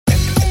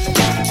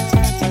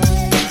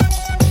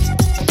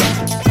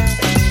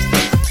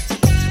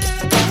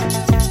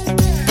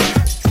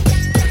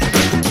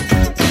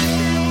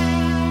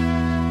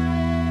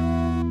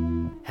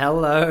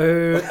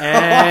Hello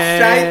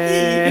and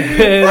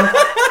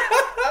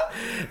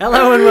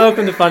hello and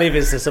welcome to Funny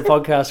Business, a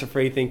podcast for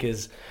free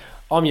thinkers.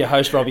 I'm your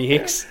host, Robbie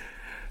Hicks.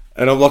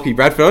 And I'm Lockie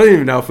Bradford. I don't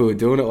even know if we were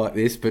doing it like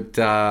this, but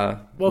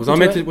was I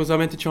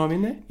meant to chime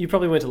in there? You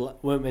probably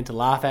weren't meant to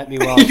laugh at me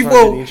while I was trying to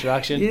do the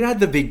introduction. You had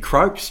the big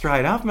croak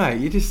straight up,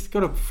 mate. You just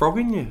got a frog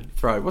in your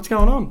throat. What's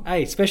going on?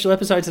 Hey, special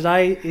episode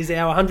today is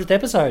our 100th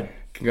episode.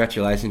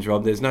 Congratulations,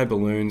 Rob. There's no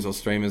balloons or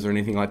streamers or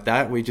anything like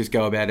that. We just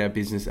go about our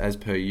business as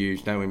per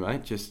usual, don't we,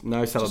 mate? Just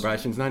no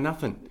celebrations, no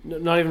nothing.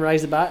 Not even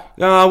raise the bat?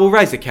 No, we'll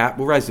raise the cap.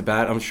 We'll raise the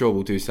bat. I'm sure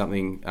we'll do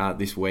something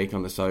this week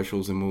on the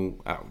socials, and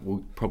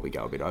we'll probably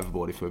go a bit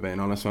overboard if we're being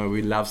honest.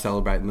 We love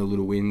celebrating the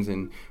little wins,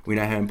 and we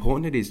know how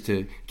important it is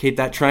to keep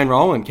that train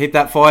rolling, keep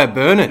that fire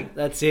burning.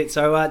 That's it.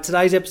 So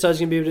today's episode is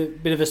going to be a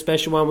bit of a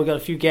special one. We've got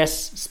a few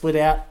guests split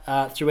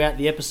out throughout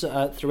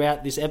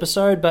this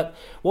episode, but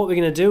what we're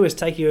going to do is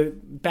take you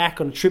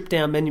back on a trip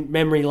down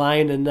memory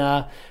lane and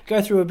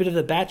go through a bit of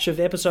the batch of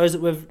episodes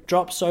that we've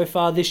dropped so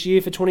far this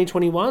year for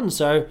 2021.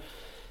 So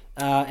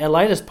our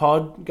latest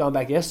pod, going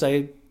back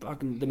yesterday,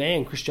 the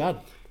man, Chris Judd.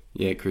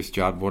 Yeah, Chris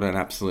Judd, what an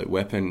absolute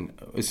weapon.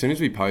 As soon as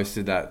we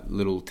posted that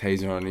little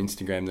teaser on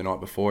Instagram the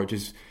night before,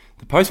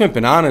 the post went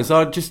bananas.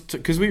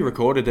 Because we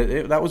recorded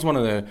it, that was one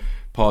of the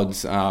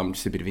pods,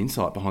 just a bit of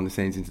insight behind the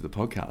scenes into the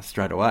podcast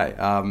straight away.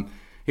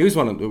 He was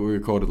one that we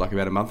recorded like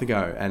about a month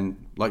ago,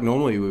 and like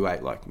normally we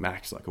wait like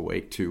max like a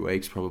week, 2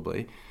 weeks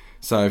probably.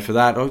 So for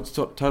that, I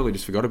totally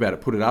just forgot about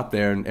it, put it up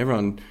there, and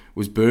everyone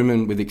was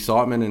booming with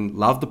excitement and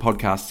loved the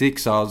podcast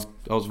 6. So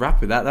I was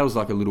wrapped with that. That was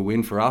like a little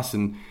win for us.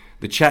 And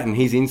the chat and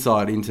his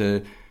insight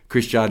into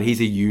Chris Judd, he's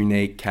a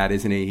unique cat,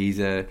 isn't he? He's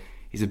a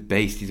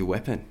beast. He's a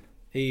weapon.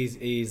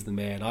 He's the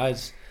man. I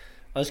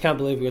just can't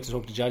believe we got to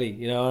talk to Juddy.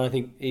 You know, and I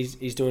think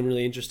he's doing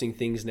really interesting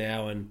things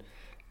now, and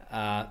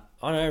I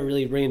don't know,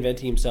 really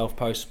reinventing himself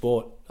post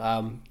sport.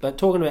 But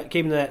talking about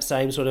keeping that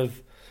same sort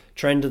of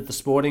trend of the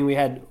sporting, we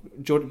had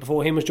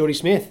before him was Geordie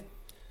Smith,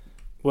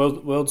 world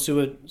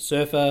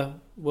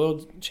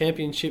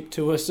championship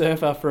tour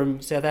surfer from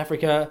South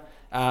Africa.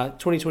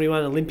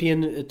 2021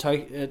 Olympian at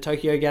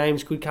Tokyo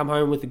Games, could come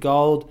home with the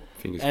gold.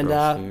 Fingers and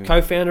crossed, yeah.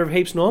 Co-founder of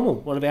Heaps Normal,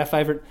 one of our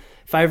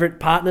favourite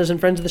partners and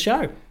friends of the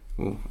show.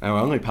 Well, our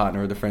only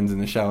partner of the friends in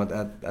the show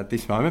at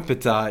this moment.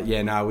 But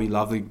we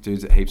love the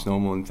dudes at Heaps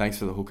Normal, and thanks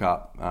for the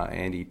hookup,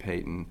 Andy,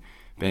 Pete and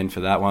Ben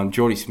for that one.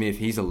 Geordie Smith,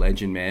 he's a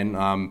legend,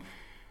 man.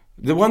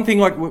 The one thing,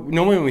 like,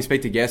 normally when we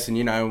speak to guests and,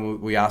 you know,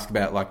 we ask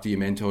about, like, do you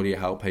mentor, do you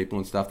help people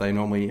and stuff, they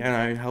normally, you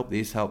know, help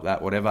this, help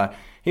that, whatever.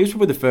 He was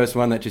probably the first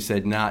one that just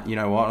said, nah, you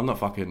know what, I'm not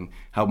fucking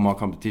helping my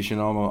competition,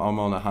 I'm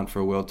on a hunt for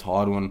a world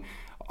title, and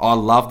I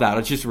love that.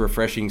 It's just a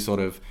refreshing sort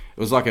of, it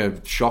was like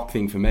a shock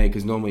thing for me,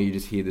 because normally you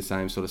just hear the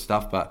same sort of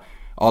stuff, but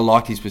I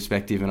liked his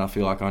perspective, and I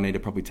feel like I need to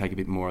probably take a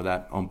bit more of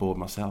that on board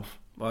myself.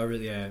 I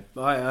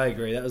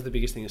agree. That was the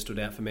biggest thing that stood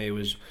out for me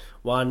was,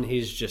 one,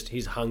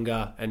 his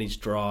hunger and his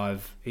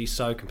drive. He's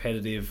so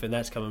competitive, and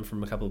that's coming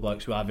from a couple of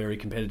blokes who are very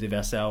competitive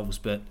ourselves,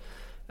 but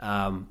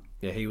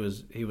he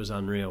was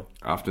unreal.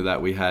 After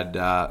that, we had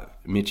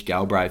Mitch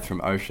Galbraith from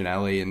Ocean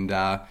Alley, and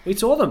we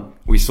saw them.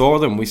 We saw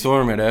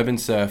them at Urban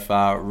Surf,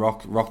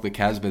 Rock the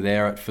Casbah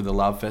there for the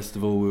Love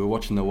Festival. We were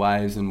watching the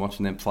waves and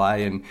watching them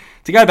play, and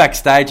to go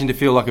backstage and to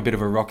feel like a bit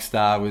of a rock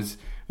star was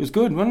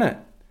good, wasn't it?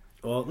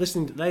 Well,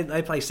 listen,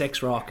 they play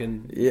sex rock,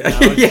 and yeah,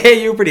 yeah,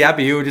 you were pretty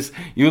happy. You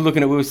were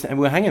looking at, we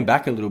were hanging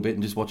back a little bit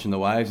and just watching the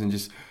waves and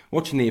just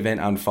watching the event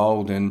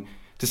unfold, and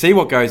to see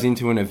what goes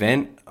into an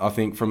event. I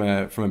think from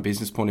a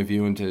business point of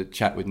view, and to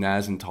chat with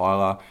Naz and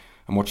Tyler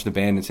and watch the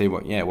band and see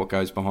what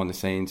goes behind the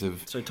scenes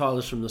of. So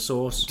Tyler's from The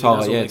Source.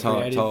 Tyler,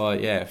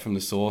 from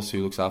The Source,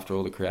 who looks after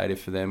all the creative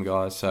for them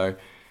guys. So.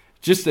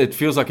 Just it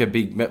feels like a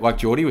big, like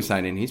Geordie was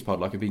saying in his pod,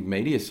 like a big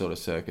media sort of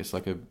circus,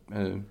 like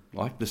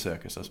the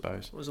circus, I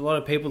suppose. There's a lot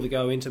of people that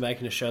go into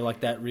making a show like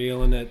that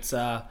real, and it's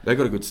they've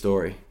got a good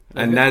story.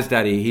 And Naz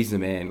Daddy, he's the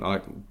man.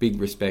 Like, big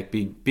respect,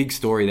 big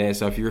story there.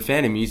 So if you're a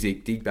fan of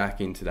music, dig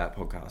back into that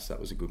podcast. That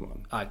was a good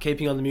one.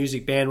 Keeping on the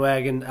music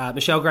bandwagon,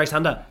 Michelle Grace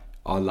Hunter.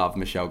 I love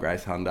Michelle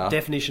Grace Hunter.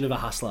 Definition of a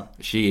hustler.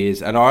 She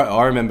is. And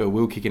I remember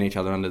we were kicking each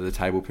other under the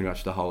table pretty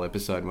much the whole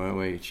episode, weren't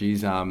we?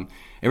 She's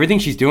everything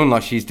she's doing,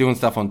 like she's doing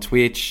stuff on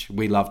Twitch.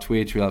 We love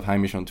Twitch. We love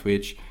Hamish on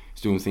Twitch.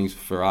 She's doing things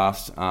for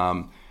us.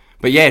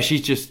 But yeah,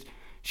 she's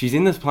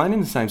playing in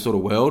the same sort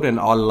of world, and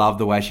I love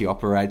the way she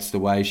operates, the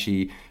way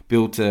she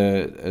built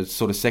a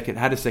sort of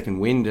had a second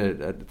wind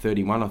at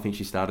 31. I think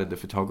she started the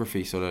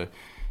photography sort of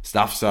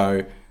stuff.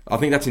 So I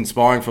think that's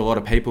inspiring for a lot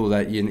of people,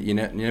 that you're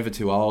never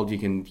too old. You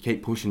can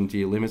keep pushing to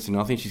your limits, and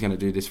I think she's going to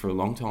do this for a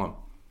long time.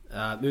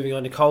 Moving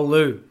on, Nicole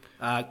Liu,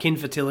 Kin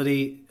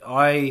Fertility.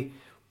 I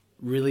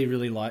really,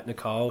 really like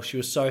Nicole. She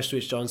was so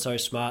switched on, so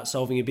smart,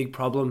 solving a big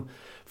problem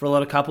for a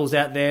lot of couples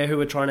out there who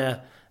are trying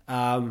to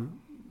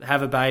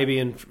have a baby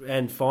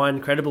and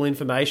find credible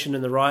information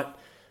and the right,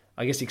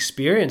 I guess,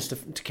 experience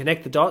to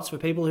connect the dots for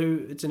people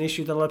who it's an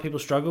issue that a lot of people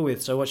struggle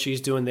with. So what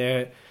she's doing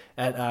there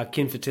at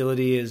Kin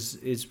Fertility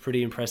is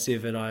pretty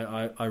impressive, and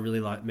I really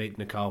like meet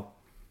Nicole.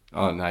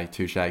 Oh no,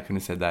 touche! Couldn't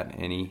have said that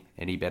any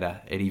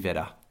better. Eddie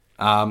Vedder.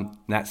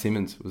 Nat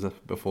Simmons was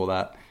before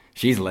that.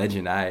 She's a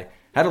legend, eh?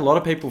 Had a lot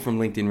of people from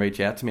LinkedIn reach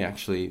out to me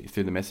actually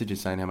through the messages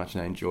saying how much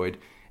they enjoyed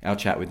our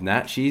chat with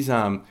Nat. She's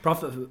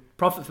profit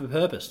for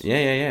purpose.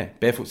 Yeah.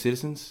 Barefoot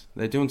Citizens.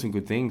 They're doing some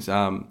good things.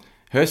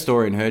 Her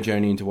story and her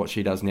journey into what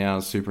she does now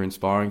is super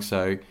inspiring.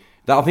 So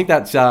I think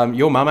that's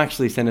your mum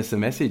actually sent us a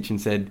message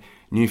and said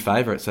new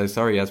favourite. So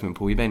sorry, Yasmin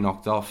Poole, you've been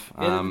knocked off.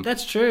 Yeah,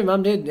 that's true.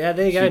 Mum did. Yeah,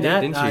 there you go,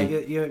 Nat. Didn't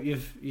she?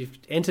 You've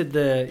entered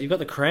you've got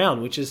the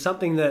crown, which is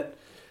something that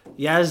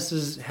Yaz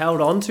has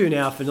held on to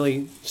now for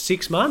nearly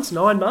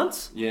 9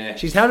 months. Yeah.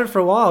 She's held it for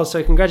a while,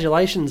 so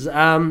congratulations.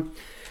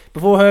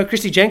 Before her,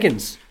 Christy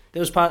Jenkins. That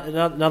was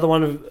another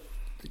one of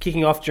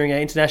kicking off during our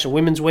International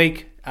Women's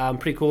Week.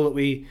 Pretty cool that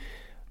we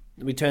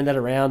turned that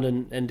around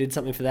and did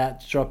something for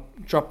that.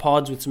 Drop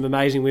pods with some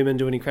amazing women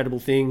doing incredible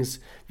things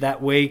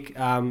that week.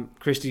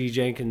 Christy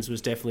Jenkins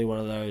was definitely one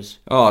of those.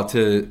 Oh,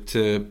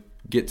 to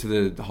get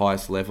to the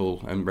highest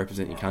level and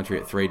represent your country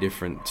at 3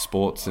 different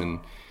sports, and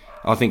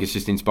I think it's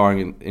just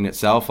inspiring in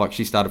itself. Like,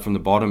 she started from the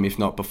bottom, if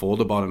not before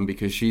the bottom,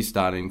 because she's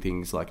starting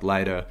things like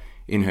later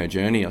in her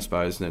journey, I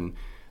suppose, than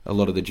a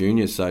lot of the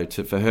juniors. So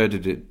for her to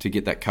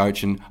get that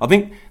coach, and I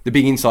think the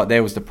big insight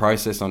there was the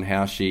process on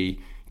how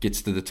she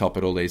gets to the top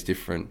at all these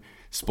different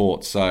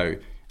sports. So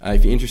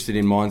if you're interested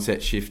in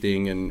mindset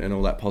shifting and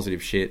all that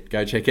positive shit,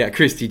 go check out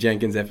Christy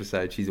Jenkins'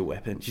 episode. She's a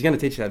weapon. She's going to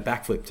teach you that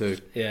backflip too.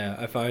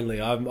 Yeah, if only.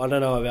 I don't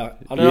know about...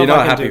 You're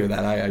not happy with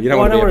that, are you? You don't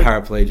want to be a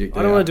paraplegic.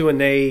 I don't want to do a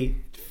knee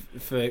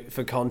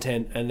for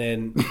content and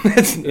then...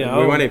 we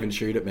won't even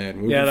shoot it,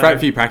 man. We'll a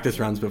few practice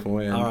runs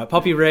beforehand. All right,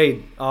 Poppy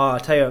Reid. I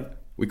tell you...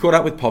 We caught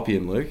up with Poppy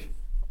and Luke.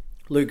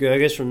 Luke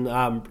Gerges from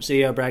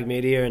CEO of Bragg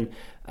Media,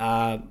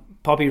 and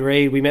Poppy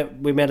Reid. We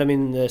met him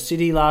in the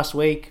city last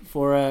week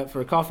for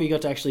a coffee.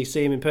 Got to actually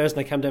see him in person.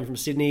 They come down from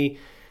Sydney.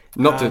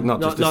 Not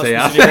just to see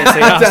us. To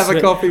have a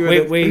coffee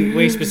with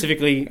we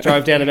specifically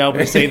drove down to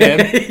Melbourne to see them.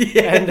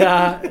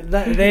 And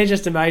they're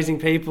just amazing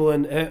people.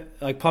 And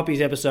like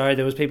Poppy's episode,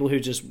 there was people who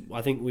just,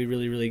 I think we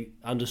really, really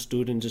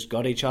understood and just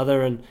got each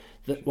other. And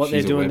what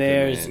she's they're doing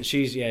there is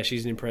she's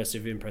an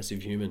impressive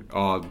human.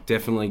 Oh,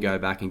 definitely go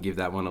back and give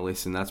that one a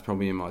listen. That's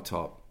probably in my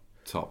top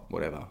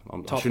whatever.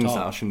 I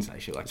shouldn't say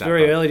shit like that. It's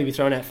very early to be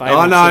throwing out favourites.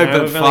 I know,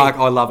 but fuck,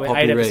 I love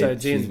Poppy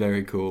Reid. She's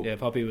very cool. Yeah,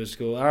 Poppy was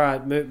cool. All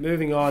right,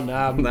 moving on.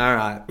 All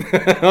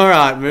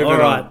right, moving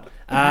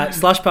on.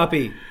 Slush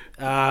Puppy.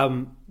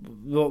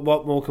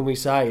 What more can we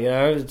say?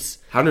 It's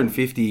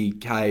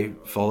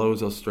 150k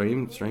followers or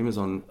streamers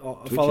on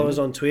Twitch. Followers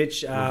on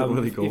Twitch.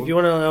 Really cool. If you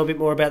want to know a bit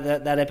more about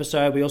that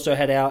episode, we also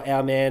had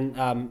our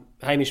man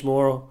Hamish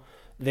Moore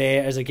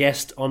there as a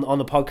guest on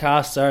the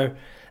podcast. So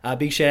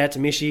big shout out to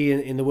Mishy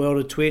in the world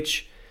of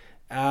Twitch.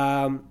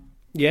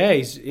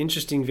 He's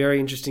interesting, very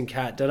interesting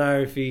cat. Don't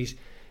know if he's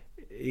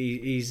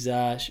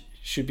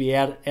should be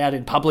out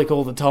in public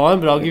all the time,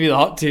 but I'll give you the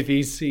hot tip.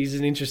 He's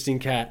an interesting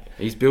cat.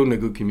 He's building a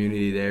good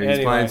community there. He's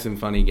playing some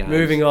funny games.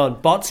 Moving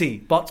on.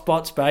 Botsy.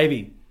 Bots,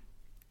 baby.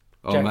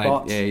 Oh, Jack mate.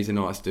 Bots. Yeah, he's a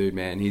nice dude,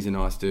 man. He's a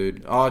nice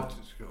dude. Oh,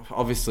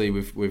 obviously,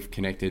 we've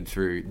connected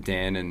through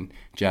Dan and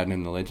Jadden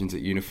and the Legends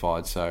at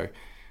Unified. So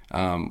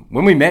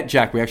when we met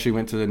Jack, we actually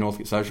went to the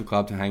Northcote Social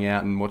Club to hang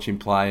out and watch him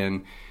play,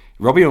 and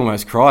Robbie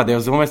almost cried. There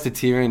was almost a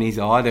tear in his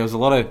eye. There was a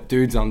lot of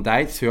dudes on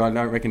dates who I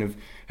don't reckon have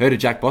heard of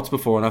Jack Bots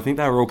before, and I think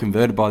they were all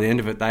converted by the end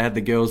of it. They had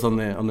the girls on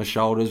the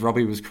shoulders.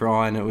 Robbie was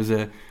crying. It was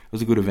a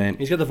good event.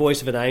 He's got the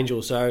voice of an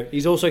angel. So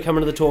he's also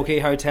coming to the Torquay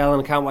Hotel,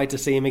 and I can't wait to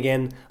see him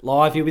again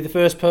live. He'll be the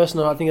first person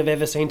I think I've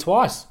ever seen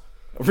twice.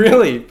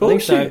 Really?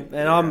 Bullshit. I think so.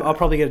 And I'll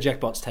probably get a Jack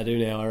Bots tattoo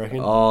now, I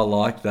reckon. Oh, I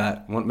like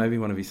that. Maybe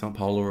one of his on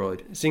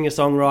Polaroid.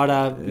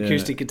 Singer-songwriter,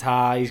 acoustic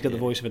guitar. He's got the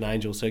voice of an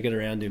angel, so get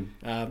around him.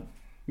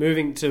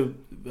 Moving to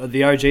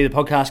the OG, the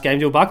podcast game,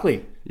 Dill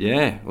Buckley.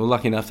 Yeah, we're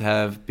lucky enough to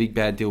have Big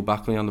Bad Dill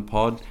Buckley on the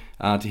pod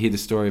to hear the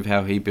story of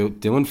how he built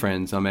Dylan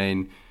Friends. I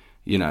mean,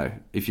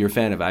 if you're a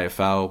fan of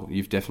AFL,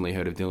 you've definitely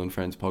heard of Dylan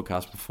Friends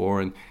podcast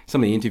before, and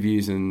some of the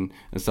interviews and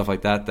stuff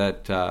like that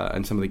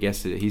and some of the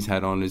guests that he's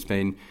had on has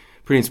been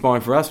pretty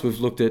inspiring for us. We've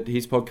looked at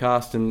his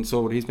podcast and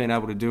saw what he's been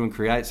able to do and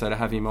create, so to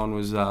have him on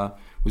was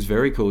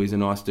very cool. He's a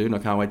nice dude, and I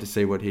can't wait to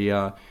see what he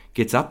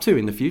gets up to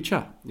in the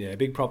future. Yeah,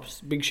 big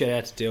props, big shout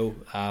out to Dill.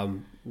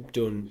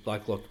 Doing,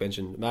 like Locke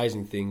mentioned,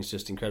 amazing things.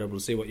 Just incredible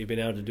to see what you've been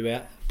able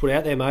to put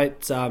out there, mate.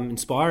 It's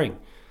inspiring.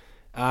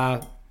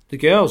 The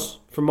girls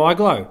from My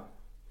Glow.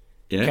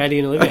 Yeah. Katie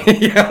and Olivia.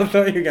 Yeah, I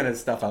thought you were going to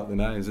stuff up the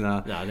names.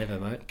 No, never,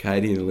 mate.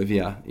 Katie and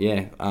Olivia.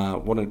 Yeah,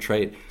 what a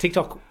treat.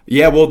 TikTok.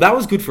 Yeah, well, that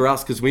was good for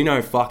us because we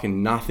know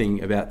fucking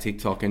nothing about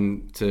TikTok,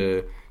 and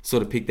to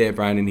sort of pick their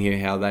brain and hear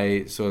how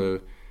they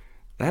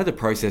had the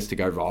process to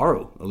go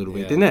viral a little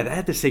bit, didn't they? They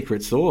had the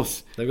secret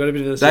sauce. They've got a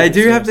bit of the secret sauce.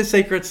 They do have the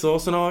secret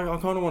sauce, and I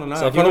kind of want to know.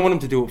 So I kind of want them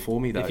to do it for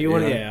me, though. If you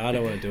want, I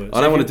don't want to do it. I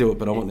don't want to do it,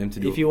 but I want them to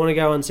do it. If you want to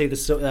go and see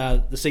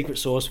the secret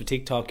sauce for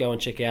TikTok, go and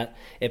check out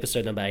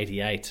episode number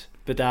 88.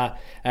 But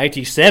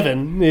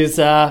 87 is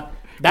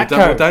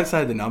Batco. Don't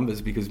say the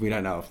numbers because we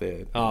don't know if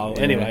they're... Oh,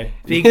 anyway.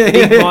 Big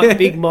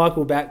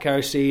Michael Batco,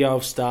 CEO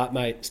of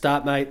StartMate.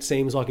 StartMate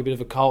seems like a bit of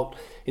a cult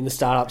in the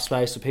startup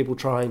space for people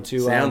trying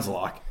to... Sounds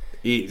like.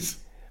 Is.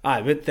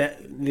 But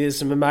there's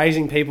some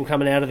amazing people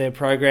coming out of their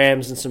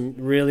programs and some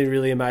really,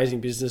 really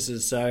amazing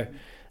businesses. So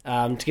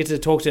to get to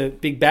talk to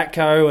Big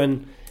Batco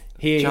and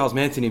hear Charles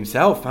Manson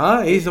himself,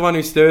 huh? He's the one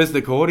who stirs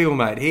the cordial,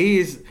 mate.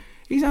 He's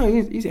our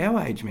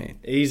age, man.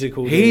 He's a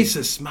cool dude. He's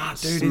a smart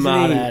dude,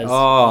 smart isn't he?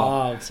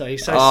 as. So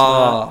he's so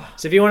smart.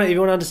 So if you want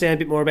to understand a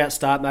bit more about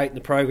StartMate and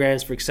the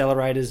programs for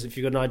accelerators, if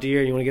you've got an idea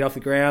and you want to get off the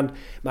ground,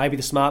 maybe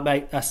the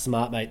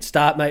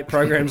StartMate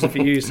programs are for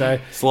you. So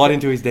slide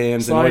into his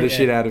DMs and annoy the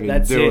shit out of him.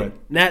 That's Do it.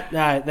 Nat,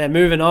 no, they're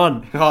moving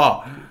on.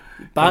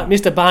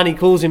 Mr. Barney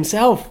Cools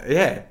himself.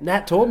 Yeah.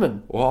 Nat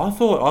Taubman. Well, I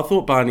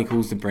thought Barney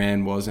Cools, the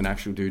brand, was an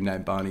actual dude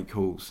named Barney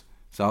Cools.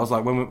 So I was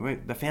like,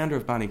 when the founder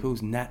of Barney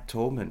Cools, Nat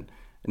Taubman.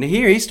 And to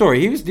hear his story,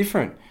 he was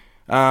different.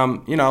 A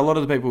lot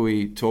of the people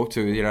we talk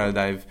to,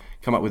 they've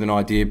come up with an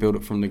idea, build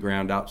it from the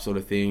ground up sort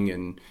of thing,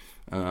 and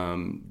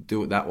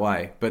do it that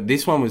way. But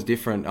this one was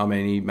different. I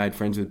mean, he made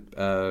friends with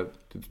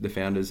the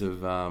founders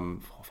of,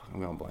 I'm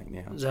going blank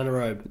now.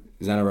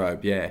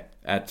 Xanarobe, yeah.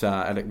 At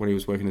when he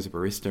was working as a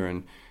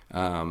barista,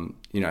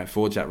 and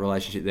forged that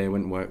relationship there,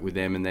 went and worked with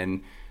them, and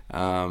then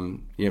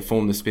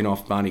formed the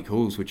spin-off Barney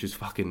Cools, which is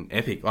fucking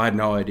epic. I had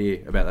no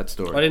idea about that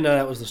story. I didn't know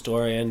that was the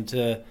story, and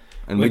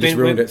we just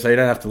ruined it, so you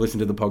don't have to listen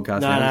to the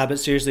podcast. No, but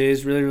seriously,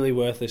 it's really, really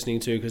worth listening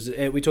to, because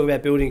we talk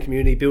about building a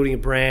community, building a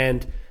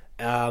brand,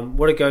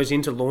 what it goes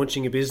into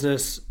launching a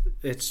business.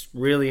 It's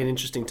really an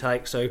interesting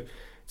take. So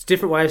it's a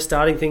different way of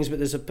starting things, but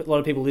there's a lot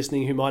of people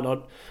listening who might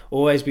not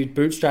always be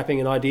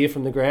bootstrapping an idea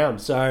from the ground.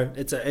 So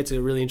it's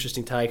a really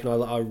interesting take,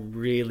 and I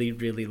really,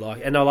 really like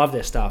it. And I love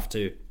their stuff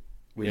too.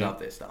 We love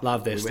their stuff. We wear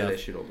their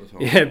shit all the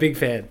time. Yeah, big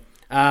fan.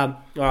 All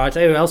right, I'll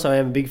tell you who else I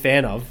am a big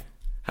fan of.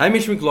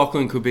 Hamish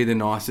McLaughlin could be the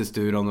nicest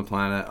dude on the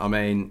planet. I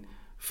mean,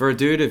 for a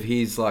dude of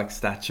his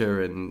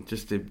stature and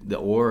just the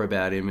aura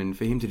about him, and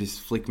for him to just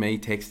flick me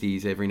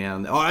texties every now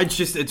and then,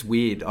 it's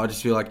weird. I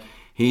just feel like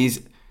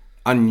he's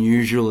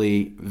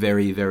unusually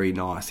very, very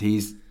nice.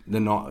 He's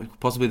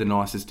possibly the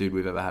nicest dude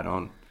we've ever had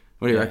on.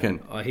 What do you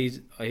reckon? He's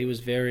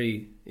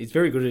very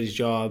good at his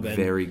job. And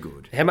very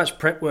good. How much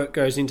prep work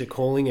goes into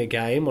calling a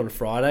game on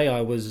Friday?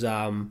 I was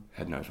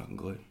had no fucking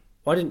clue.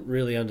 I didn't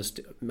really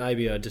understand.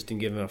 Maybe I just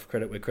didn't give enough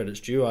credit where credit's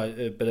due.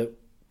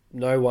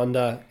 No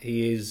wonder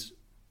he is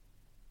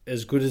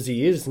as good as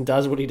he is and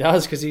does what he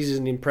does, because he's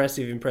an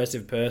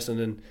impressive person.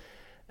 And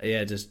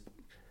just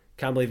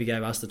can't believe he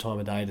gave us the time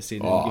of day to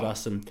sit and give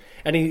us some.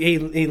 And he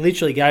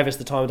literally gave us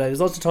the time of day. There's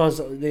lots of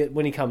times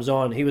when he comes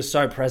on, he was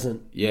so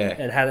present. Yeah.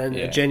 And had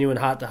a genuine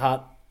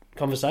heart-to-heart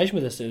conversation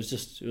with us.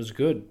 It was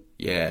good.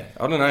 Yeah,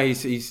 I don't know.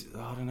 He's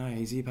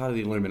he part of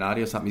the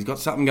Illuminati or something? He's got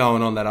something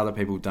going on that other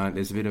people don't.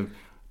 There's a bit of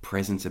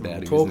presence about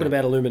him. Talking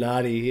about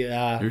Illuminati.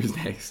 Who's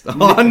next?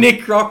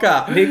 Nick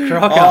Crocker.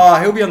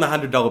 He'll be on the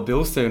 $100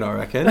 bill soon, I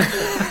reckon.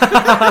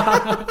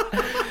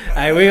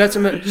 Hey, we got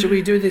some. Should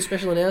we do the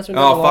special announcement?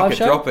 Fuck it,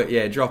 drop it.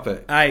 Yeah, drop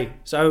it. Hey,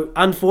 so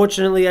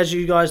unfortunately, as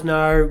you guys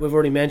know, we've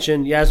already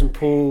mentioned, Yasmin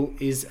Poole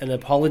is an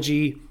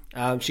apology.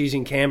 She's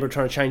in Canberra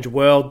trying to change the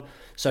world,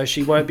 so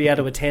she won't be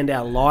able to attend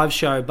our live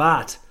show.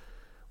 But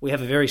we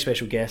have a very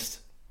special guest,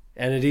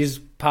 and it is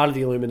part of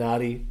the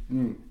Illuminati.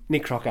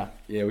 Nick Crocker.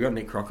 Yeah, we got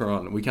Nick Crocker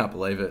on. We can't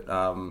believe it.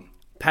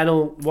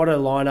 Panel, what a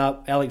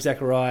lineup. Alex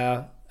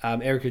Zachariah,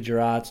 Erica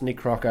Gerards, Nick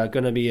Crocker.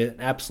 Going to be an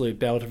absolute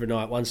belt of a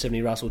night.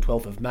 170 Russell,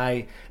 12th of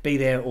May. Be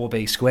there or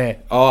be square.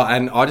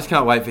 And I just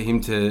can't wait for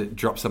him to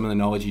drop some of the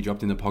knowledge he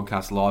dropped in the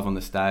podcast live on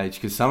the stage,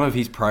 because some of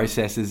his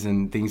processes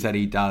and things that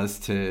he does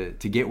to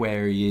get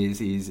where he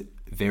is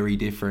very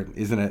different,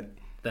 isn't it?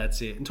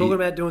 That's it. And talking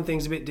about doing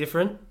things a bit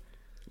different.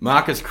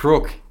 Marcus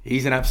Crook,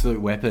 he's an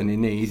absolute weapon,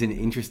 isn't he? He's an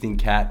interesting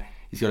cat.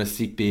 He's got a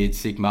sick beard,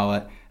 sick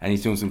mullet, and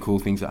he's doing some cool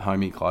things at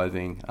Homie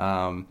Clothing.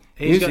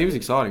 He was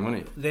exciting,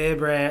 wasn't he? Their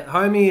brand,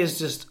 Homie, is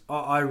just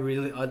I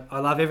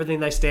love everything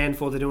they stand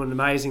for. They're doing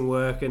amazing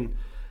work, and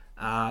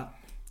I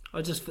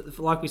just,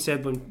 like we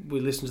said when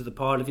we listened to the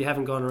pod, if you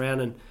haven't gone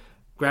around and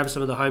grabbed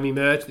some of the Homie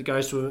merch that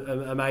goes to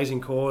an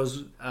amazing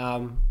cause,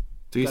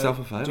 do yourself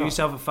a favour. Do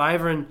yourself a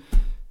favour and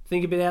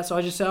think a bit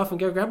outside yourself and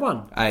go grab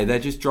one. Hey, they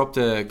just dropped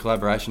a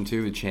collaboration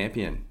too with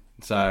Champion.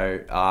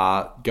 So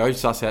go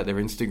suss out their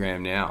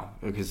Instagram now,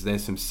 because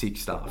there's some sick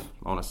stuff,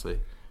 honestly.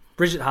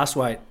 Bridget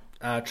Huswaite,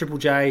 Triple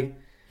J.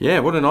 Yeah,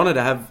 what an honour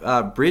to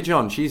have Bridge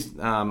on. She's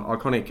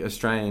iconic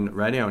Australian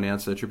radio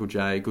announcer, Triple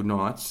J, Good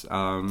Nights.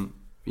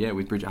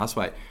 With Bridget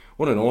Huswaite.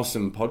 What an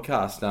awesome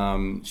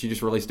podcast. She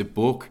just released a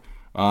book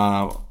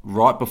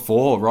right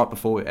before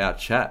our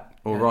chat,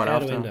 or right How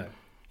after. To Endo.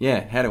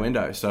 Yeah, How to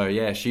Endo. So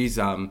yeah, she's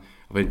I've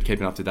been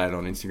keeping up to date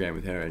on Instagram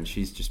with her, and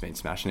she's just been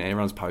smashing it.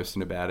 Everyone's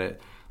posting about it.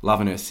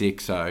 Loving her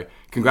sick. So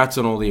congrats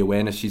on all the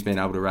awareness she's been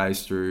able to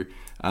raise through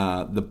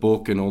the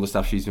book and all the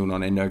stuff she's doing on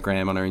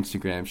Endogram on her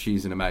Instagram.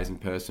 She's an amazing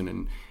person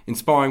and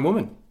inspiring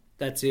woman.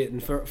 That's it.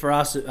 And for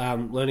us,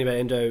 learning about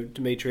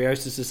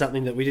endometriosis is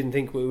something that we didn't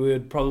think we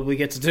would probably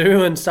get to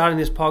do. And starting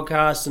this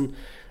podcast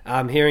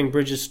and hearing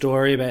Bridget's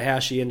story about how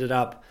she ended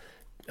up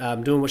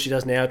doing what she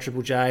does now at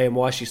Triple J, and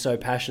why she's so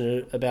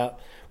passionate about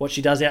what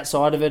she does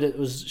outside of it.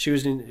 She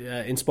was an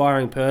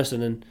inspiring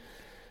person, and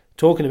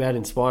talking about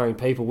inspiring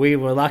people, we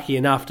were lucky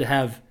enough to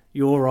have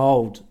your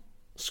old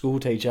school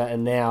teacher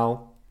and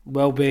now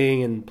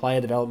wellbeing and player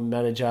development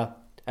manager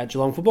at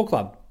Geelong Football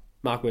Club,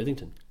 Mark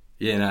Worthington.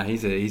 Yeah, no,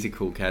 he's a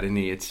cool cat, isn't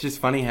he? It's just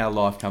funny how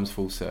life comes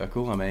full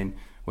circle. I mean,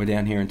 we're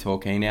down here in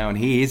Torquay now, and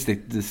he is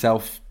the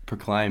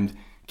self-proclaimed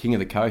king of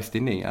the coast,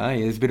 isn't he?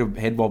 There's a bit of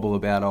head wobble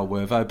about old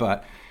Wervo,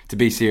 but to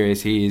be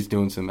serious, he is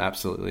doing some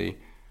absolutely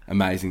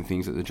amazing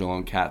things at the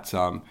Geelong Cats.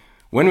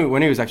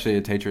 When he was actually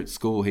a teacher at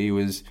school, he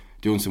was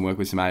doing some work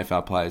with some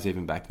AFL players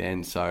even back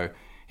then. So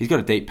he's got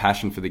a deep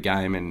passion for the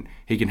game, and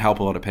he can help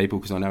a lot of people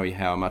because I know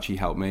how much he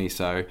helped me.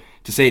 So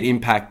to see it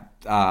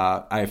impact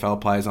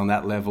AFL players on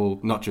that level,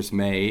 not just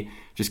me,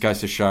 just goes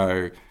to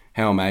show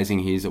how amazing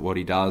he is at what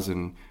he does.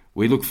 And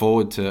we look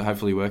forward to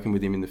hopefully working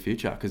with him in the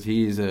future because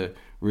he is a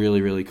really,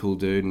 really cool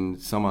dude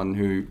and someone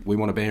who we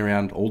want to be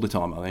around all the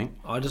time, I think.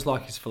 I just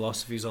like his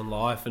philosophies on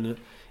life, and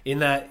in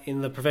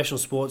the professional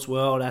sports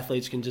world,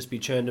 athletes can just be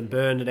churned and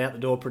burned and out the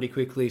door pretty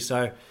quickly.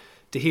 So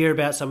to hear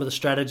about some of the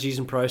strategies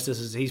and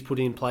processes he's put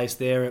in place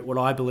there at what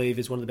I believe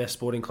is one of the best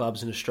sporting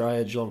clubs in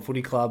Australia, Geelong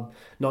Footy Club,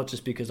 not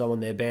just because I'm on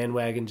their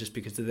bandwagon, just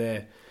because of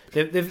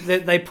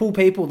they pull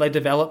people, they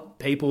develop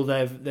people,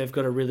 they've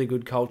got a really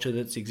good culture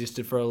that's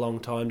existed for a long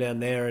time down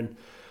there, and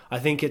I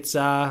think it's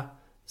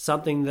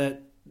something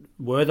that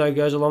Wertho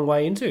goes a long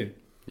way into.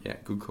 Yeah,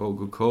 good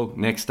call.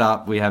 Next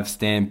up, we have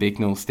Stan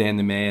Bicknell, Stan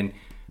the man.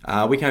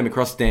 We came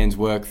across Stan's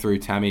work through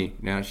Tammy.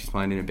 Now she's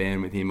playing in a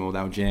band with him, or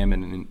they were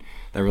jamming, and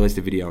they released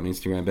a video on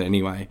Instagram. But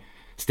anyway,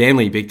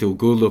 Stanley Bicknell,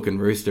 good-looking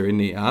rooster, isn't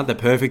he? The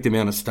perfect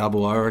amount of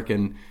stubble, I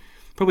reckon.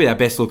 Probably our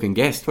best-looking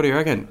guest. What do you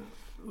reckon?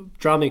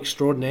 Drum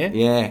extraordinaire.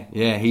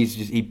 Yeah.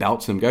 He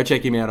belts them. Go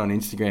check him out on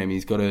Instagram.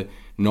 He's got a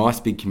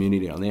nice big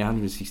community on there,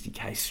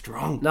 160k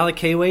strong. Another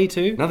Kiwi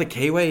too. Another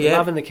Kiwi, yeah.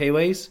 Loving the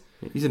Kiwis.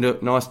 He's a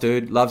nice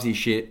dude, loves his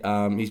shit.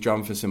 He's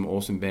drummed for some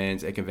awesome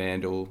bands, Eka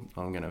Vandal.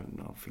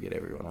 I'll forget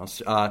everyone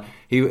else.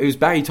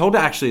 He told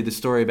actually the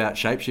story about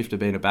Shapeshifter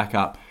being a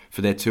backup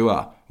for their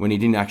tour when he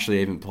didn't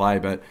actually even play,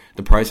 but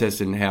the process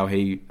and how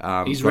he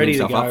he's got ready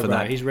himself to go, up for bro.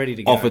 that. He's ready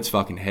to go. Off its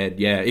fucking head,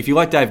 yeah. If you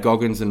like Dave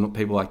Goggins and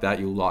people like that,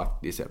 you'll like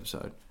this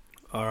episode.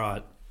 All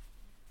right.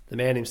 The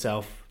man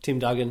himself, Tim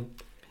Duggan.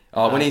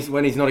 When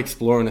he's not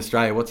exploring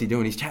Australia, what's he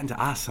doing? He's chatting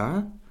to us,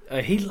 huh?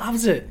 He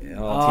loves it. Tim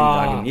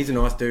Duggan. He's a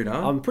nice dude,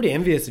 huh? I'm pretty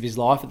envious of his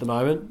life at the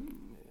moment.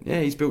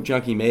 Yeah, he's built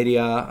Junkie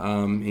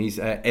Media. He's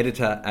an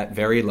editor at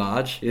Very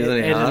Large, isn't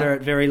he? Editor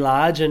at Very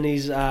Large, and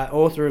he's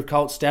author of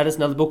Cult Status,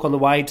 another book on the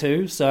way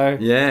too. So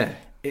yeah,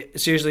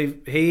 seriously,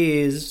 he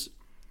is.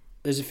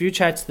 There's a few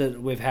chats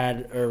that we've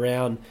had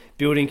around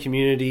building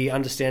community,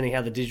 understanding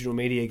how the digital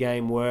media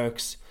game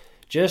works,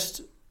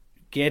 just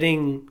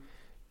getting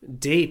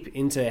deep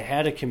into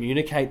how to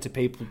communicate to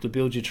people to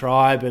build your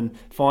tribe and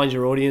find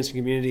your audience and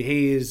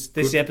community.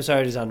 This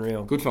episode is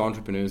unreal. Good for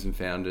entrepreneurs and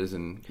founders,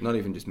 and not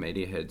even just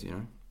media heads,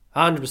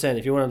 100%.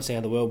 If you want to understand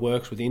how the world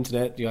works with the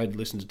internet, you go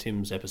listen to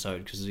Tim's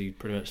episode because he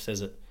pretty much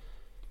says it.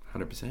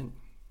 100%.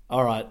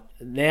 All right,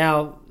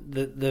 now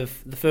the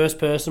first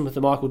person with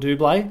the Michael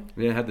Dublé.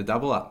 Yeah, had the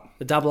double up.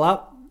 The double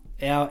up.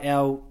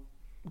 Our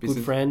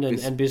good friend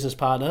and business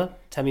partner,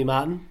 Tammy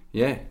Martin.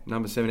 Yeah,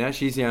 number 78.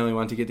 She's the only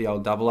one to get the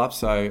old double up,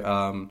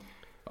 so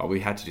we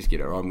had to just get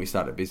her on. We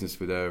started a business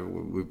with her.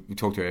 We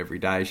talk to her every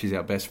day. She's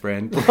our best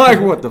friend. Like,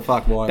 what the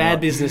fuck? Why Bad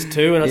not? business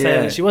too. And I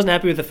say that she wasn't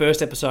happy with the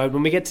first episode.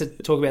 When we get to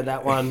talk about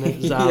that one, it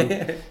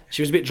was,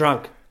 she was a bit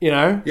drunk,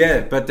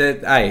 Yeah, but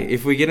hey,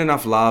 if we get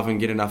enough love and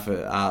get enough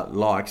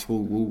likes,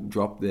 we'll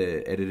drop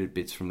the edited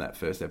bits from that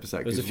first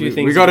episode. There's a few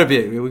things we got a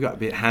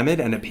bit hammered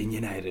and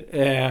opinionated.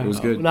 Yeah, it was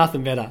good.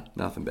 Nothing better.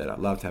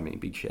 Love Tammy.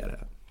 Big shout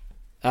out.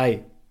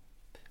 Hey.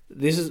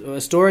 This is a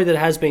story that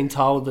has been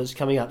told that's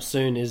coming up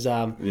soon is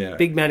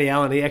Big Matty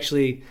Allen.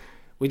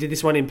 We did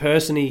this one in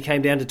person. He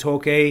came down to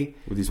Torquay.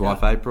 With his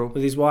wife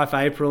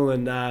April.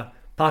 And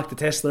parked the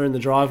Tesla in the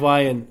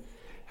driveway and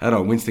had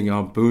on Winston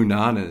going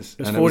bananas.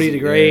 It was 40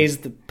 degrees.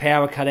 Yeah. The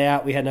power cut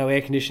out. We had no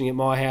air conditioning at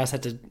my house.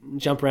 Had to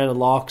jump around the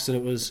locks, and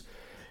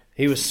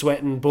he was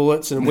sweating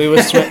bullets and we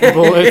were sweating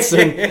bullets,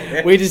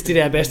 and we just did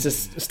our best to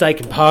stay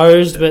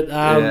composed.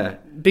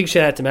 But big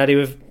shout out to Matty.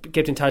 We've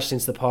kept in touch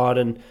since the pod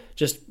and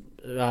just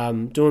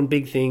doing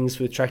big things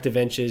with Tractor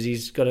Ventures.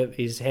 He's got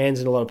his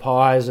hands in a lot of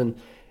pies, and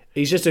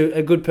he's just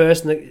a good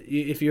person that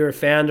if you're a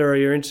founder or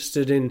you're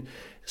interested in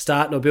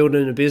starting or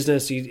building a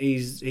business,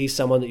 he's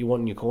someone that you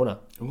want in your corner.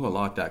 Oh, I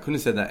like that. Couldn't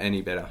have said that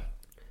any better.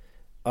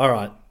 All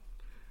right.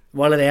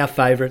 One of our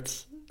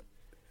favourites.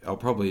 Oh,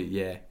 probably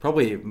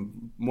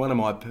one of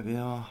my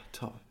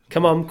top.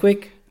 Come on,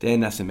 quick. Dan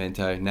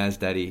Nascimento, Nas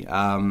Daddy.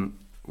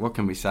 What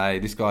can we say?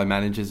 This guy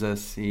manages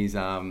us. He's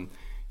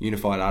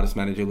Unified Artist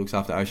Manager, looks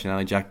after Ocean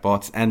Alley, Jack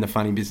Bots, and the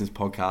Funny Business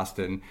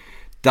Podcast. And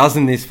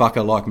doesn't this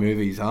fucker like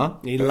movies, huh?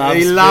 He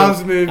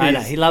loves movies. I know,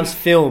 he loves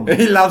film.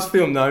 He loves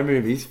film, no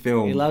movies,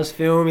 film. He loves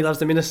film. He loves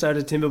the Minnesota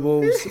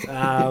Timberwolves.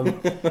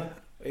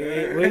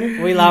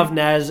 We love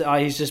Naz.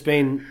 He's just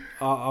been...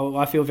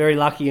 I feel very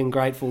lucky and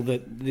grateful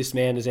that this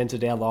man has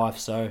entered our life.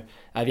 So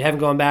if you haven't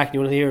gone back and you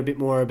want to hear a bit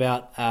more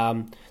about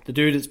the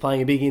dude that's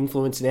playing a big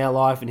influence in our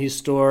life and his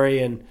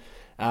story and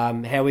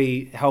how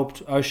he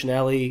helped Ocean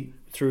Alley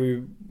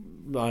through,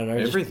 I don't know,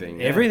 Everything,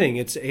 yeah. everything.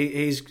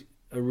 He's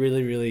a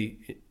really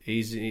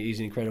he's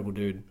an incredible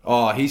dude.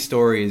 Oh, his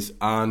story is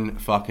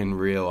unfucking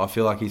real. I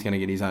feel like he's going to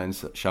get his own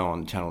show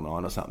on Channel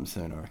 9 or something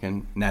soon, I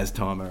reckon. Naz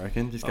time, I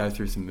reckon. Just go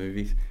through some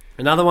movies.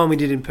 Another one we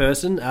did in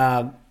person,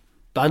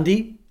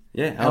 Bundy.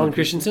 Yeah, Alan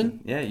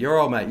Christensen. Yeah, your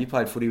old mate. You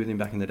played footy with him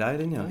back in the day,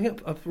 didn't you? I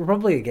think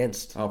probably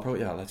against. Oh,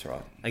 probably. Yeah, that's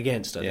right.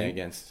 Against, I think.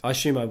 Against. I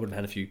assume I would have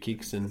had a few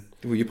kicks and.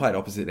 Well, you played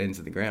opposite ends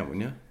of the ground,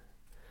 wouldn't you?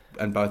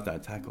 And both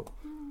don't tackle.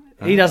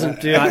 He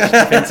doesn't do much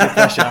defensive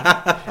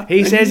pressure.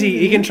 He says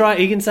he can try.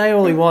 He can say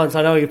all he wants.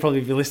 I know he'll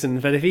probably be listening,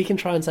 but if he can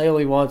try and say all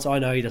he wants, I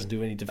know he doesn't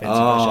do any defensive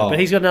pressure. But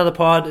he's got another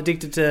pod,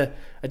 addicted to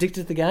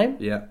the game.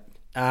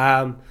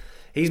 Yeah.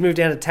 He's moved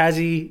down to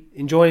Tassie,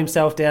 enjoying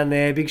himself down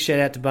there. Big shout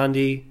out to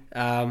Bundy.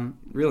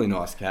 Really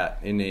nice cat,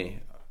 isn't he?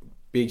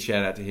 Big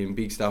shout out to him.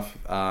 Big stuff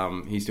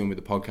he's doing with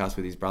the podcast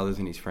with his brothers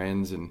and his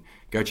friends. And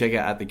go check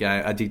out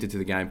Addicted to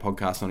the Game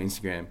podcast on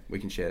Instagram.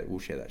 We'll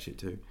share that shit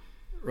too.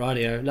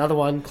 Rightio. Another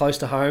one close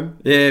to home.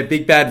 Yeah,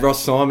 big bad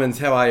Ross Simons.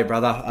 How are you,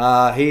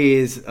 brother? He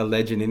is a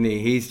legend, isn't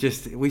he?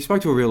 We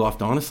spoke to a real life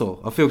dinosaur.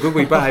 I feel good.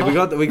 We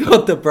got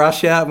the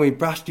brush out and we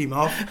brushed him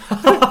off.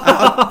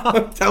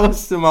 Tell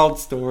us some old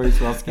stories,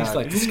 Ross. He's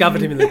like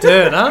discovered him in the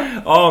dirt,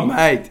 huh? Oh,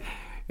 mate.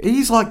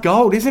 He's like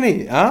gold, isn't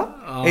he? Huh?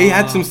 Oh. He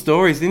had some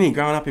stories, didn't he?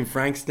 Growing up in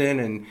Frankston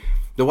and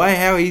the way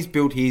how he's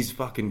built his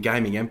fucking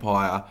gaming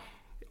empire.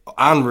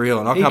 Unreal,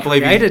 and I can't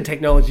believe he created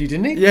technology,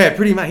 didn't he? Yeah,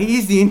 pretty much. He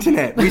is the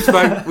internet. We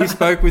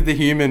spoke with the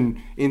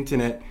human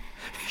internet.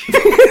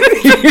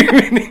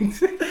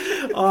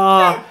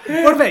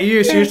 What about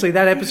you? Seriously,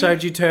 that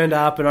episode you turned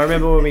up, and I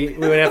remember when we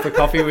went out for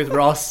coffee with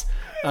Ross.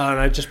 I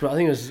don't know, I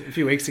think it was a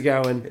few weeks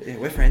ago, and yeah,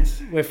 we're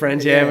friends. We're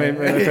friends, yeah.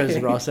 We're friends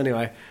with Ross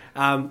anyway.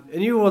 And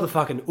you wore the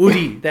fucking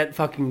hoodie, that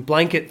fucking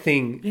blanket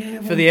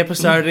thing for the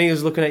episode, and he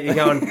was looking at you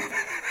going,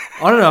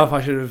 I don't know if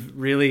I should have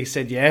really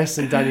said yes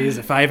and done you as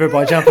a favour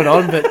by jumping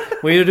on, but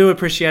we do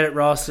appreciate it,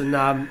 Ross.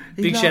 And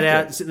big shout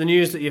out to the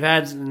news that you've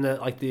had, and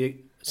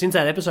since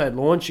that episode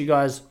launched, you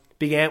guys,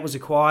 Big Ant was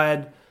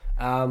acquired.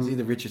 Is he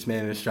the richest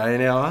man in Australia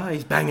now? Huh?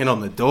 He's banging on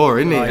the door,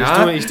 isn't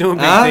he? He's doing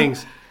big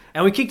things.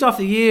 And we kicked off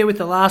the year with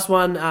the last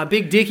one,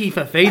 Big Dickie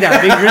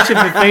Fafita, Big Richard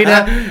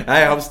Fafita.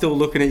 Hey, I'm still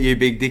looking at you,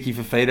 Big Dickie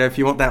Fafita. If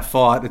you want that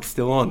fight, it's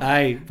still on.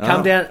 Hey,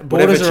 come down.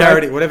 Whatever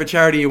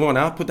charity you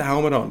want, put the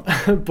helmet on.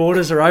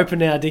 Borders are open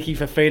now, Dickie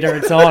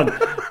Fafita. It's on.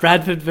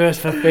 Bradford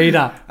versus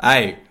Fafita.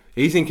 Hey,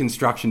 he's in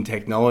construction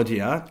technology,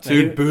 huh?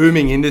 Two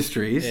booming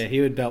industries. Yeah, he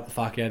would belt the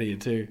fuck out of you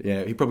too.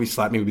 Yeah, he'd probably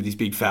slap me with his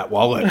big fat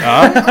wallet,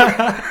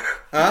 huh?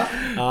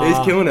 He's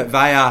killing it.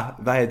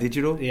 Via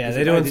Digital. Yeah,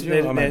 they're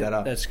doing. I made that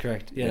up. That's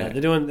correct. Yeah,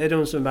 they're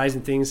doing some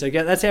amazing things. So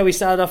that's how we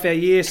started off our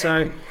year.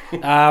 So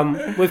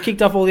we've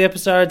kicked off all the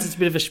episodes. It's a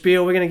bit of a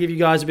spiel. We're going to give you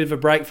guys a bit of a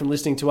break from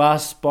listening to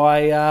us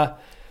by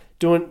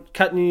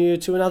cutting you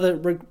to another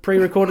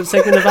pre-recorded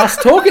segment of us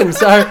talking.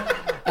 So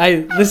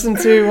hey, listen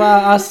to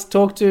us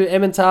talk to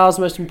Emmental's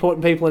most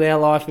important people in our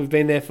life who've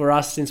been there for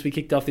us since we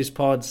kicked off this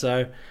pod.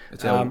 So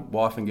it's our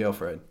wife and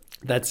girlfriend.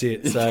 That's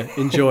it. So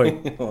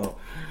enjoy.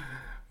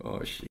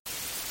 Oh, shit.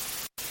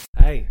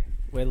 Hey,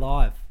 we're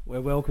live.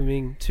 We're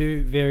welcoming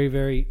two very,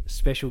 very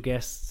special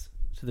guests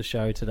to the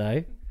show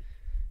today.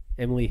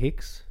 Emily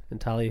Hicks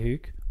and Talia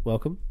Hook.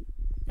 Welcome.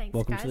 Thanks,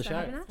 welcome guys, to the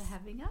show. for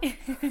having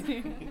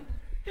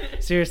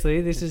us.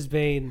 Seriously, this has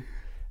been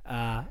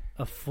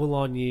a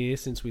full-on year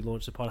since we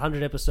launched the pod.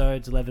 100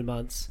 episodes, 11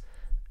 months.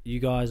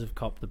 You guys have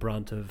copped the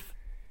brunt of...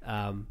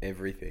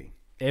 Everything.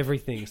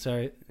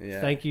 So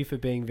thank you for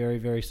being very,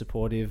 very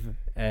supportive,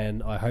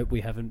 and I hope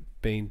we haven't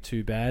been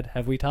too bad.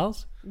 Have we,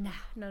 Tals? Nah,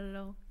 not at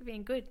all. We've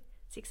been good.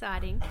 It's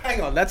exciting. Hang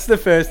on, that's the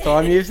first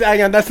time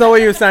hang on, that's not what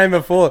you were saying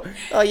before.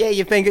 Oh yeah,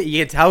 you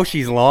can tell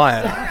she's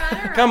lying. All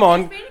right. Come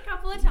on. It's been a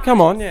couple of times.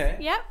 Come on, yeah.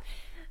 Yep.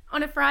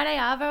 On a Friday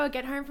arvo, I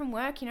get home from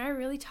work,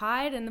 really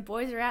tired, and the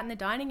boys are out in the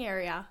dining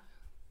area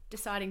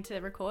deciding to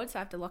record, so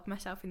I have to lock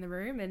myself in the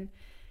room, and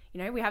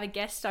we have a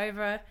guest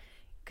over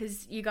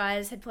because you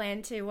guys had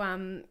planned to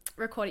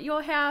record at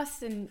your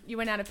house and you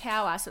went out of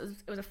power, so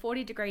it was a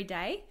 40-degree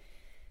day.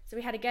 So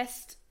we had a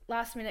guest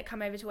last minute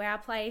come over to our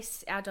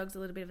place. Our dog's a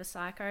little bit of a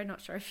psycho,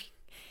 not sure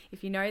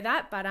if you know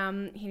that, but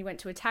he went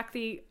to attack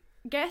the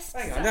guest.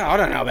 Hang on, no, I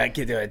don't know about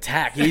get to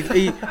attack. He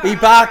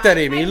barked at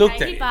him. He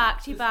looked at him.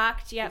 He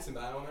barked, yep. Put some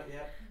on it,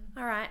 yep.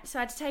 All right, so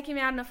I had to take him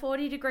out on a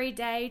 40-degree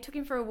day, took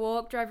him for a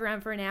walk, drove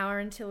around for an hour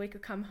until we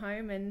could come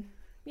home, and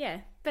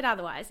yeah, but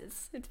otherwise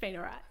it's been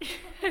all right.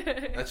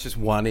 That's just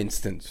one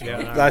instance.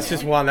 Yeah, that's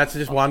just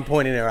one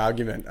point in our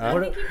argument. I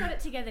think you've got it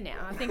together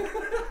now. I think.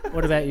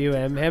 What about you,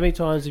 Em? How many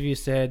times have you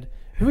said,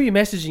 "Who are you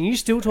messaging? You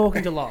still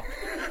talking to Locke?"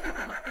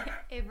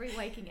 Every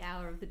waking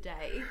hour of the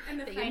day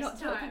that you're not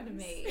talking to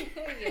me.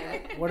 Yeah.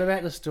 What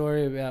about the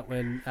story about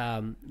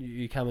when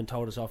you come and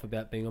told us off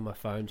about being on my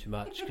phone too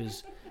much?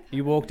 Because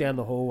you walked down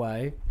the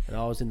hallway and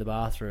I was in the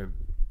bathroom.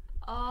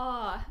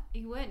 Oh,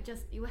 you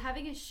were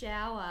having a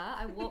shower.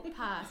 I walked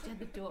past, you had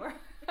the door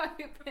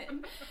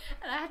open,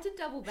 and I had to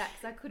double back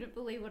because I couldn't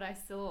believe what I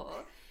saw.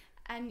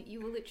 And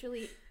you were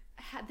literally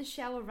had the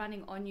shower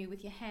running on you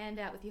with your hand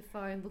out with your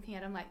phone, looking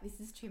at it. I'm like, this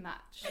is too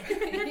much.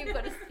 you've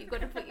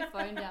got to put your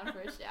phone down for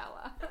a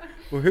shower.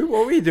 Well,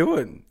 what were you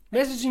doing?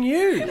 Messaging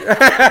you.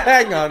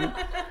 Hang on.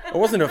 It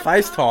wasn't a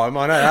FaceTime,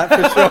 I know that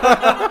for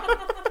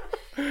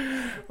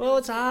sure. Well,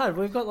 it's hard.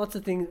 We've got lots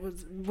of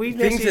things.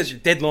 Things as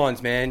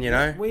deadlines, man, you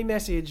know? We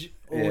message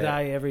all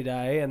day, every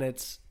day, and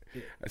it's...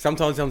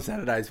 Sometimes on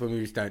Saturdays when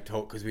we just don't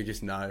talk because we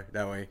just know,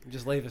 don't we?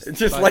 Just leave us.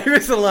 Leave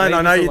us alone. Leave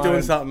I know us you're doing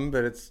alone. something,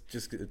 but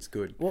it's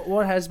good.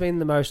 What has been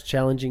the most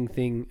challenging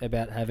thing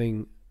about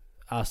having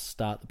us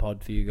start the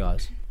pod for you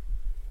guys?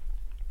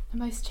 The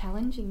most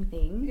challenging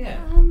thing?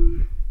 Yeah.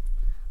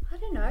 I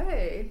don't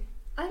know.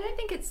 I don't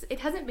think it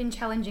hasn't been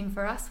challenging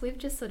for us. We've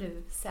just sort of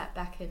sat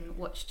back and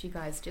watched you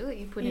guys do it.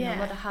 You put in a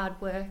lot of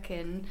hard work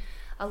and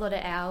a lot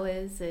of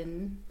hours,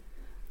 and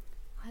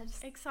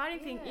Exciting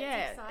thing, it's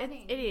yeah.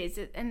 exciting. It is,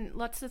 and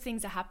lots of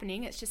things are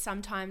happening. It's just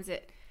sometimes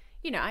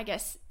I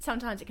guess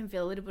sometimes it can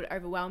feel a little bit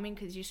overwhelming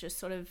because you just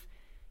sort of,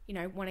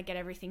 want to get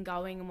everything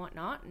going and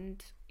whatnot.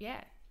 And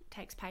yeah, it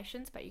takes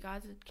patience, but you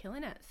guys are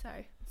killing it. So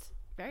it's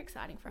very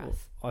exciting for us.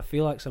 I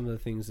feel like some of the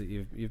things that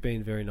you've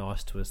been very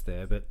nice to us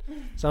there, but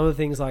some of the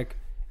things like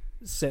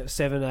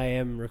 7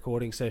 a.m.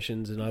 recording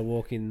sessions, and I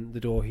walk in the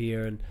door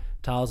here and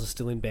Tals is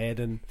still in bed,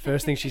 and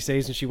first thing she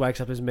sees when she wakes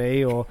up is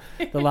me, or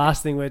the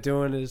last thing we're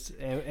doing is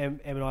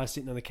Em and I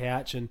sitting on the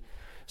couch and,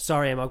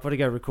 sorry Em, I've got to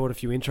go record a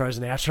few intros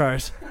and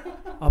outros.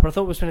 Oh, but I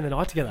thought we were spending the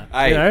night together.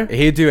 Hey,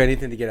 he'd do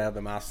anything to get out of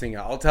the Masked Singer.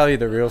 I'll tell you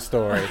the real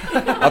story.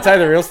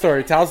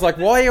 Tals like,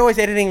 why are you always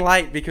editing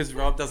late? Because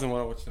Rob doesn't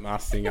want to watch the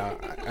Masked Singer.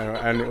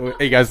 And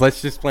he goes,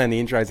 let's just plan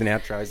the intros and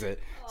outros at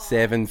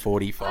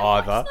 7:45.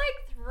 I watched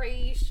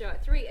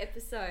like 3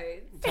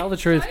 episodes. Tell the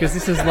truth, because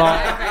this is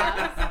like...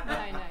 No.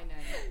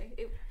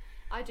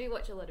 I do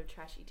watch a lot of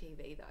trashy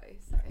TV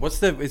though.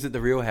 So. Is it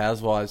the Real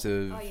Housewives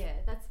of... Oh yeah,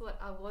 that's what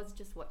I was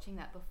just watching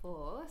that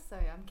before, so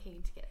I'm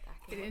keen to get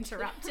back. Did it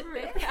interrupt it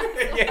there?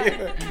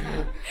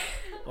 Yeah.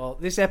 Well,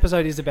 this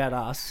episode is about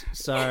us,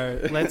 so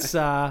let's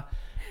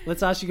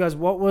ask you guys,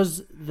 what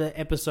was the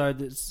episode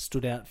that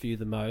stood out for you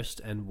the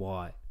most and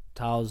why?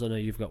 Tals, I know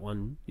you've got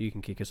one. You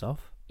can kick us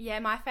off. Yeah,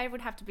 my favourite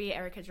would have to be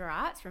Erica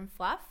Gerards from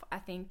Fluff. I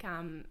think,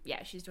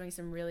 she's doing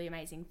some really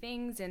amazing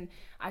things, and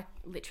I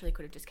literally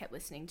could have just kept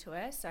listening to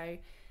her. So,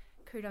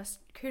 kudos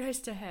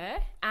to her.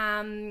 She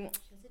has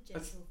a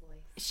gentle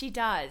voice. She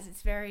does.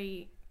 It's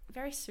very,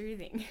 very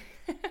soothing.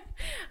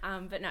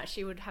 But no,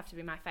 she would have to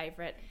be my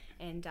favourite.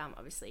 And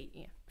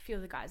obviously, a few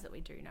of the guys that we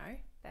do know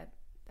that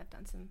they've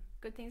done some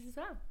good things as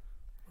well.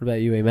 What about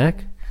you,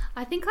 Emac?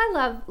 I think I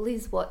love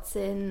Liz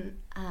Watson.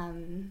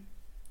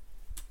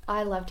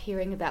 I loved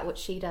hearing about what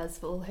she does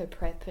for all her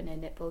prep and her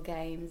netball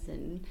games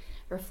and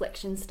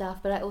reflection stuff.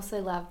 But I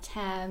also loved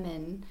Tam,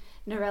 and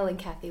Narelle and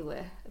Kathy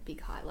were a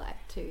big highlight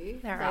too.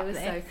 They were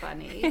so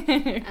funny.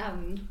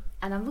 And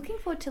I'm looking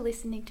forward to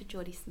listening to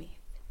Geordie Smith.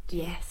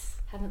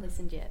 Yes. Haven't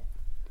listened yet.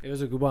 It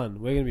was a good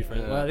one. We're going to be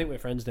friends. Well, I think we're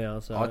friends now.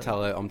 So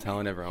I'm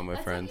telling everyone we're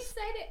friends. That's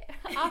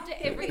what you say after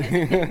every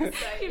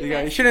episode. You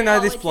go, you should have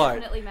known this bloke. We're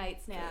definitely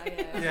mates now,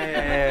 yeah.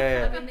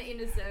 Yeah. I'm in the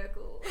inner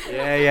circle.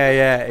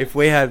 Yeah. If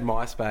we had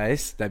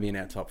MySpace, they'd be in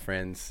our top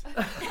friends.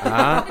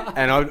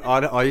 And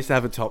I used to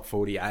have a top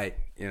 48,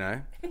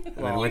 And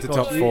then I went to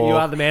top 4. You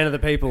are the man of the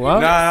people,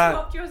 huh?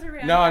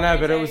 No,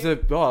 but it was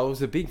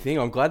a big thing.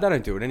 I'm glad they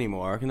don't do it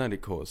anymore. I reckon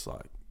that'd cause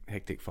like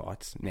hectic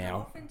fights now. How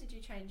often did you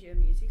change your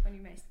music when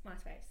you made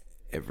MySpace?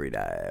 Every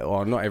day.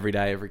 Well, not every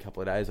day, every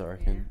couple of days, I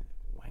reckon.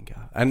 Yeah.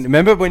 Wanker. And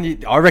remember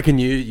when I reckon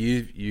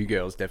you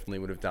girls definitely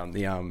would have done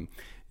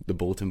the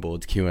bulletin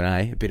boards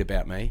Q&A, a bit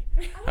about me.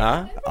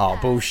 Huh? Oh,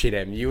 bullshit,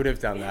 Em. You would have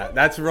done that.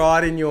 That's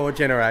right in your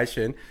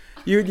generation.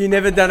 You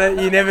never done it.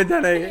 You never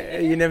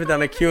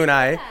done a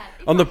Q&A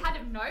on the. I had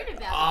have known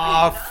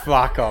about Oh,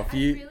 fuck off. I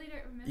really don't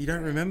remember. You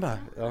don't remember?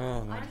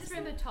 Oh. I just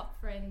remember Top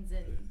Friends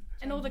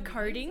and all the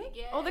coding,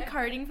 music, all the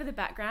coding for the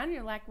background.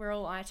 You're like, we're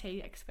all IT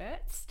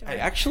experts. Hey,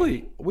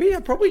 actually, we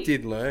probably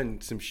did learn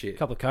some shit. A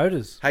couple of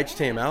coders.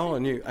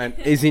 HTML and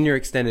is in your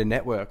extended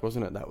network,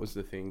 wasn't it? That was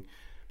the thing.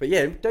 But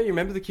yeah, don't you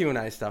remember the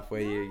Q&A stuff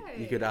where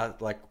you could ask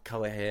like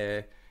colour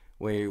hair,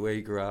 where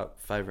you grew up,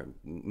 favourite?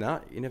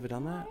 No, you never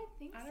done that. I don't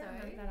think I so. don't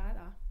remember that either.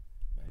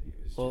 Maybe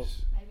it was Well,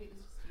 just. Maybe it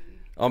was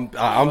just you.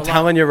 I'm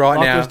telling you right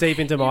Lock now. us deep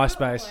into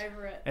MySpace.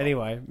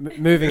 Anyway,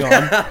 moving on.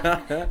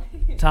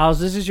 Tals,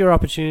 this is your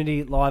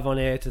opportunity live on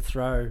air to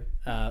throw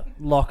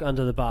Locke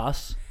under the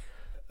bus.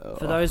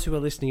 For those who are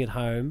listening at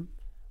home,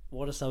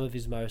 what are some of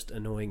his most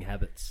annoying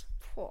habits?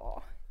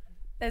 Poor.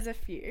 There's a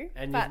few.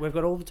 And but we've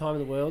got all the time in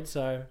the world,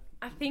 so...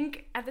 I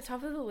think at the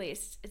top of the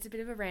list, it's a bit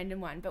of a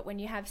random one, but when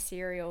you have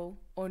cereal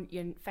or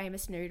your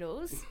famous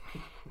noodles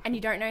and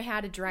you don't know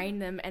how to drain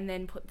them and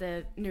then put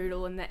the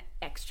noodle and the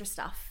extra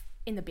stuff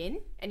in the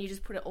bin and you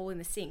just put it all in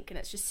the sink and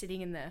it's just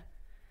sitting in the...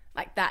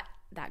 Like that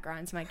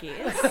grinds my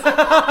gears.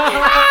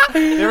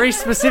 Very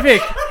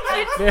specific.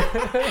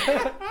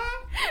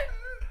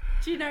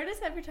 Do you notice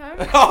every time?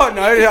 Oh,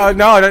 no,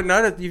 I don't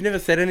know. You've never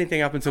said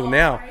anything up until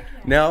now. Okay.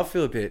 Now I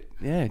feel a bit,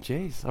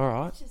 jeez, all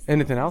right. Just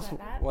Anything else? like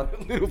that.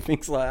 What little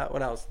things like that?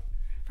 What else?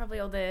 Probably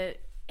all the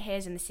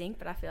hairs in the sink,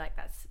 but I feel like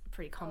that's a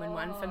pretty common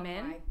one for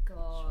men. Oh my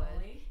god.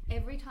 Surely.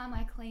 Every time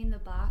I clean the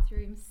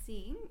bathroom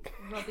sink,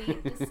 Robbie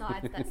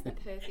decides that's the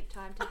perfect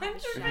time to have a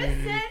shower.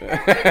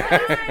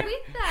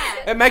 With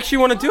that? It makes you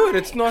want to do it.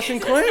 It's nice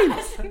and clean.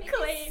 It's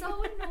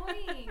so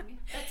annoying.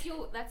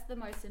 That's the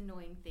most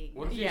annoying thing.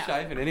 What if you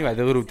shave it anyway?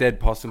 The little dead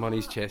possum on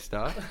his chest,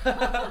 huh?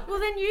 Well,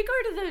 then you go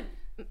to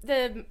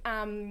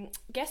the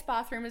guest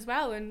bathroom as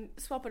well and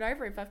swap it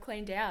over. If I've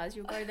cleaned ours,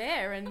 you'll go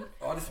there and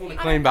I just want a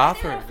clean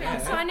bathroom.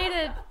 so I need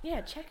to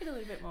check it a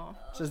little bit more.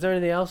 So is there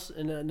anything else,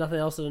 nothing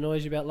else that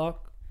annoys you about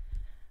Locke?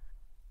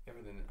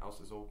 Everything else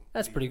is all.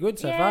 That's pretty good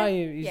so far.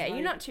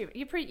 You're not too.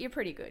 You're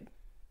pretty good.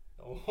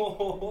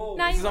 Oh,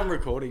 No, this is on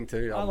recording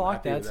too. I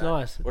like that. It's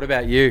nice. What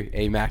about you,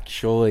 Emac?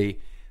 Surely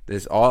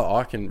there's.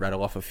 I can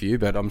rattle off a few,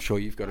 but I'm sure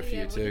you've got a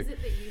few What too. is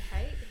it that you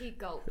hate? He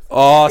gulps.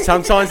 Oh,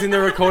 sometimes in the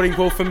recording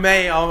ball for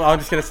me, I'm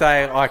just gonna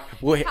say like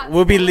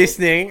we'll be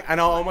listening, and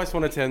I almost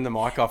want to turn the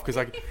mic off because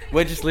like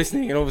we're just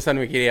listening, and all of a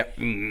sudden we get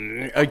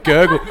a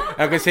gurgle,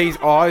 and I can see his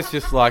eyes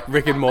just like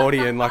Rick and Morty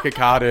and like a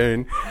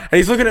cartoon, and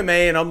he's looking at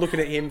me, and I'm looking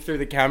at him through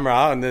the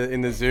camera and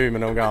in the Zoom,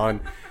 and I'm going,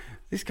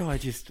 this guy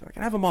just I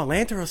can have a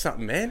Mylanta or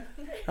something, man,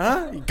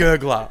 huh?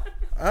 Gurgler,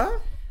 huh?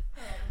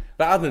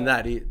 But other than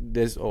that,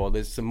 there's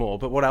some more.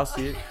 But what else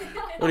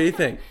what do you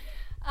think?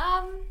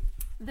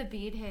 The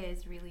beard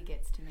hairs really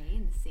gets to me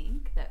in the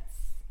sink.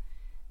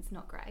 It's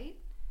not great.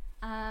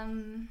 I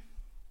don't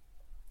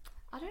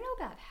know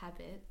about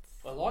habits.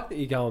 I like that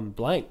you're going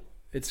blank.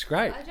 It's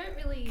great. I don't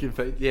really.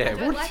 Yeah. I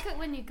don't like it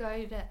when you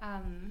go to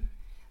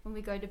when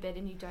we go to bed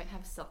and you don't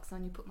have socks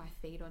on. You put my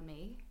feet on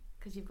me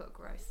because you've got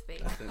gross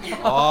feet.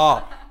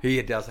 Oh, he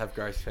does have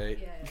gross feet.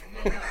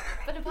 Yeah.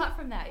 But apart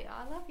from that,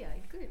 I love you.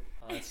 You're good.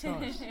 Oh, that's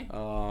nice.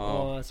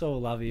 Oh, It's all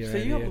lovey so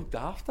around you got here. looked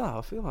after.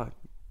 I feel like.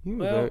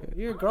 Well,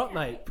 you're a grot,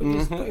 mate. Put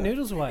your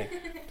noodles away.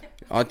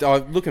 I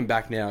looking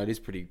back now, it is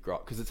pretty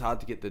grot because it's hard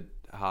to get the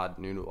hard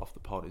noodle off the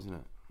pot, isn't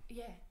it?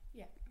 Yeah.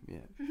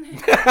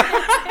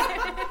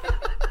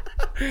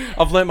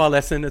 I've learnt my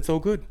lesson. It's all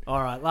good.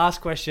 All right,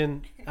 last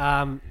question.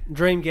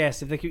 Dream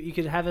guest. If you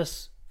could have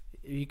us,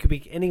 you could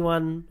be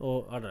anyone,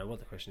 or I don't know what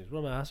the question is.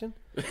 What am I asking?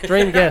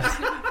 Dream guest.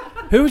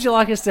 Who would you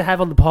like us to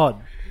have on the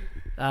pod?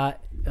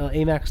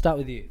 Emac, start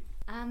with you.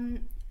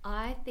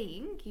 I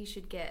think you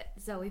should get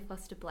Zoe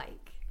Foster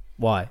Blake.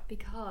 Why?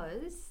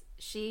 Because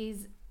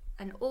she's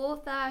an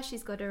author,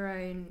 she's got her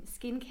own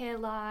skincare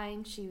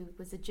line, she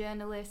was a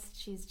journalist,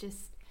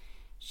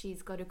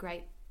 she's got a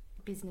great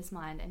business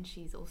mind, and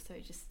she's also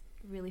just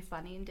really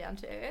funny and down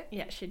to earth.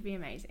 Yeah, it should be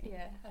amazing.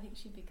 Yeah, I think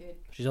she'd be good.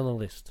 She's on the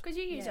list. Because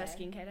you use our Yeah.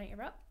 skincare, don't you,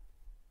 Rob?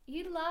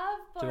 You love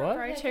Do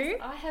I? Go-to?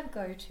 I have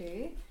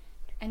go-to,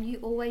 and you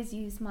always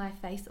use my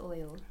face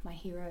oil, my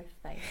hero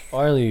face.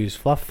 I only use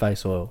fluff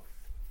face oil.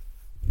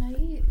 No,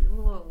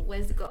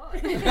 where's it gone?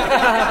 He's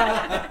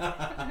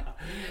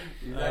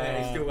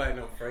still waiting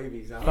on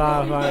freebies,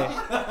 Far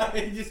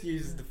away. He just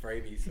uses the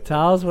freebies.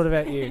 Tars, what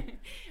about you?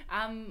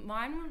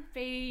 Mine would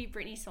be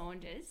Brittany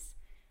Saunders.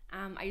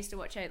 I used to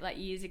watch her like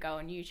years ago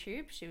on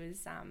YouTube. She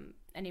was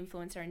an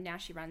influencer, and now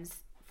she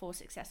runs 4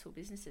 successful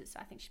businesses. So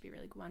I think she'd be a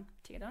really good one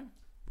to get on.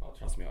 Oh,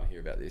 trust me, I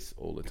hear about this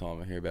all the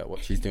time. I hear about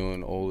what she's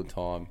doing all the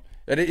time.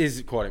 It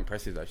is quite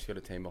impressive though. She's got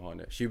a team behind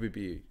her. Should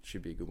be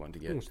a good one to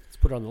get. Let's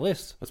put her on the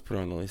list. Let's put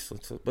her on the list.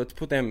 Let's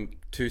put them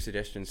 2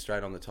 suggestions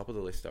straight on the top of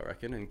the list, I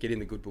reckon, and get in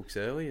the good books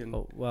early. And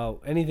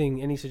Well,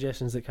 any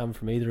suggestions that come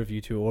from either of you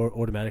two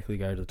automatically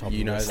go to the top of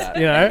the list. That.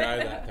 You know? You know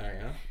that,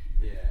 don't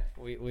you?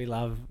 Yeah. We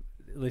love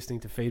listening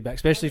to feedback,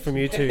 especially from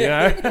you two, you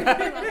know? Who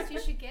else you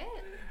should get?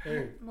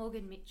 Who?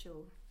 Morgan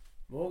Mitchell.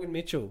 Morgan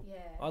Mitchell. Yeah.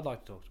 I'd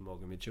like to talk to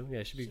Morgan Mitchell.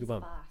 Yeah, she'd be a She's good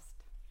one. fast.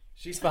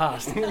 She's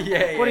fast.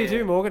 Yeah. What do you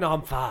do, Morgan?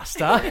 I'm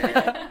faster.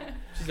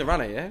 She's a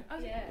runner, yeah? Oh,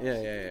 yeah.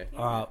 Yeah.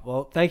 All right.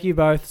 Well, thank you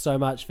both so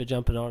much for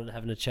jumping on and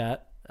having a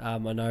chat. I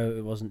know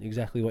it wasn't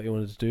exactly what you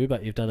wanted to do,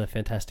 but you've done a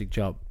fantastic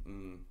job.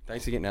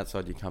 Thanks for getting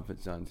outside your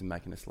comfort zones and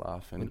making us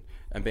laugh and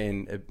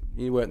being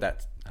you weren't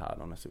that hard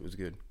on us. It was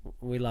good.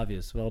 We love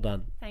you. Well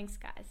done. Thanks,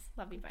 guys.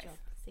 Love you both.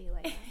 See you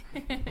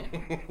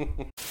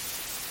later.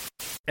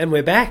 And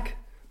we're back.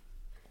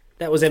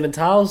 That was Em and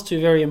Tales, 2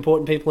 very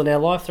important people in our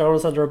life, throwing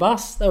us under a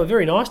bus. They were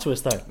very nice to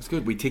us, though. It's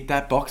good. We ticked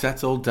that box.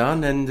 That's all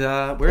done, and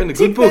we're in the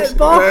Tick good books. that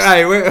box.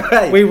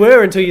 Hey. We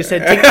were until you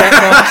said tick that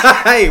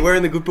box. Hey, we're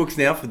in the good books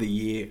now for the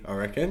year, I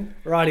reckon.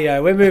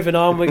 Rightio, we're moving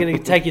on. We're going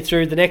to take you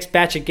through the next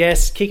batch of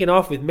guests, kicking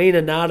off with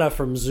Mina Nada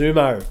from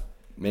Zumo.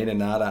 Mina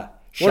Nada.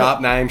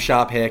 Sharp name,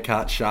 sharp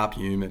haircut, sharp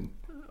human.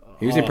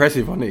 He was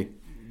impressive, wasn't he?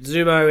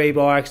 Zumo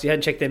e-bikes, you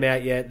hadn't checked them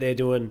out yet. They're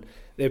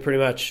pretty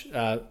much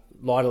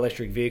light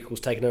electric vehicles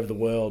taking over the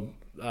world.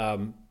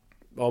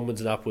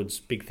 Onwards and upwards,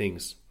 big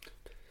things.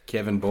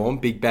 Kevin Baum,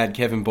 big bad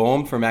Kevin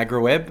Baum from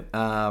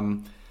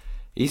AgriWeb.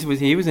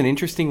 He was an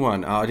interesting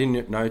one. I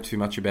didn't know too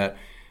much about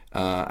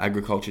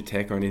agriculture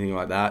tech or anything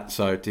like that.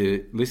 So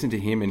to listen to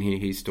him and hear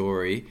his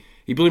story,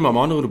 he blew my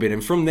mind a little bit.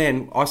 And from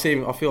then, I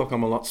feel like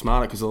I'm a lot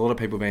smarter because a lot of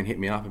people have been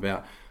hitting me up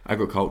about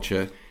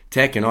agriculture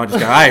tech, and I just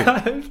go,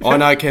 hey, I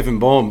know Kevin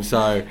Baum.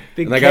 So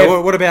and they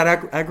go, what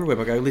about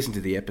AgriWeb? I go, listen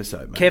to the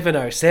episode, mate.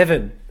 Kevin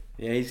 07.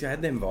 Yeah, he's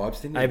had them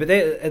vibes, didn't he? Hey, but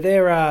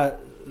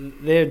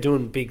they're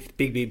doing big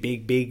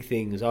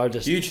things.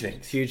 Huge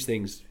things. Huge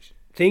things.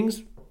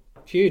 Things?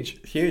 Huge.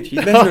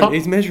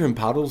 He's measuring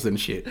puddles and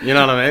shit. You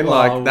know what I mean?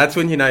 Like, that's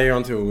when you know you're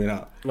onto a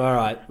winner. All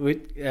right.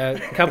 A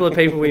couple of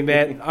people we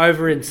met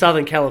over in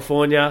Southern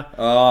California.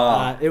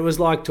 It was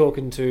like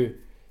talking to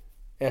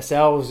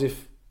ourselves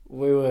if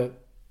we were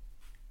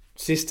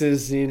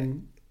sisters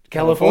in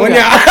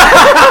California.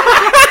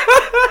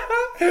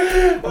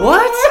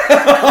 What?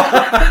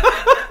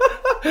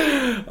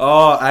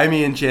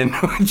 Amy and Jen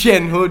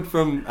Hood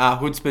from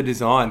Hoodspur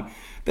Design.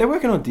 They're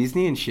working on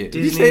Disney and shit.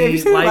 Disney, have you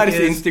seen the Lakers.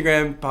 latest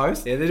Instagram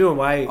post? Yeah, they're doing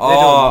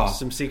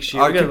some sick shit.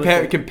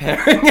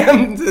 Comparing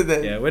them to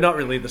the... Yeah, we're not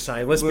really the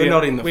same. We're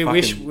not in the we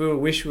wish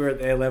we were at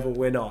their level.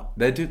 We're not.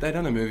 They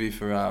done a movie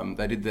for...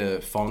 they did the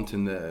font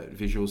and the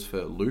visuals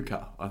for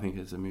Luca. I think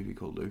it's a movie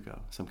called Luca.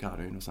 Some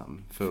cartoon or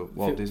something for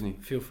Walt Disney.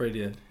 Feel free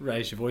to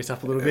raise your voice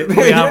up a little bit.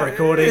 We are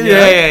recording.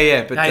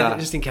 Yeah. But, hey,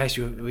 just in case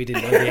we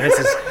didn't know the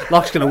answers,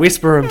 Locke's going to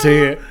whisper them to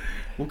you.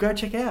 Well, go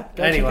check out.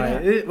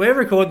 We're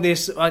recording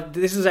this.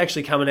 This is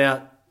actually coming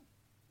out.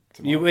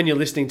 When you're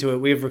listening to it,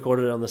 we've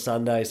recorded it on the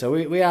Sunday. So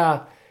we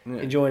are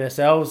enjoying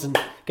ourselves and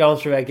going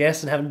through our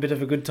guests and having a bit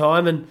of a good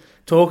time and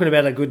talking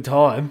about a good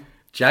time.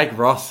 Jake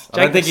Ross. I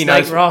don't think he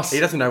knows. He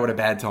doesn't know what a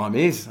bad time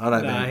is. I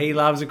don't think. He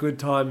loves a good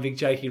time, big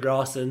Jakey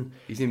Ross. And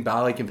he's in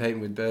Bali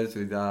competing with birds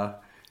with...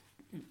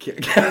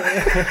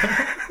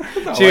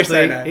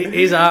 Seriously,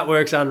 his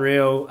artwork's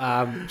unreal.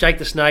 Jake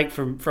the Snake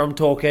from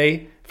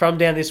Torquay, from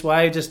down this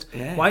way, just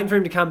waiting for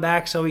him to come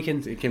back so he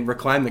can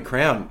reclaim the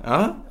crown.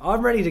 Huh?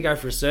 I'm ready to go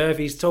for a surf.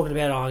 He's talking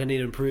about, I need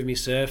to improve my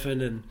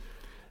surfing and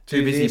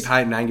too busy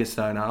painting Angus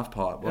Stone half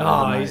pipe.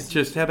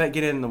 Just how about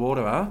get in the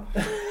water,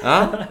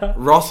 huh?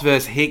 Ross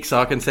versus Hicks.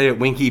 I can see it.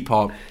 Winky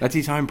Pop. That's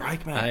his home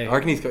break, mate. Hey, I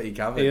reckon he's got you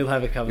covered. He'll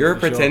have it covered. You're a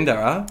pretender,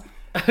 huh?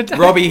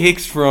 Robbie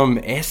Hicks from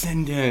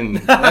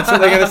Essendon. That's what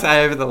they're going to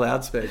say over the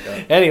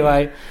loudspeaker.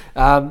 Anyway,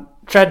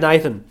 Trad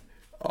Nathan.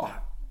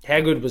 How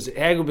good was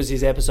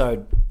his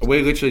episode?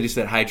 We literally just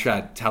said, "Hey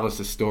Trad, tell us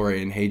a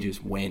story," and he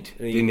just went,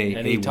 didn't he?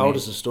 And he told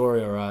us a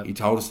story, all right. He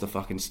told us the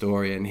fucking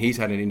story, and he's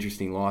had an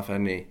interesting life,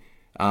 hasn't he?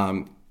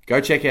 Go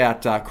check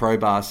out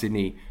Crowbar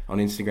Sydney on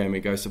Instagram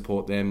and go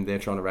support them. They're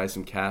trying to raise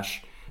some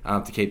cash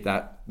to keep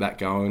that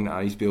going.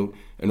 He's built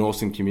an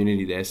awesome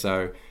community there,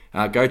 so.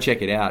 Go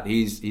check it out.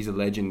 He's a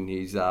legend.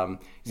 He's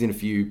in a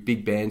few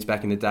big bands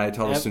back in the day.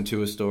 Told us some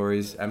tour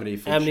stories. Amity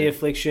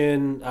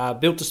Affliction.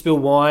 Built to Spill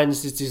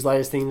Wines. It's his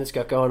latest thing that's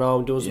got going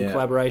on. Doing some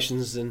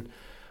collaborations, and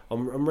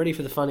I'm ready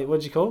for the funny.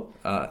 What did you call?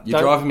 You're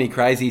driving me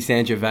crazy,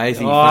 Sangiovese.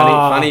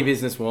 Funny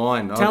business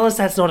wine. Tell us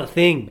that's not a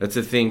thing. It's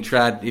a thing,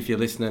 Trad. If you're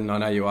listening, I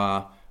know you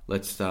are.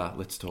 Let's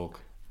talk.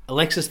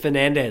 Alexis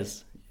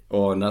Fernandez.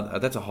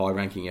 That's a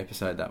high-ranking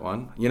episode. That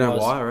one. You know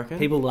why? I reckon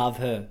people love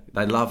her.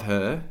 They love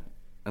her.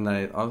 And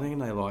I think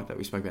they like that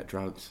we spoke about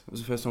drugs. It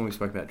was the first time we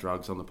spoke about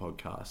drugs on the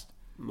podcast.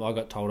 I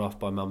got told off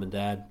by Mum and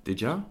Dad.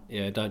 Did you?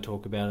 Yeah, don't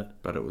talk about it.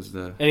 But it was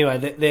the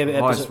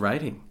highest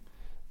rating.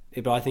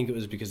 Yeah, but I think it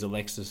was because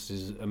Alexis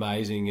is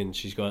amazing and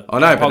she's got a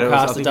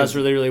podcast that does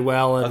really, really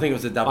well. And I think it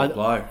was a double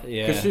blow.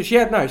 Yeah. Because she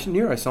had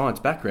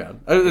neuroscience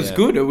background. It was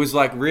good. It was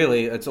like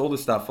really, it's all the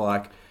stuff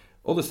I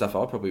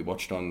probably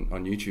watched on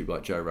YouTube,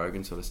 like Joe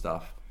Rogan sort of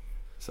stuff.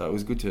 So it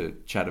was good to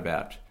chat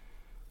about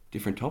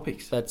different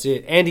topics. That's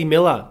it. Andy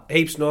Miller,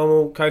 Heaps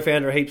Normal,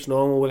 co-founder of Heaps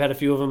Normal. We've had a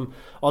few of them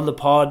on the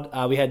pod.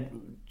 We had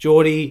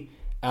Geordie,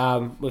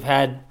 we've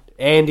had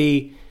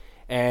Andy,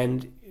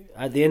 and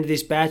at the end of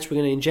this batch, we're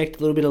going to inject a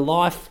little bit of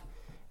life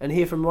and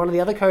hear from one of the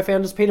other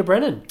co-founders, Peter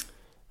Brennan.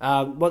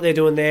 What they're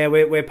doing there,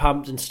 we're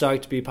pumped and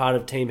stoked to be part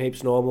of Team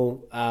Heaps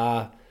Normal.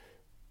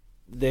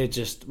 They're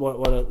just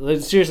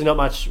there's seriously not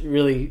much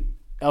really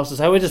else to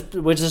say. We're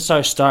just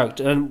so stoked,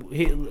 and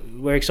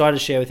we're excited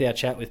to share with you our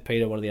chat with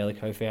Peter, one of the other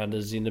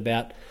co-founders, in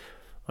about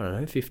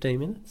 15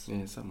 minutes.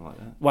 Yeah, something like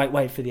that.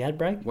 Wait for the ad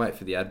break.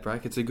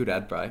 It's a good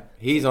ad break.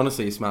 He's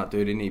honestly a smart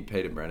dude, isn't he,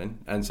 Peter Brennan?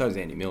 And so is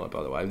Andy Miller,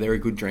 by the way. They're a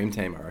good dream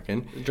team, I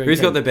reckon.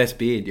 Who's got the best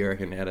beard, you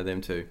reckon, out of them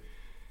two?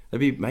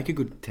 They'd make a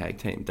good tag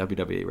team,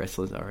 WWE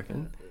wrestlers, I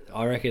reckon.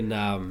 I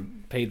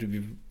reckon Pete would be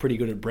pretty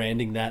good at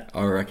branding that.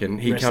 I reckon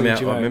he'd come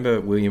out. I remember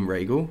William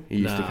Regal. He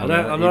used to come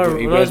out. I'm not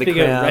as big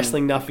a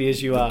wrestling nuffy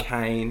as you are.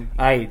 Cane.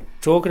 Hey,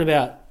 talking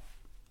about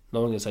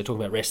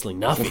wrestling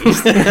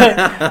nuffies,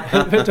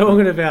 but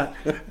talking about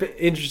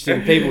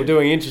interesting people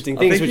doing interesting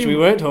things, which we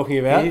weren't talking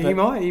about.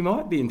 He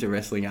might be into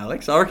wrestling,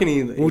 Alex. I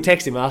reckon we'll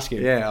text him, ask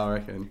him. Yeah, I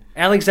reckon.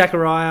 Alex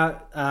Zachariah,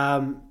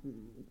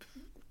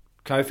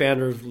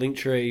 co-founder of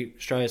Linktree,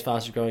 Australia's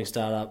fastest growing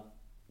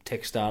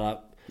tech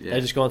startup. Yeah.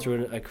 They've just gone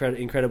through an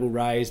incredible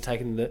raise,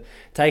 taking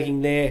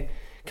their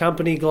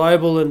company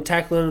global and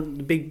tackling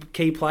the big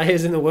key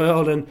players in the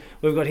world. And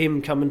we've got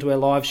him coming to our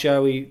live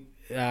show. We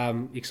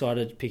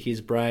excited to pick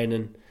his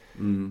brain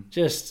and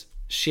just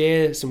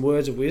share some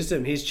words of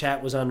wisdom. His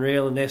chat was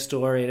unreal, and their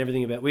story and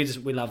everything about. We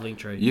love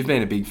Linktree. You've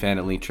been a big fan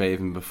of Linktree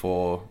even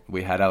before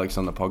we had Alex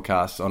on the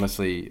podcast.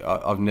 Honestly,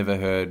 I've never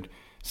heard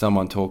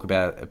someone talk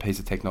about a piece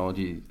of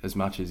technology as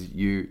much as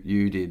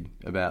you did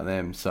about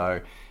them.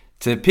 So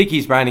to pick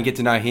his brain and get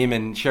to know him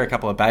and share a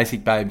couple of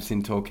basic babes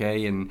in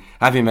Torquay and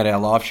have him at our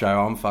live show,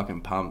 I'm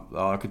fucking pumped.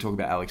 Oh, I could talk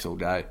about Alex all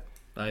day.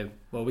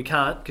 Well, we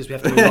can't because we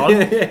have to move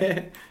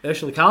on.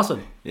 Ursula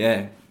Carlson.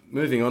 Yeah,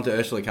 moving on to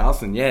Ursula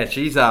Carlson. Yeah,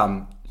 she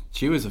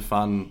was a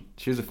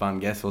fun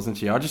guest, wasn't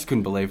she? I just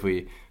couldn't believe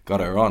we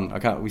got her on.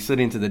 We slid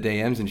into the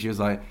DMs and she was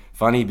like,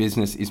 "Funny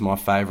Business is my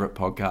favourite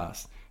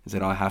podcast." I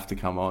said, "I have to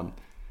come on."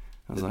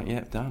 I was like,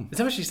 "Yeah, done." Is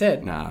that what she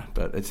said? Nah,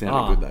 but it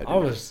sounded good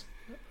though.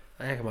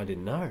 How come I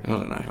didn't know? I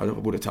don't know. I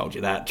would have told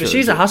you that. But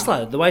she's a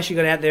hustler. The way she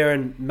got out there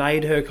and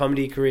made her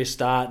comedy career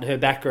start and her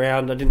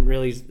background, I didn't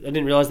realise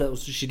that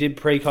was she did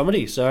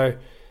pre-comedy. So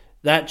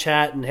that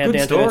chat and how good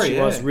down story, to earth she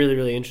was really,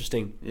 really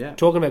interesting. Yeah.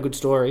 Talking about good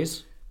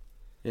stories.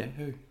 Yeah,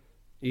 who?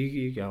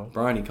 You go.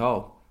 Bryony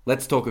Cole.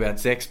 Let's talk about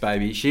sex,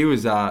 baby. She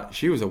was a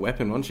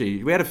weapon, wasn't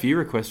she? We had a few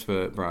requests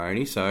for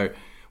Bryony, so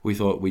we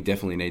thought we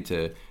definitely need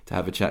to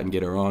have a chat and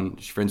get her on.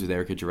 She's friends with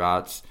Erica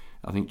Gerards.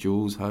 I think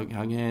Jules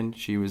Hogan,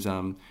 she was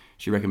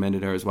she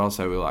recommended her as well,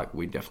 so we're like,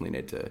 we definitely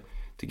need to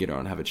get her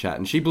on and have a chat.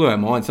 And she blew our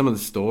mind, some of the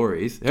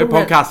stories. Her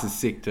podcast is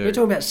sick too. We're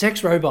talking about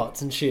sex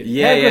robots and shit.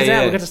 Yeah,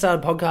 yeah. We got to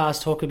start a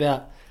podcast, talk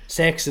about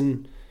sex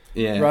and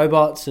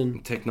robots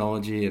and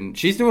technology, and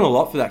she's doing a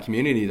lot for that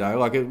community though.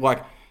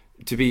 Like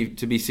to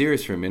be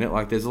serious for a minute,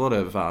 like there's a lot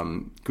of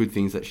good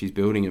things that she's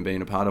building and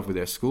being a part of with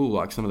her school,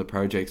 like some of the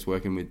projects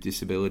working with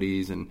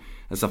disabilities and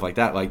stuff like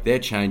that. Like they're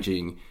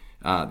changing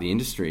the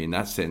industry in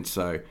that sense.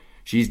 So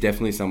she's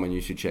definitely someone you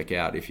should check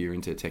out if you're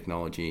into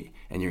technology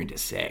and you're into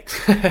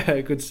sex.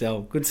 Good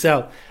sell.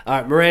 All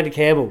right, Miranda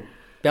Campbell,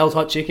 Bell's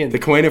Hot Chicken. The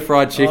Queen of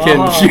Fried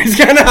Chicken. She's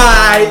going to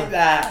hate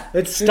that.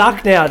 It's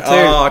stuck now too.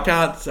 Oh, I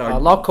can't. Sorry.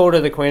 Locke called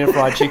her the Queen of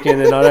Fried Chicken,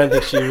 and I don't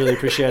think she really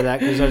appreciated that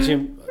because I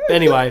assume...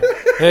 Anyway,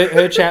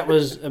 her chat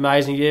was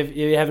amazing.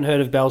 You haven't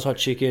heard of Bell's Hot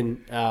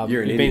Chicken.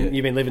 You're an idiot.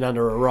 You've been living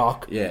under a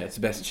rock. Yeah, it's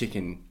the best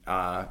chicken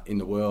in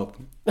the world.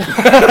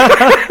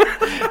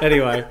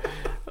 Anyway...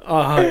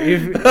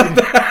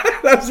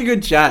 that was a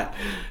good chat.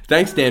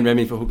 Thanks, Dan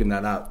Remy, for hooking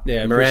that up.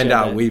 Yeah,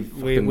 Miranda, we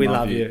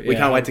love you. We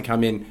can't wait to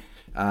come in,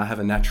 have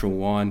a natural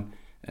wine,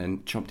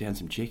 and chomp down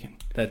some chicken.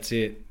 That's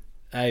it.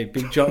 Hey,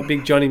 big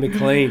Johnny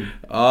McLean.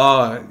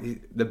 Oh,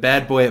 the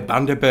bad boy at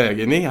Bundaberg,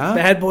 isn't he? Huh?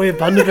 Bad boy at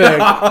Bundaberg.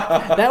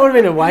 That would have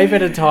been a way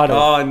better title.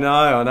 Oh no,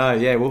 I know.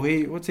 Yeah, well,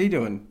 what's he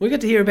doing? We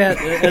got to hear about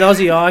an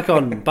Aussie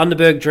icon,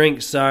 Bundaberg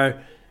drinks. So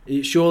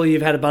surely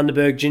you've had a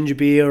Bundaberg ginger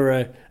beer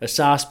or a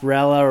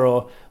sarsaparilla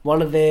or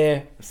one of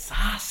their... A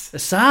Sars. A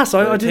Sars.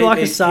 I do like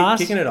a Sars.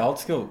 Kicking it old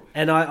school.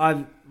 And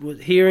I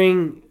was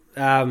hearing,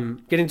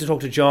 getting to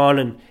talk to John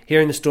and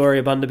hearing the story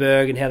of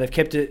Bundaberg and how they've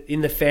kept it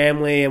in the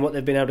family and what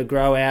they've been able to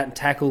grow out and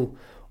tackle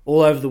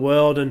all over the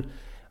world. And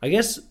I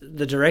guess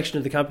the direction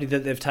of the company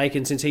that they've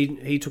taken since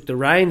he took the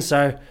reins.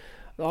 So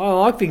I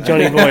like Big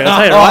Johnny Boy. I'll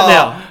tell you right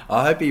now.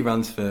 I hope he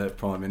runs for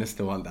Prime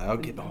Minister one day. I'll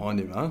get behind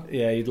him, huh?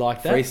 Yeah, you'd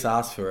like that. Free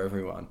Sars for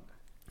everyone.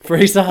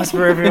 Free sauce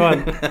for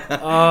everyone.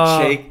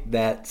 Shake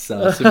that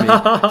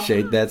sesame.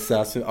 Shake that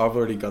sesame. I've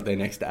already got their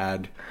next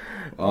ad.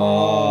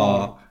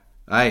 Oh.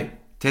 Hey,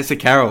 Tessa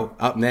Carroll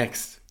up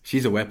next.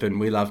 She's a weapon.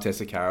 We love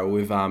Tessa Carroll.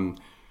 We've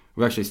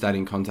actually stayed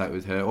in contact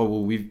with her. Oh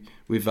well, we've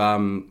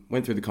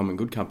went through the Common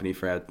Good Company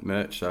for our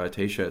merch. So our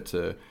t-shirts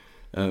are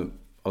I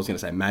was going to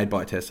say made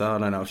by Tessa. I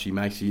don't know if she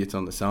makes it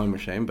on the sewing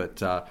machine,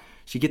 but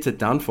she gets it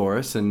done for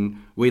us,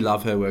 and we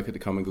love her work at the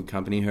Common Good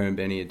Company. Her and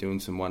Benny are doing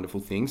some wonderful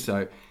things.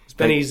 So it's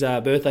Benny's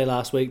birthday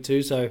last week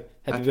too, so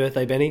happy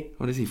birthday, Benny.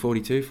 What is he,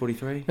 42,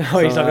 43? Oh,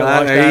 he's not going to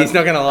like that. He's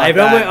not going to like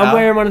that. But I'm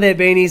wearing one of their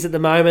beanies at the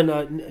moment,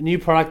 a new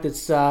product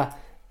that's... oh,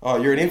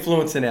 you're an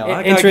influencer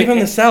now. Give him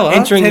the seller.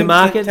 Entering the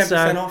market.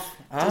 10% off.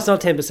 It's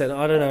not 10%.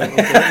 I don't know.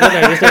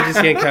 There's no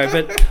discount code,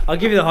 but I'll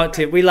give you the hot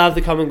tip. We love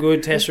the Common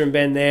Good. Tessa and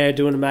Ben there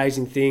doing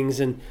amazing things,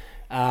 and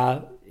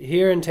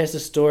hearing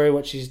Tessa's story,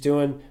 what she's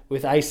doing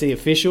with AC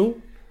Official.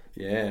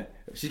 Yeah.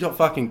 She's got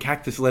fucking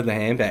cactus leather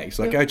handbags.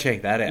 Like, go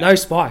check that out. No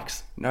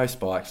spikes. No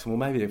spikes. Well,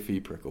 maybe a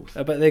few prickles.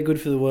 But they're good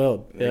for the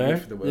world. They're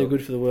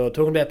good for the world.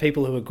 Talking about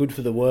people who are good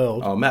for the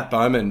world. Oh, Matt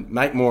Bowman.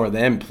 Make more of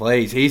them,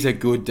 please. He's a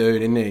good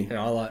dude, isn't he?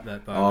 Yeah, I like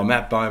Matt Bowman. Oh,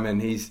 Matt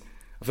Bowman.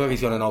 I feel like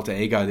he's got an alter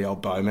ego, the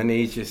old Bowman.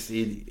 He's just...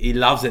 He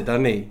loves it,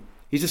 doesn't he?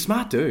 He's a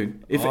smart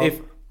dude.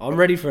 If I'm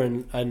ready for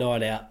a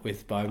night out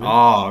with Bowman. Oh,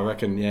 I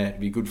reckon, yeah,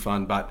 it'd be good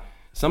fun. But...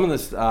 some of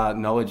this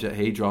knowledge that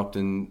he dropped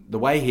and the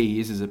way he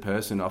is as a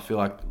person, I feel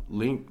like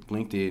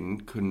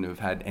LinkedIn couldn't have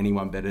had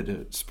anyone better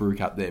to spruik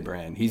up their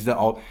brand. He's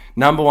the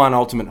number one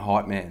ultimate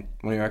hype man.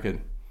 What do you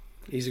reckon?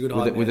 He's a good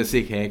hype man. With a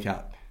sick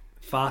haircut.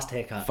 Fast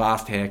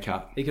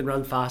haircut. He can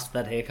run fast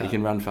with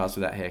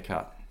that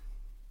haircut.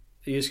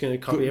 Are you just going to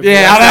copy everything?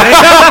 Yeah,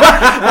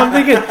 I I'm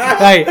thinking,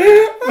 hey,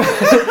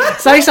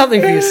 say something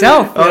for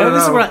yourself.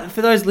 This is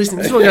for those listening,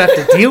 this is what we're going to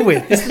have to deal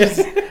with. This is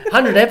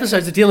 100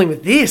 episodes of dealing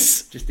with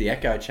this. Just the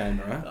echo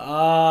chamber, huh?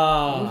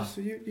 Ah.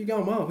 You're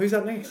going well. Who's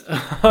up next?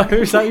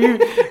 Who's up?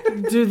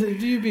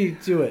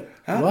 Do it.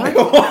 Huh?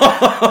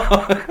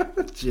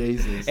 What?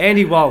 Jesus.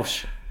 Andy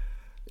Walsh.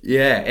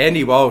 Yeah,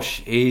 Andy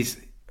Walsh.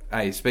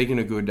 Speaking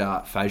of good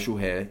facial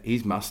hair,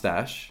 his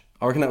mustache,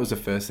 I reckon that was the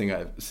first thing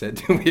I said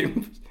to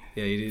him.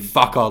 Yeah, he did.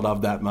 Fuck, I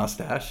love that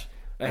mustache.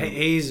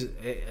 He's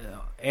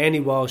Andy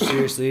Walsh.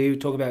 Seriously, you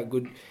talk about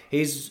good.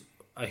 He's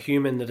a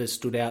human that has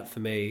stood out for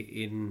me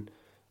in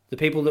the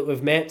people that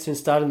we've met since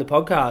starting the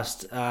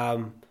podcast.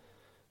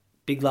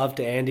 Big love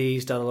to Andy.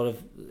 He's done a lot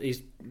of.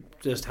 He's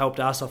just helped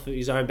us off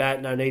his own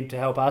bat. No need to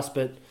help us,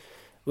 but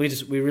we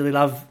really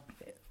love.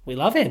 We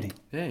love Andy.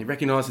 Yeah, he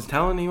recognises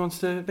talent. He wants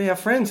to be our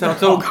friend, so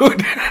it's all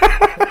good.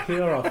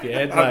 You're off your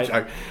head, mate.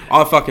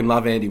 I fucking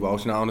love Andy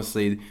Walsh. And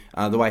honestly,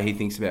 the way he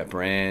thinks about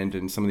brand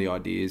and some of the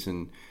ideas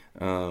and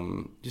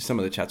just some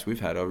of the chats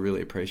we've had, I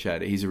really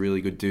appreciate it. He's a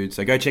really good dude.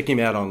 So go check him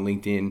out on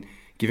LinkedIn.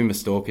 Give him a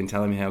stalk and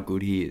tell him how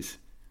good he is.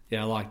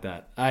 Yeah, I like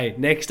that. Hey,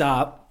 next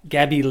up,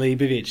 Gabby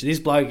Leibovich. This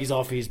bloke is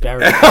off his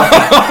Barry.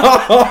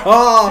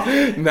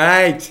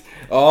 Mate.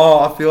 Oh,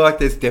 I feel like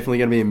there's definitely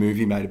going to be a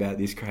movie made about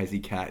this crazy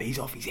cat. He's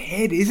off his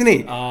head, isn't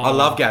he? I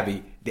love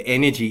Gabby. The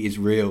energy is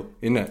real,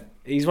 isn't it?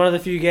 He's one of the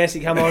few guests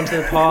that come onto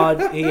the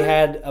pod. He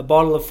had a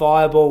bottle of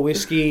Fireball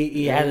whiskey.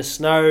 He had a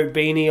snow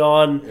beanie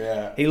on.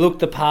 Yeah. He looked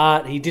the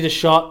part. He did a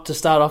shot to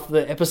start off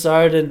the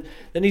episode, and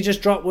then he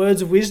just dropped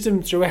words of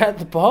wisdom throughout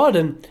the pod.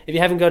 And if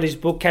you haven't got his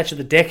book, Catch of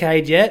the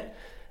Decade, yet,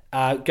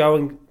 go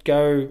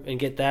and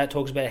get that.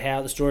 Talks about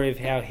how the story of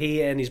how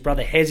he and his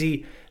brother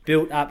Hezzy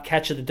built up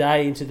Catch of the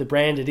Day into the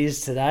brand it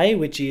is today,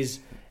 which is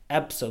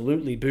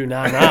absolutely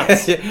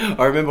bananas.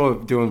 I remember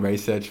doing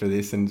research for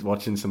this and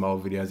watching some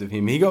old videos of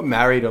him. He got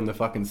married on the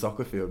fucking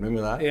soccer field.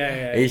 Remember that?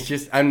 Yeah. He's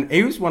just, and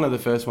he was one of the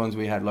first ones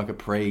we had like a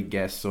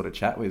pre-guest sort of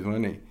chat with,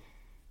 wasn't he?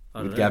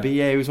 With Gabby.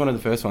 Yeah, he was one of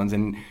the first ones.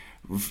 And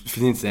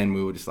since then,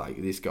 we were just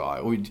like, this guy.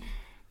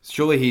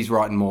 Surely he's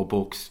writing more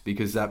books,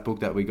 because that book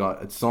that we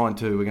got, it's signed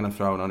too. We're going to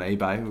throw it on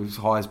eBay. It was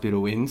highest bidder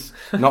wins.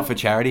 Not for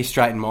charity.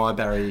 Straight in my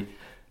Barry,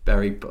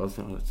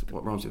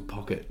 what rhymes with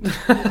pocket?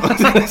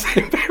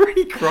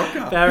 Barry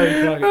Crocker.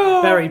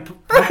 Barry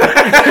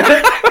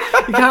Pocket.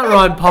 You can't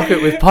rhyme pocket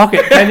with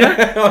pocket, can you?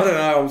 I don't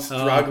know. I'm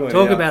struggling.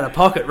 Talk about a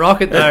pocket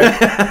rocket, though.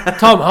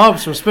 Tom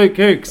Hobbs from Spook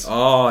Kooks.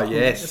 Oh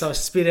yes. So I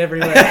spit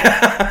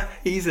everywhere.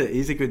 He's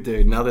a good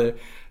dude. Another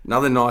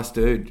nice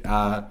dude.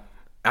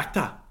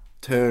 Actor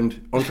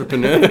turned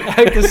entrepreneur.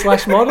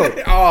 Actor/model.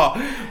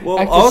 Oh, well,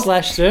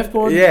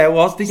 Actor/surfboard. Yeah,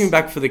 well, I was digging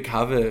back for the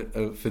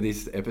cover for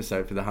this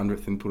episode for the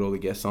 100th and put all the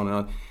guests on.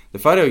 And the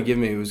photo he gave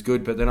me was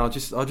good, but then I'll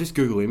just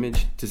Google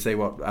image to see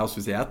what else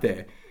was out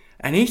there.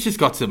 And he's just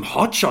got some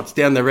hot shots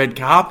down the red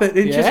carpet.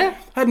 Just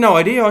had no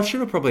idea. I should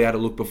have probably had a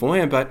look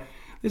beforehand, but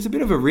there's a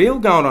bit of a reel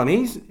going on.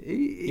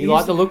 You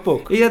like the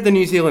lookbook? He had the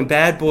New Zealand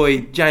bad boy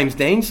James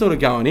Dean sort of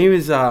going. He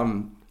was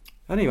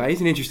anyway,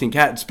 he's an interesting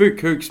cat. Spook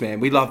Kooks,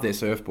 man. We love their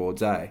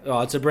surfboards, eh?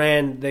 Oh, it's a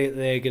brand.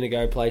 They're going to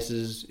go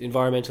places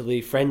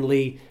environmentally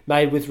friendly,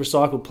 made with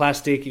recycled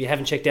plastic. If you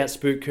haven't checked out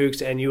Spook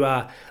Kooks and you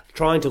are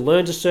trying to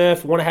learn to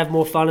surf, want to have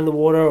more fun in the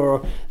water,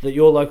 or that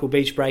your local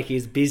beach break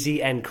is busy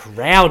and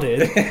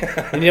crowded,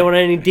 and you don't want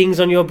any dings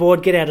on your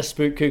board, get out of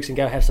Spook Kooks and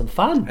go have some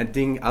fun. And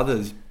ding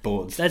others'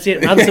 boards. That's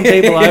it. Run some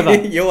people over.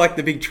 You're like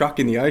the big truck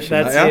in the ocean,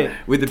 That's it. it.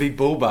 With the big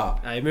bull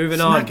bar. Hey, moving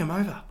Smack on. him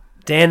over.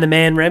 Dan the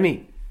Man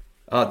Remy.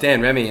 Oh,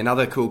 Dan Remy,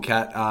 another cool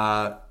cat.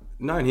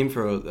 Known him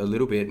for a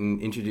little bit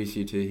and introduced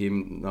you to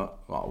him,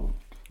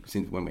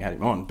 since when we had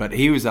him on. But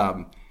he was,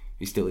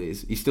 he still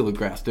is. He's still a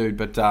grouse dude.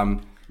 But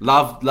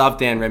love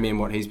Dan Remy and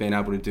what he's been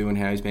able to do and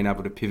how he's been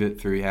able to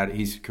pivot through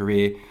his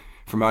career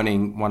from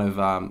owning one of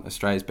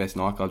Australia's best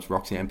nightclubs,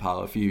 Roxanne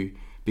Parlour, a few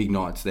big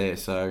nights there.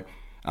 So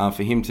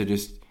for him to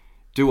just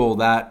do all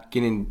that,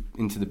 get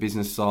into the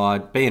business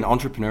side, be an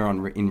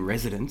entrepreneur in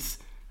residence.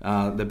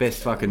 The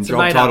best fucking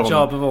job title. It's a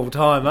job of all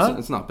time, huh?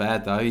 It's not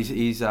bad though.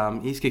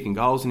 He's kicking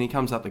goals and he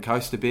comes up the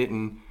coast a bit,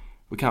 and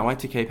we can't wait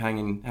to keep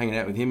hanging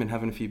out with him and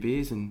having a few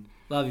beers. And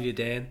love you,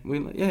 Dan. We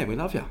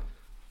love you.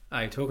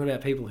 Hey, talking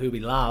about people who we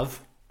love.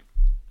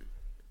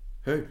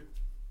 Who?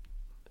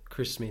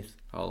 Chris Smith.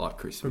 I like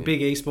Chris Smith from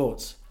Big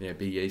Esports. Yeah,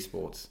 Big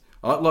Esports.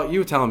 Like you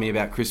were telling me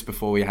about Chris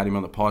before we had him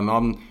on the pod,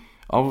 and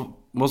I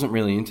wasn't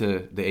really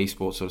into the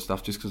esports sort of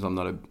stuff just because I'm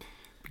not a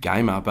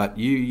gamer, but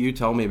you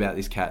told me about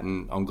this cat,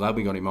 and I'm glad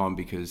we got him on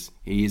because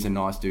he is a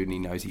nice dude and he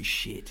knows his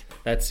shit.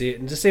 That's it.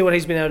 And to see what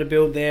he's been able to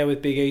build there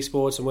with Big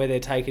Esports and where they're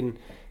taking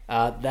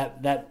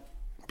that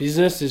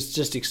business is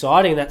just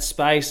exciting. That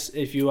space,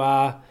 if you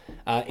are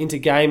into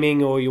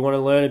gaming or you want to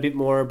learn a bit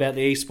more about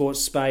the esports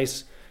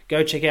space,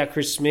 go check out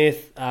Chris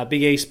Smith,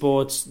 Big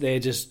Esports.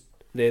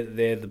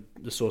 They're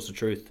the source of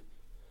truth.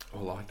 I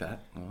like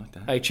that.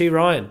 Hey, Chi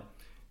Ryan,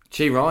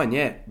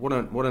 yeah.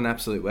 What an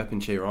absolute weapon,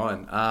 Chi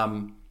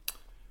Ryan.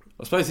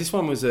 I suppose this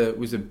one was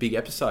a big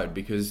episode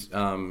because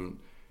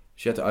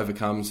she had to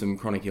overcome some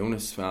chronic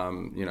illness,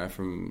 from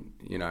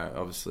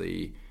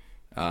obviously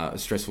a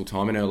stressful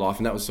time in her life,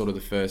 and that was sort of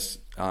the first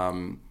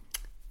time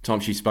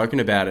she's spoken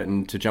about it.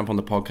 And to jump on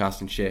the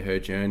podcast and share her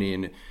journey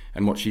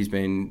and what she's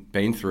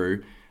been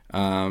through,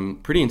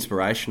 pretty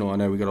inspirational. I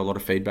know we got a lot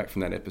of feedback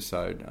from that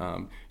episode.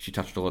 She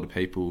touched a lot of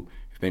people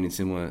who've been in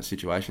similar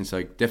situations,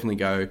 so definitely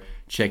go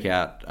check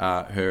out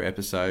her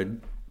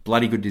episode.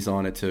 Bloody good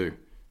designer too.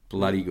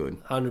 Bloody good.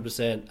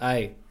 100%.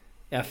 Hey,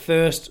 our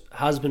first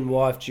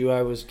husband-wife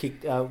duo was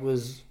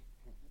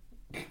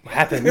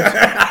happened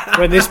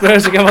when this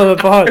person come on the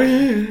pod.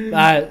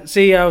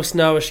 CEO of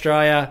Snow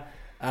Australia,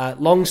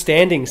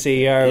 long-standing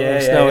CEO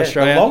of Snow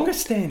Australia. The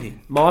longest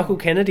standing. Michael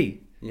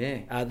Kennedy.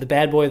 Yeah. The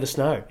bad boy of the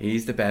snow.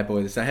 He's the bad boy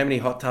of the snow. How many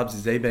hot tubs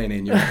has he been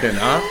in, you reckon,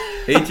 huh?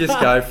 He'd just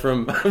go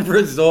from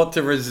resort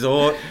to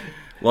resort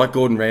like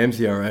Gordon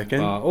Ramsay, I reckon.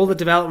 All the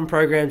development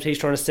programs he's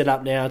trying to set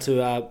up now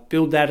to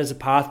build that as a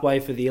pathway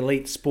for the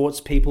elite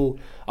sports people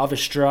of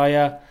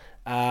Australia.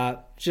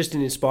 Just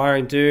an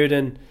inspiring dude,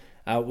 and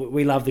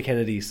we love the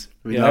Kennedys.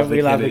 We love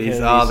the Kennedys.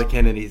 The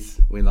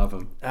Kennedys. We love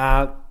them.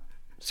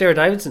 Sarah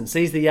Davidson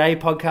sees the Yay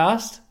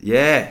podcast.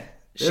 Yeah.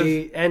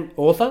 And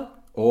author.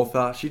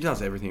 She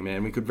does everything,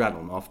 man. We could rattle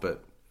them off,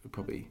 but we'd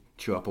probably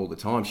chew up all the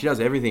time. She does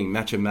everything.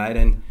 Matcha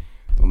Maiden,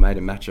 or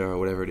Maiden Matcha, or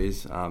whatever it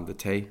is, the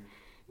tea.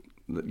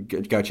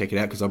 Go check it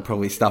out, because I'll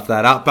probably stuff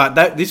that up.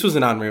 But this was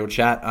an unreal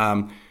chat.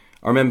 I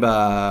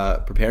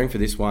remember preparing for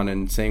this one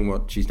and seeing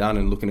what she's done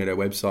and looking at her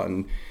website,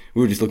 and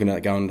we were just looking at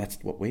it going, that's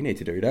what we need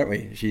to do, don't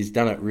we? She's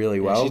done it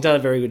really well. She's done a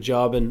very good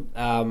job, and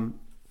I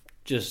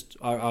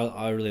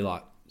really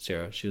like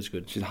Sarah. She was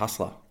good. She's a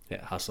hustler.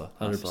 Yeah, hustler,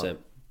 100%.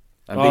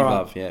 And big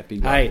love, yeah,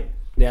 big love. Hey,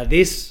 now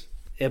this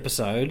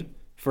episode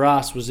for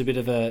us was a bit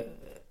of a,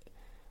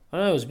 I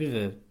don't know, it was a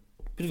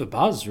bit of a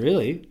buzz,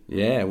 really.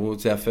 Yeah, well,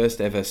 it's our first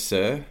ever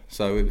Sir.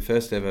 So we're the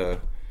first ever.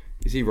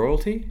 Is he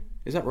royalty?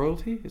 Is that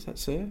royalty? Is that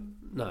Sir?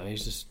 No,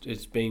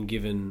 it's been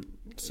given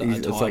a title.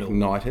 It's like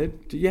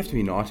knighted. Do you have to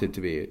be knighted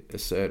to be a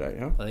Sir, don't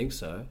you? I think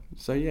so.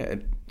 So yeah,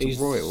 he's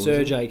royal.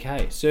 Sir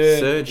JK.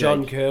 Sir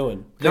John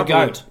Kerwin. The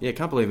GOAT.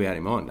 Can't believe we had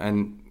him on.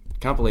 And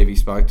can't believe he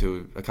spoke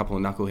to a couple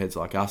of knuckleheads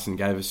like us and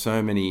gave us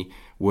so many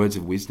words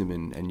of wisdom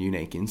and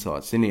unique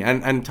insights, didn't he?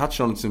 And touched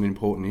on some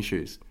important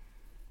issues.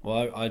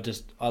 Well,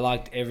 I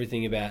liked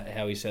everything about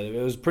how he said it.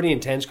 It was a pretty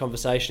intense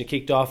conversation. It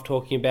kicked off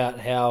talking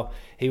about how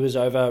he was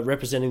over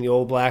representing the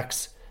All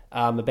Blacks,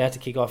 about to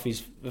kick off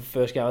his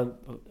first game.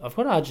 I've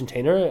got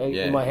Argentina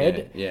in my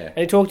head. Yeah. And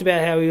he talked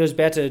about how he was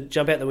about to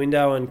jump out the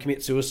window and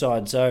commit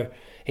suicide. So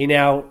he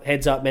now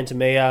heads up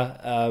Mentamia,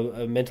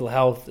 a mental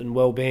health and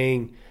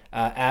well-being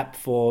app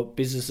for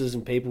businesses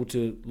and people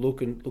to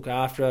look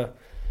after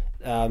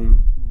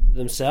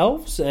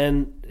themselves.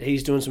 And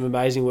he's doing some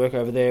amazing work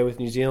over there with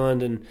New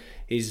Zealand, and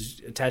he's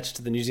attached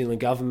to the New Zealand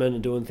government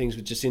and doing things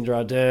with Jacinda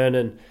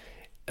Ardern.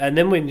 And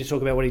then when you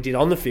talk about what he did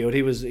on the field,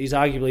 he's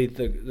arguably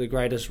the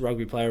greatest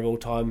rugby player of all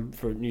time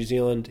for New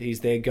Zealand.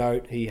 He's their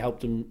GOAT. He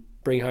helped them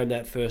bring home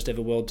that first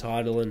ever world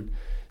title. And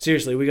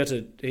seriously,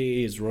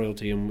 he is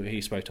royalty, and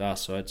he spoke to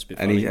us, so it's a bit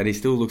funny. And he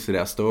still looks at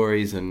our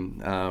stories,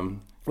 and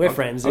we're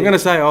friends. I'm going to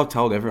say I've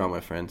told everyone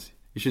we're friends.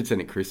 You should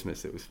send it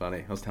Christmas. It was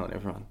funny. I was telling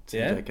everyone.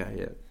 Yeah? Okay,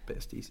 yeah,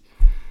 besties.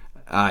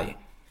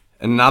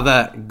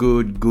 Another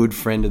good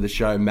friend of the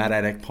show, Matt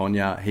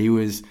Adekponya. He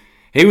was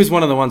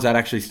one of the ones that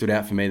actually stood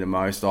out for me the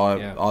most.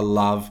 I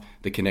love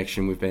the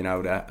connection we've been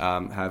able to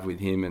have with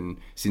him, and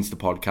since the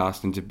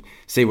podcast, and to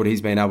see what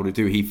he's been able to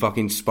do. He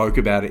fucking spoke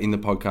about it in the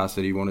podcast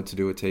that he wanted to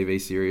do a TV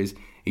series.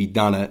 He'd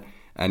done it,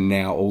 and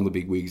now all the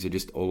big wigs are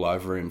just all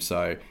over him.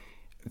 So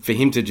for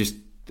him to just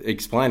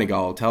explain a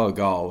goal, tell a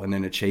goal, and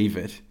then achieve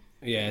it.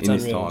 Yeah, it's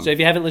unreal. So if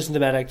you haven't listened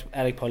to Matt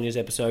Adekponya's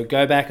episode,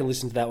 go back and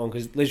listen to that one,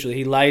 because literally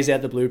he lays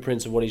out the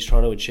blueprints of what he's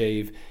trying to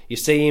achieve. You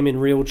see him in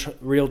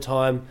real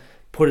time,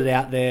 put it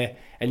out there,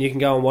 and you can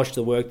go and watch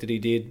the work that he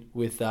did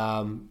with what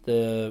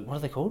are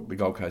they called? The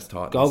Gold Coast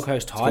Titans. Gold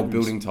Coast Titans. It's called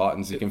Building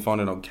Titans. You can find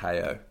it on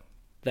KO.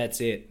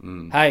 That's it.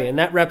 Hey, and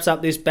that wraps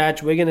up this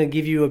batch. We're going to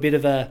give you a bit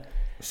of a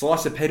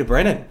slice of Peter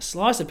Brennan.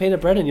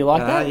 You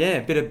like that? Yeah,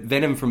 a bit of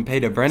venom from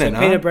Peter Brennan.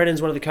 So Peter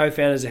Brennan's one of the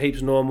co-founders of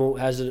Heaps Normal,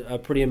 has a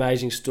pretty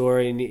amazing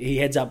story, and he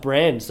heads up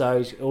brand.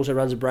 So he also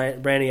runs a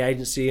branding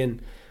agency,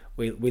 and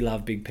we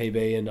love Big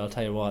PB. And I'll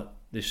tell you what,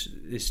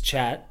 this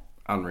chat,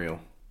 unreal.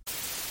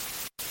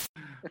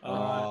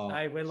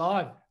 Hey, we're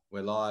live.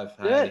 We're live.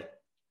 Hey. Good.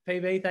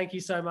 PB, thank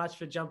you so much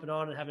for jumping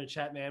on and having a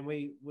chat, man.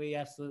 We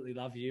absolutely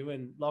love you.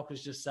 And Locke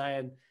was just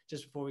saying,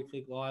 just before we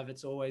click live,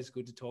 it's always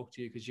good to talk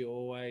to you, because you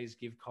always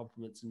give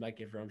compliments and make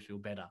everyone feel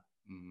better.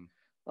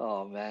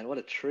 Oh man, what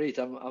a treat.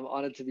 I'm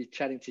honoured to be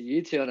chatting to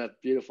you two on a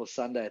beautiful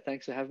Sunday.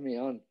 Thanks for having me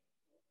on.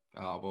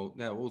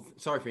 Well,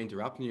 sorry for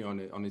interrupting you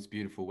on this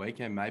beautiful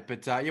weekend, mate.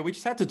 But we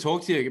just had to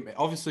talk to you.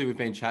 Obviously, we've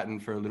been chatting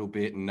for a little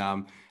bit, and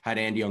had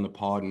Andy on the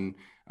pod, and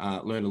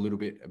learned a little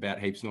bit about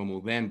Heaps Normal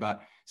then.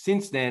 But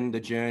since then, the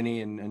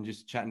journey and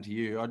just chatting to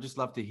you, I'd just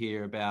love to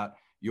hear about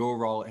your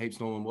role at Heaps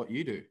Normal and what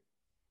you do.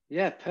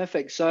 Yeah,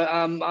 perfect. So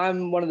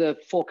I'm one of the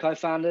 4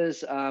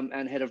 co-founders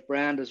and head of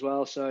brand as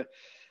well. So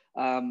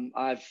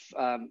I've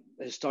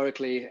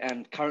historically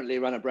and currently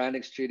run a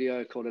branding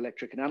studio called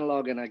Electric and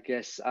Analog. And I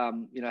guess,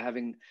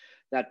 having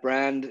that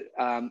brand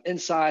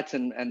insight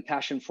and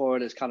passion for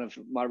it is kind of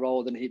my role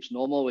within Heaps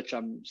Normal, which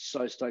I'm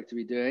so stoked to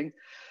be doing.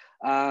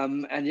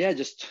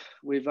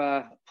 We've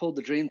pulled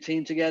the dream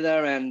team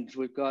together, and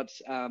we've got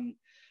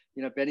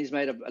Benny's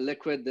made a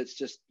liquid that's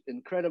just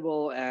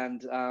incredible,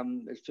 and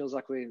it feels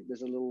like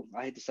there's a little,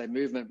 I hate to say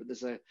movement, but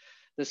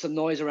there's some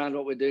noise around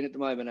what we're doing at the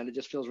moment, and it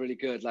just feels really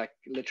good. Like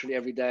literally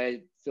every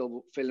day,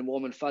 feeling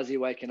warm and fuzzy,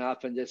 waking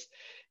up and just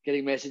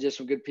getting messages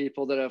from good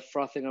people that are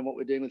frothing on what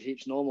we're doing with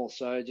Heaps Normal.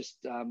 So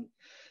just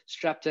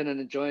strapped in and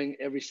enjoying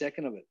every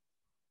second of it.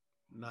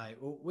 Mate,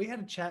 well, we had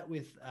a chat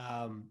with,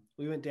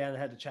 we went down and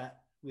had a chat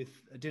with,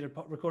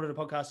 recorded a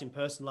podcast in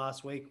person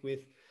last week with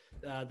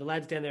the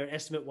lads down there at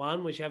Estimate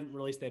One, which haven't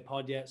released their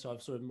pod yet, so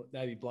I've sort of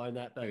maybe blown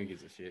that. But who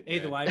gives a shit?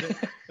 Either way,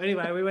 but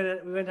anyway, we went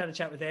and had a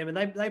chat with them,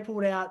 and they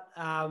pulled out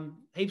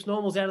Heaps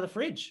Normals out of the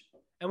fridge,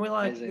 and we're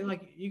like,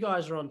 you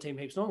guys are on Team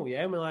Heaps Normal,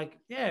 yeah? And we're like,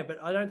 yeah,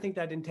 but I don't think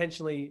they'd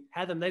intentionally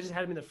had them. They just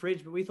had them in the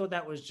fridge, but we thought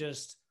that was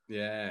just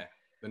the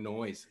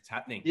noise. It's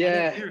happening.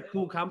 Yeah, they're a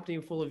cool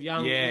company full of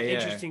young,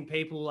 interesting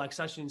people, like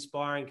such an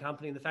inspiring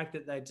company, and the fact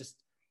that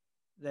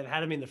they've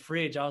had them in the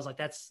fridge, I was like,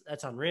 that's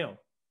unreal.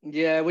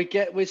 Yeah,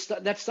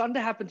 that's starting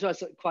to happen to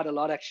us quite a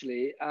lot,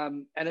 actually.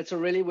 And it's a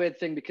really weird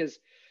thing because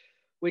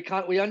we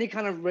only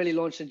kind of really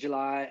launched in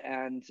July,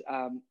 and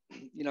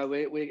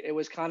it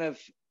was kind of,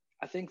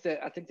 I think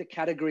the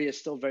category is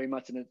still very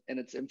much in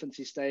its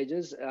infancy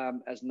stages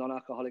as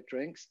non-alcoholic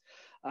drinks,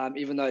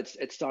 even though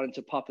it's starting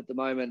to pop at the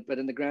moment. But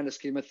in the grander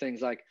scheme of things,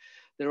 like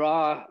there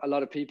are a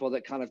lot of people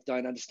that kind of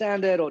don't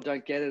understand it or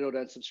don't get it or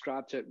don't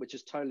subscribe to it, which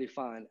is totally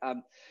fine.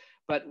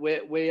 But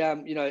we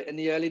in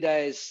the early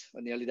days,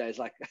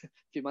 like a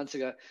few months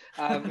ago,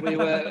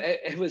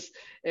 it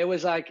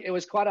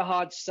was quite a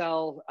hard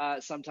sell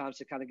sometimes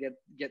to kind of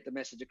get the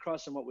message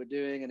across and what we're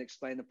doing and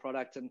explain the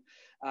product. And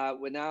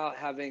we're now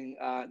having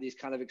these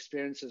kind of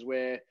experiences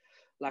where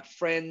like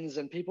friends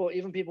and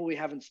even people we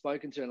haven't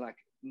spoken to in like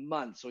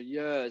months or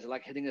years are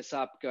like hitting us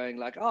up going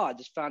like, oh, I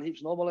just found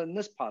Heaps Normal in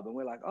this pub, and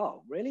we're like,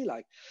 oh really?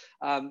 Like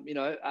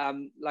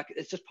like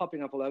it's just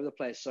popping up all over the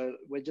place. So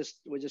we're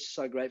just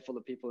so grateful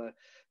that people are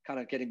kind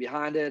of getting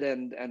behind it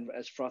and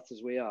as frothed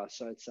as we are.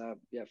 So it's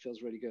it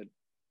feels really good.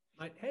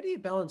 Mate, how do you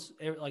balance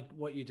like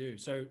what you do?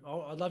 So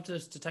I'd love to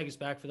take us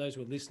back for those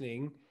who are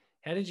listening.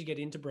 How did you get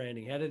into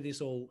branding? How did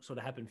this all sort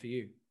of happen for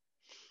you?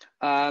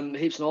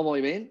 Heaps Normal,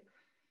 you mean?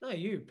 No,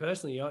 you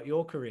personally,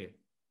 your career.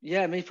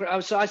 Yeah,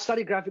 so I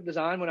studied graphic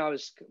design when I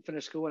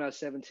finished school when I was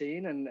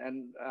 17,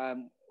 and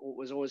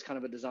was always kind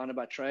of a designer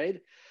by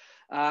trade,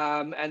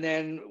 and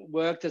then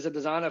worked as a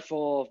designer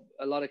for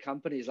a lot of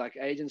companies like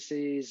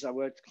agencies. I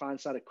worked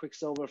client side at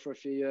Quicksilver for a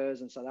few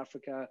years in South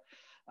Africa,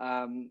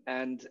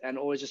 and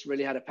always just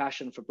really had a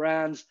passion for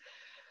brands.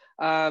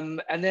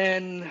 And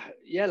then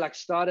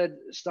started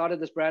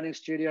this branding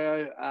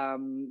studio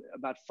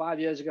about 5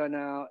 years ago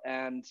now,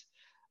 and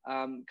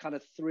kind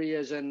of 3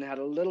 years in, had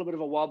a little bit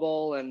of a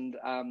wobble and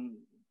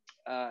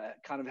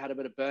kind of had a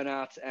bit of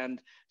burnout, and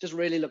just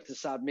really looked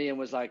inside me and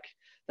was like,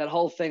 that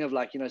whole thing of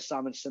like,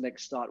 Simon Sinek,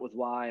 start with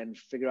why and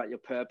figure out your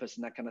purpose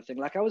and that kind of thing.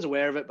 Like I was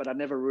aware of it, but I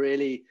never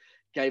really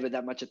gave it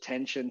that much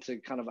attention to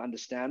kind of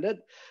understand it.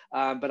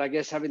 But I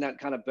guess having that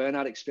kind of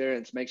burnout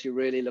experience makes you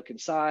really look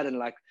inside and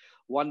like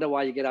wonder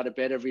why you get out of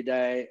bed every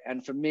day.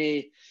 And for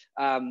me,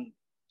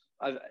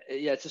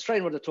 it's a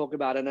strange one to talk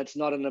about, and it's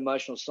not an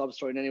emotional sob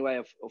story in any way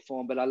or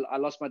form, but I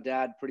lost my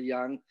dad pretty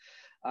young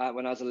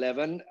when I was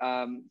 11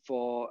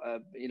 for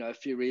a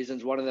few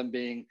reasons. One of them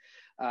being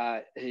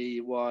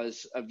he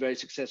was a very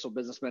successful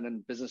businessman,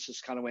 and business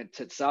just kind of went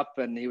tits up,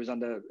 and he was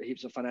under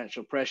heaps of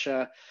financial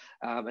pressure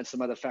and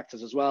some other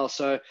factors as well.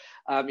 So,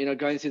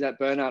 going through that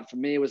burnout for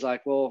me was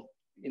like, well,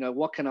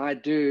 what can I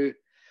do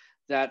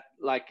that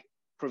like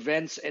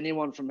prevents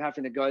anyone from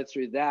having to go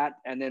through that,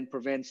 and then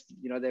prevents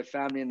their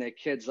family and their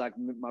kids, like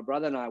my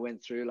brother and I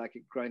went through, like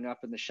growing up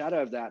in the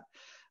shadow of that,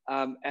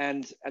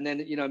 and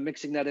then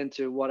mixing that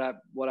into what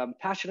I'm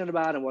passionate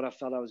about and what I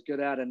felt I was good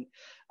at. And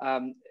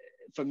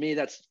for me,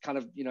 that's kind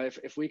of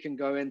if we can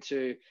go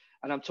into,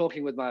 and I'm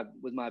talking with my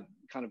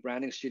kind of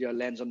branding studio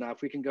lens on now,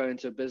 if we can go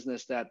into a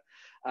business that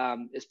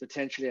is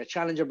potentially a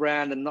challenger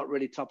brand and not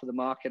really top of the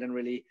market, and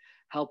really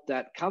help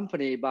that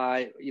company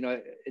by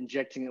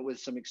injecting it with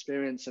some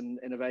experience and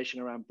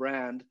innovation around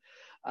brand,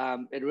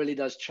 it really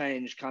does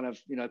change kind of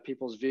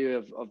people's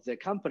view of their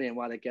company and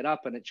why they get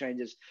up, and it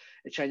changes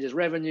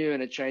revenue,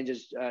 and it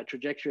changes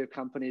trajectory of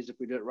companies if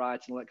we do it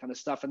right and all that kind of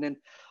stuff. And then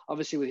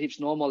obviously with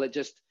Heaps Normal,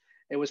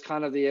 it was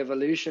kind of the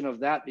evolution of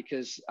that,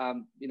 because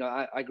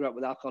I grew up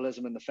with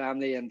alcoholism in the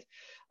family, and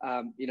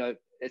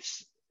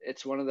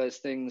it's one of those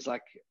things,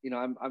 like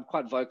I'm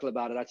quite vocal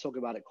about it. I talk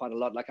about it quite a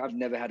lot. Like I've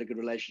never had a good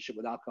relationship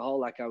with alcohol.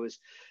 Like I was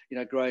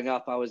growing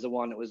up, I was the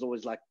one that was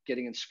always like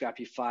getting in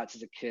scrappy fights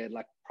as a kid,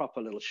 like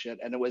proper little shit.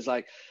 And it was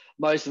like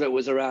most of it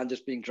was around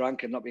just being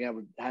drunk and not being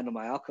able to handle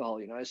my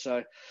alcohol,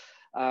 so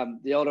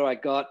the older I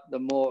got,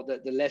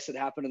 the less it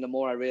happened, and the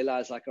more I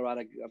realized, like, all right,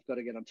 I've got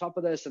to get on top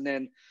of this. And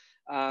then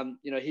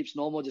Heaps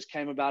Normal just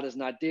came about as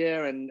an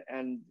idea, and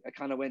I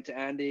kind of went to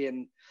Andy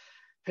and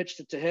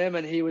pitched it to him,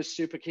 and he was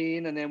super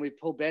keen. And then we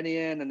pulled Benny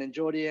in, and then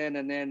Geordie in,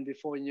 and then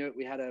before we knew it,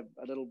 we had a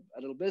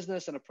little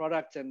business and a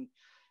product, and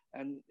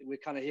we're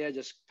kind of here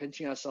just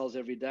pinching ourselves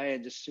every day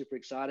and just super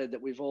excited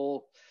that we've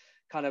all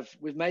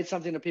we've made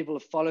something that people are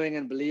following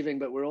and believing,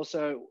 but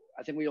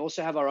I think we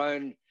also have our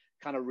own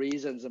kind of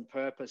reasons and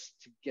purpose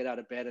to get out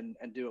of bed and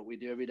do what we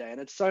do every day.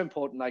 And it's so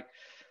important. Like,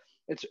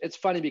 it's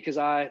funny because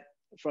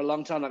for a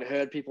long time, I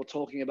heard people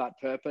talking about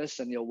purpose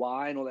and your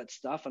why and all that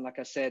stuff. And like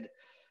I said,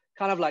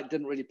 kind of like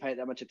didn't really pay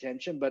that much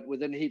attention, but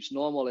within Heaps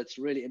Normal, it's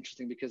really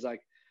interesting because like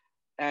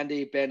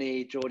Andy,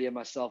 Benny, Geordie, and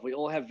myself, we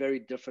all have very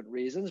different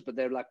reasons, but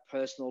they're like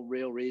personal,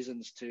 real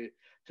reasons to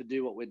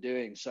do what we're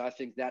doing. So I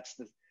think that's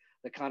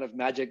the kind of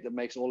magic that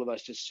makes all of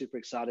us just super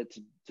excited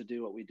to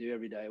do what we do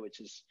every day, which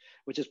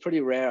is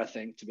pretty rare, I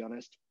think, to be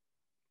honest.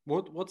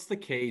 What's the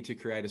key to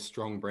create a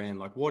strong brand?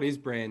 Like, what is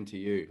brand to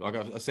you? Like,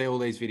 I see all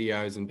these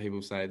videos and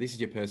people say, this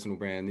is your personal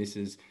brand. This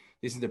is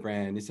the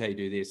brand. This is how you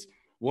do this.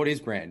 What is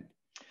brand?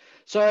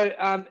 So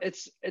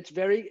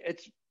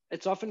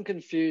it's often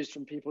confused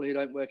from people who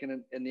don't work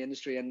in the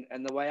industry.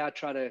 And the way I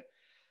try to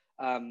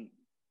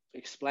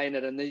explain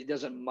it, and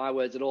these aren't my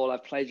words at all,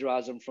 I've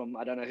plagiarized them from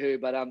I don't know who,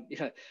 but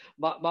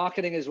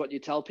marketing is what you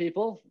tell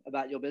people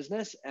about your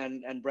business,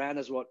 and brand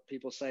is what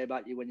people say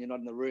about you when you're not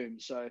in the room.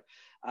 So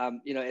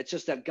it's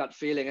just that gut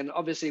feeling. And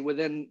obviously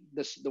within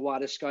the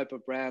wider scope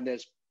of brand,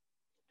 there's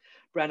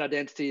brand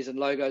identities and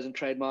logos and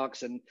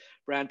trademarks and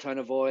brand tone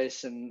of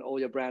voice and all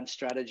your brand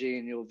strategy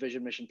and your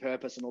vision, mission,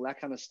 purpose, and all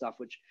that kind of stuff,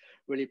 which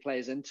really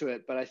plays into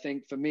it. But I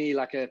think for me,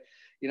 like a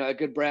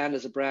good brand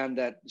is a brand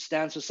that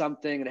stands for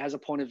something. It has a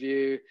point of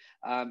view.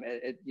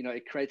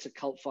 It creates a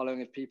cult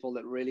following of people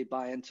that really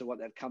buy into what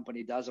that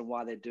company does and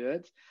why they do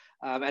it.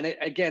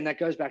 Again, that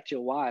goes back to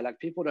your why. Like,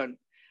 people don't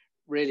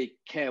really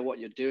care what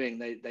you're doing.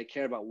 They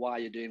care about why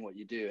you're doing what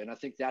you do. And I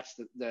think that's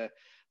the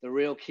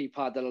real key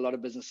part that a lot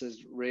of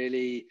businesses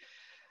really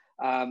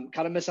kind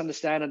of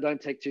misunderstand and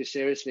don't take too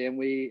seriously. And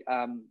we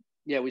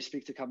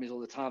speak to companies all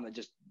the time that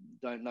just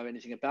don't know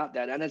anything about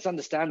that. And it's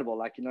understandable.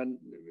 Like,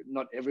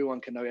 not everyone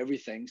can know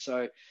everything.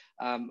 So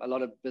a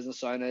lot of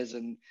business owners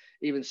and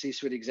even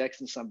C-suite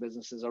execs in some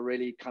businesses are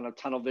really kind of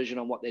tunnel vision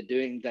on what they're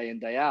doing day in,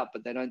 day out,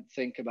 but they don't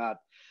think about,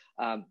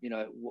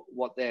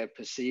 what they're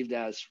perceived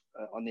as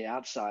on the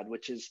outside,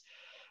 which is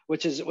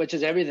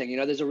everything.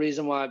 There's a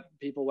reason why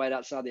people wait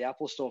outside the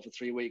Apple store for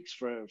 3 weeks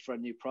for a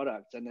new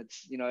product. And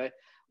it's, when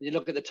you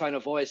look at the tone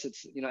of voice,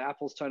 it's,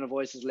 Apple's tone of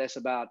voice is less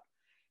about,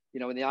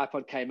 when the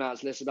iPod came out,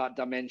 it's less about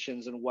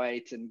dimensions and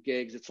weight and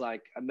gigs. It's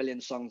like a million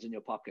songs in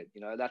your pocket.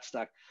 That's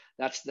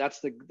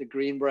the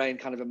green brain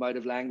kind of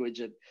emotive language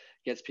that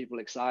gets people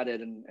excited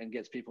and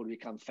gets people to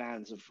become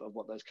fans of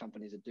what those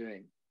companies are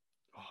doing.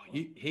 Oh,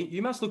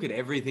 you must look at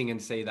everything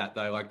and see that,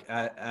 though, like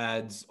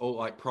ads, or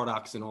like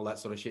products and all that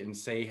sort of shit, and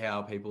see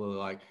how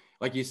people are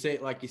you're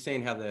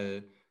seeing how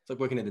it's like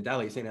working at the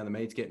deli, you're seeing how the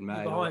meat's getting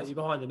made. You're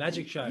behind the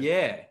magic show.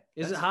 Yeah.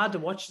 Is it hard to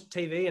watch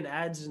TV and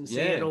ads and see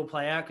it all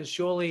play out? Because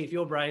surely if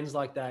your brain's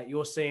like that,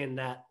 you're seeing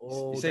that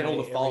all You're seeing all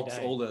the faults,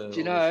 all the... Do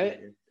you know,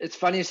 it's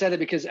funny you say that,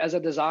 because as a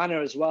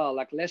designer as well,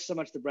 like less so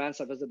much the brand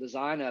stuff, as a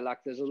designer, like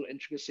there's little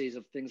intricacies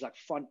of things like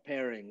font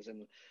pairings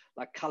and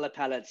like color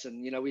palettes.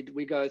 And,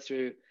 we go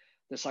through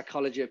the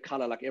psychology of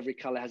color, like every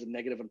color has a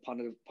negative and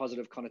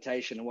positive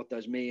connotation and what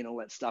those mean, all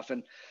that stuff.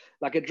 And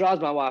like, it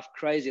drives my wife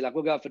crazy. Like,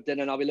 we'll go out for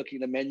dinner and I'll be looking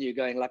at the menu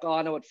going like, oh,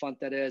 I know what font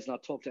that is. And I'll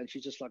talk to her and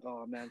she's just like,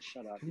 oh man,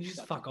 shut up. Can you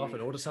just fuck off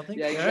and order something?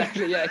 Yeah,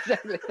 exactly. Yeah,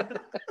 exactly.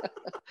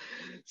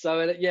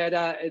 So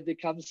it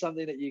becomes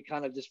something that you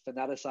kind of just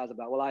fanaticize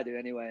about. Well, I do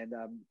anyway. And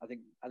I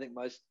think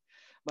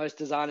most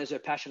designers who are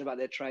passionate about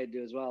their trade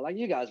do as well. Like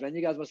you guys, man,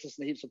 you guys must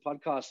listen to heaps of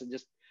podcasts and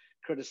just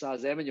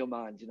criticize them in your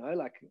mind,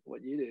 like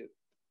what you do.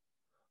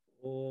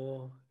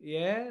 Or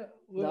yeah,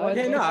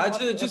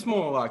 it's just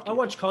more like I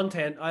watch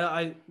content.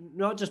 I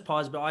not just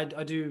pies, but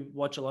I do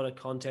watch a lot of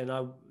content.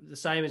 The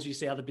same as you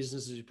see other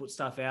businesses who put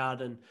stuff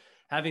out, and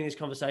having this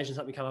conversation,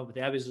 something come up with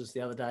our business the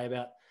other day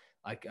about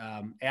like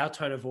our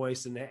tone of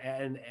voice and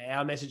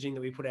our messaging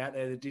that we put out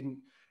there that didn't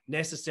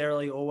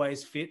necessarily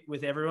always fit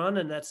with everyone,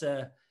 and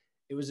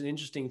it was an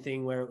interesting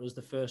thing where it was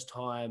the first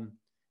time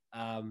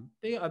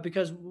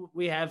because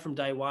we have from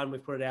day one,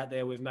 we've put it out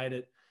there, we've made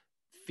it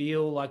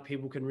feel like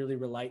people can really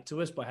relate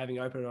to us by having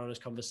open and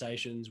honest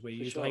conversations. We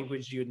use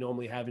language you would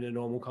normally have in a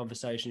normal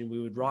conversation. We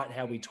would write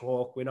how we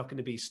talk. We're not going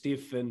to be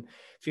stiff and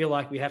feel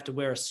like we have to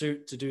wear a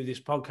suit to do this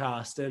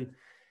podcast.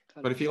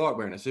 But if you like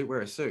wearing a suit,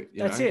 wear a suit.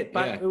 That's it.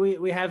 But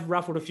we have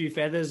ruffled a few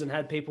feathers and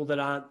had people that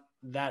aren't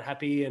that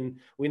happy, and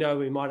we know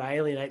we might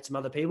alienate some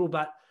other people.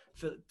 But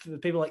for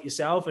people like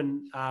yourself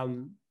and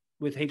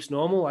with Heaps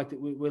Normal, like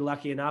we're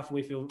lucky enough, and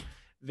we feel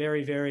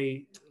very,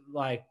 very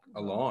like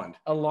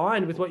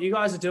aligned with what you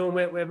guys are doing.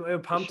 We're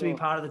pumped to be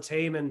part of the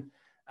team, and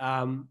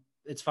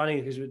it's funny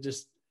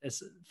because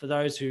it's for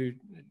those who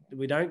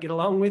we don't get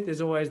along with,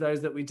 there's always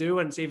those that we do,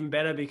 and it's even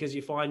better because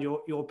you find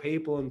your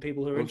people and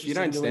people who are interested. If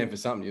you don't stand for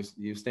something,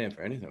 you stand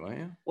for anything, won't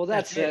you? Well,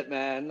 that's it,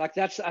 man. Like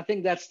I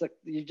think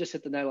you just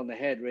hit the nail on the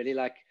head, really.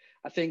 Like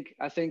I think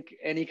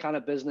any kind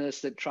of business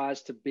that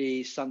tries to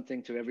be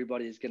something to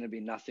everybody is going to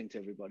be nothing to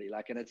everybody.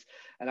 Like,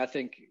 and I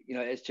think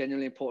it's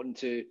genuinely important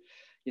to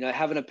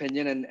have an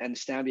opinion and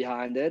stand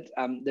behind it.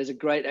 There's a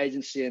great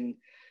agency in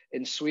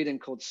in Sweden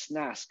called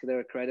Snask. They're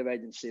a creative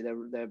agency.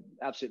 They're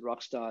absolute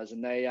rock stars,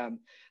 and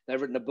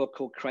they've written a book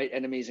called Create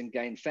Enemies and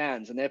Gain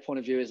Fans. And their point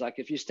of view is like,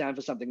 if you stand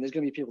for something, there's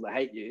going to be people that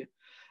hate you,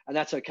 and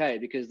that's okay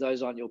because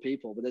those aren't your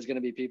people. But there's going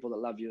to be people that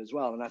love you as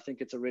well. And I think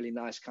it's a really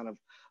nice kind of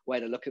way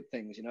to look at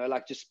things.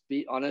 Like just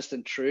be honest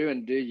and true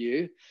and do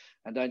you,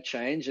 and don't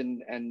change,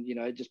 and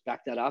just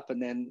back that up,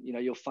 and then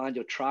you'll find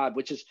your tribe,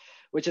 which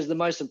is the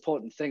most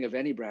important thing of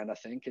any brand. I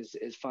think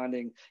is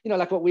finding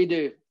like what we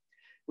do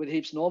with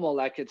Heaps Normal.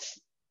 Like it's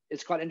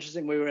quite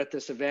interesting. We were at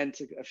this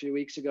event a few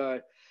weeks ago,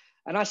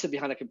 and I sit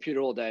behind a computer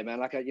all day, man.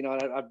 Like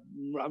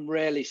I'm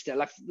rarely still.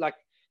 Like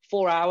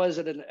 4 hours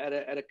at an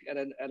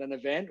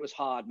event was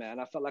hard, man.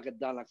 I felt like I'd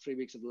done like 3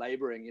 weeks of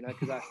laboring,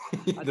 because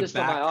I just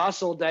on my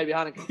ass all day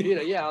behind a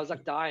computer. Yeah, I was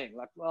like dying.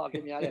 Like, well,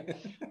 get me out of here.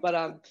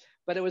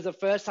 But it was the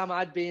first time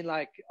I'd been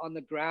like on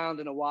the ground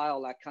in a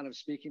while, like kind of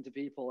speaking to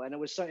people, and it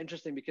was so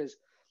interesting because,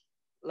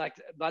 like,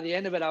 by the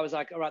end of it, I was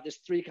like, all right, there's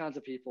 3 kinds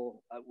of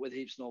people with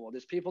Heaps Normal.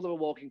 There's people that were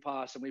walking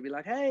past and we'd be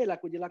like, hey,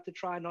 like, would you like to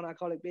try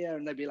non-alcoholic beer?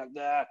 And they'd be like,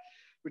 nah,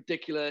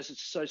 ridiculous.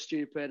 It's so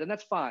stupid. And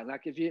that's fine.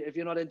 Like, if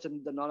you're not into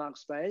the non-alc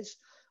space,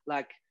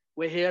 like,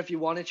 we're here if you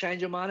want to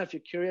change your mind. If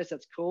you're curious,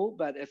 that's cool.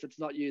 But if it's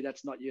not you,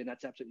 that's not you. And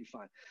that's absolutely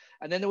fine.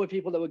 And then there were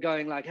people that were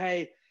going like,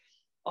 hey,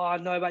 oh, I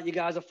know about you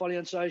guys. I follow you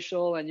on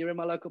social and you're in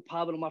my local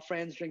pub and all my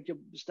friends drink your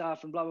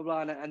stuff and blah, blah,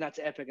 blah. And that's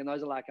epic. And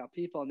those are like our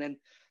people. And then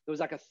there was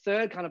like a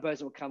third kind of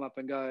person would come up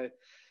and go,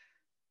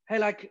 hey,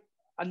 like,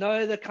 I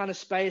know the kind of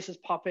space is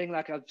popping.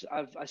 Like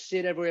I see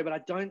it everywhere, but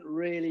I don't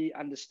really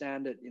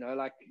understand it.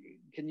 Like,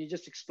 can you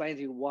just explain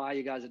to me why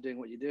you guys are doing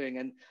what you're doing?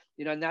 And,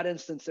 in that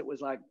instance, it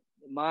was like,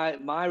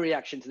 my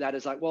reaction to that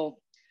is like, well,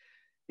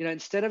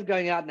 instead of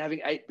going out and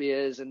having 8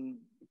 beers and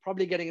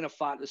probably getting in a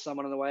fight with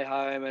someone on the way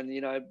home and,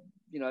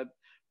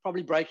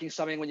 probably breaking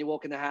something when you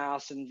walk in the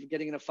house and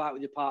getting in a fight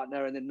with your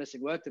partner and then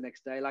missing work the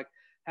next day, like,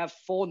 have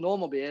 4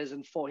 normal beers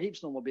and 4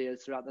 Heaps Normal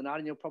beers throughout the night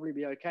and you'll probably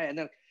be okay. And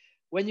then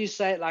when you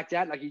say it like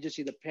that, like, you just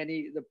see the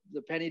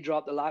penny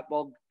drop, the light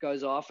bulb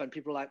goes off and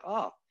people are like,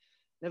 oh,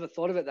 never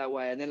thought of it that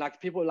way. And then like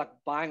people are like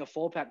buying a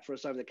 4-pack for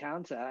us over the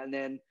counter. And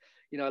then,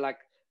 like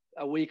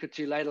a week or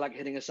 2 later, like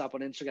hitting us up on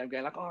Instagram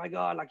going like, oh my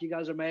God, like, you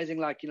guys are amazing.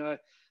 Like,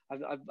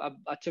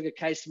 I took a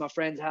case to my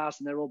friend's house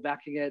and they're all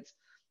backing it.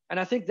 And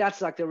I think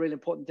that's like the really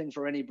important thing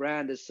for any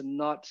brand is to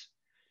not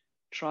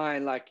try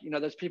and like,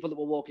 those people that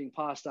were walking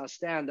past our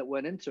stand that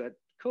weren't into it.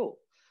 Cool.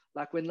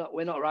 Like, we're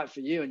not right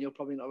for you and you're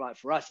probably not right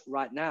for us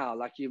right now.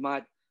 Like,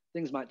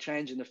 things might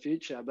change in the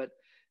future. But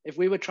if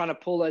we were trying to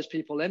pull those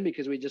people in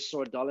because we just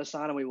saw a dollar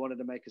sign and we wanted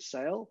to make a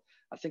sale,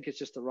 I think it's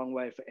just the wrong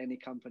way for any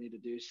company to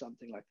do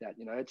something like that.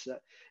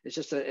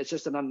 It's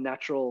just an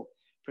unnatural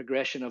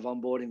progression of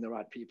onboarding the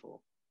right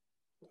people.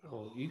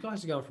 Oh, you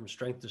guys are going from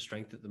strength to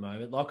strength at the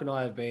moment. Locke and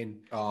I have been,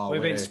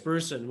 we've been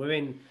sprucing. We've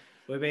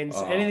been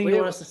anything you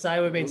want us to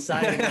say, we've been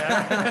saying.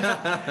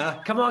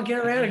 Come on, get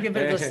around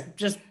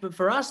and but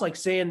for us, like,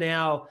 seeing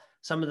now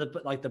some of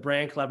the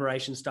brand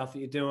collaboration stuff that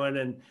you're doing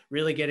and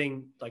really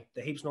getting like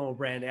the Heaps Normal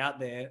brand out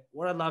there.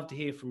 What I'd love to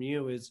hear from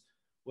you is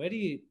where do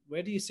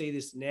you see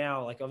this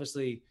now? Like,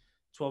 obviously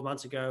 12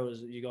 months ago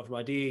you got from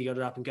idea, you got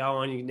it up and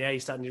going. Now you're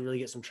starting to really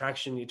get some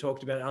traction. You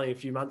talked about it only a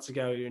few months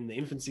ago, you're in the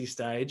infancy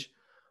stage.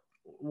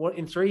 What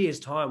in 3 years'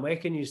 time, where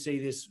can you see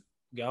this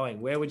going?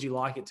 Where would you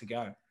like it to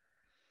go?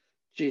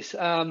 Geez.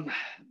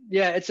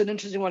 Yeah, it's an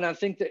interesting one. I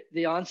think that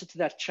the answer to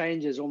that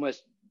changes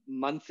almost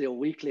monthly or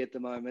weekly at the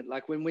moment.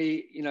 Like when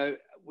we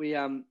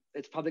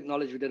it's public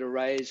knowledge, we did a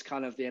raise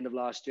kind of the end of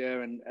last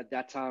year. And at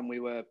that time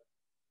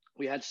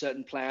we had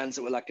certain plans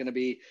that were like going to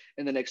be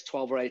in the next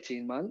 12 or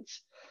 18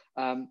 months.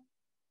 And,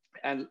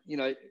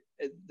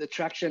 the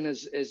traction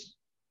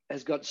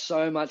has got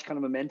so much kind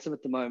of momentum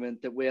at the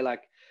moment that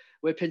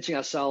we're pinching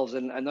ourselves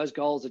and those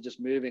goals are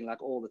just moving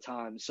like all the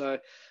time. So,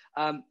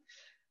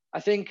 I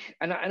think,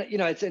 and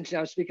it's interesting.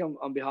 I'm speaking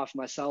on behalf of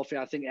myself here.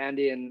 I think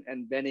Andy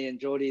and Benny and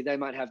Geordie, they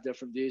might have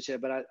different views here,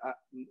 but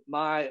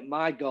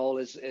my goal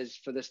is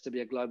for this to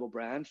be a global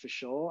brand for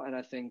sure. And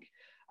I think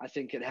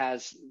it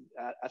has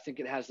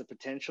the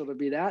potential to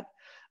be that.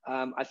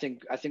 I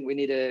think we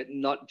need to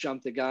not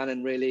jump the gun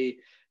and really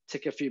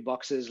tick a few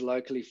boxes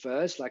locally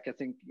first. Like, I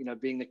think,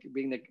 being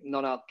the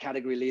non-alc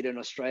category leader in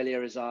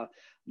Australia is our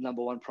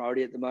number one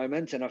priority at the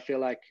moment. And I feel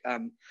like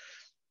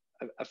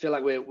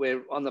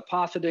we're on the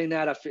path of doing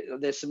that. I feel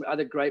there's some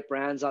other great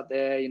brands out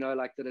there,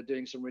 that are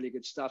doing some really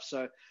good stuff.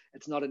 So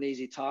it's not an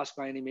easy task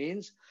by any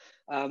means.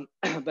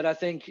 But I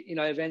think,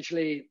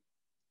 eventually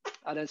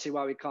I don't see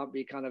why we can't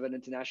be kind of an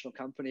international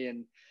company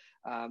and,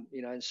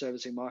 and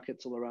servicing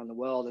markets all around the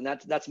world. And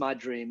that's my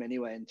dream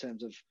anyway, in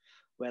terms of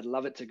where I'd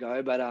love it to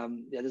go. But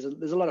there's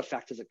a lot of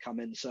factors that come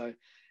in. So,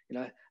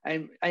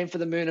 aim for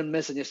the moon and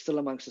miss and you're still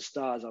amongst the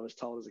stars, I was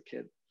told as a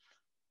kid.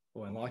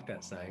 Oh, I like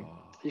that saying.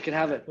 You can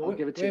have it. I'll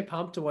give it to you. We're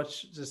pumped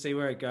to see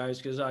where it goes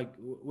because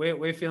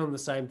we're feeling the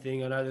same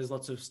thing. I know there's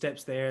lots of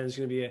steps there. It's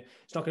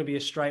not going to be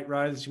a straight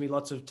road. There's going to be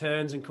lots of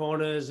turns and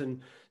corners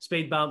and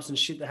speed bumps and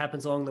shit that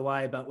happens along the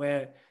way. But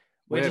we're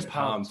just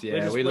pumped.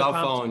 Yeah, we love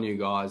following you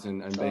guys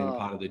and being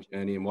part of the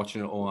journey and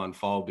watching it all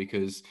unfold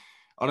because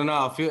I don't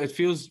know. It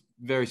feels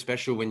very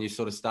special when you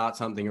sort of start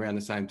something around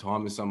the same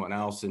time as someone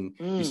else, and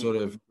you sort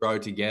of grow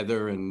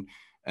together. And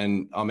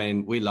I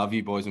mean, we love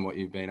you boys and what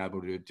you've been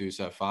able to do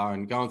so far,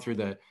 and going through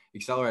the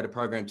accelerator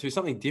program too,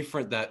 something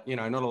different that, you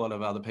know, not a lot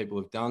of other people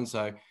have done.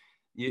 So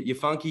you're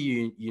funky,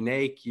 you're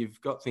unique,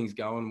 you've got things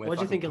going. What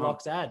do you think of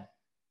Locks ad?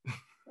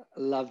 I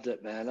loved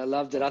it, man. I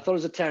loved it. I thought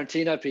it was a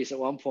Tarantino piece at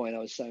one point. I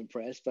was so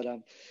impressed, but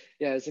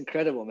yeah, it's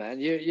incredible, man.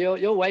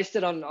 You're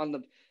wasted on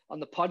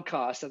the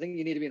podcast. I think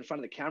you need to be in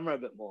front of the camera a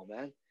bit more,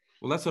 man.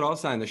 Well, that's what I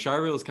was saying. The show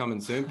reel's coming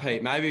soon,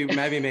 Pete. Maybe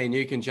me and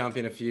you can jump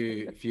in a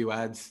few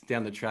ads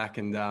down the track,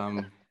 and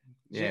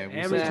yeah.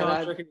 How many times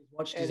do you reckon he's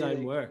watched his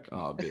own work?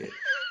 Oh,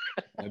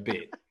 a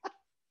bit.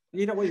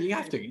 You know, well, you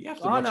have to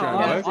watch your own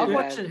work. I've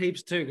watched it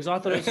heaps too, because I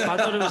thought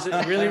it was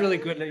really, really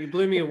good. It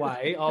blew me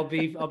away. I'll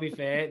be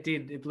fair.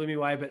 It blew me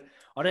away. But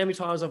I don't know how many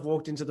times I've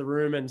walked into the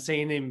room and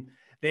seen him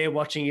there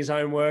watching his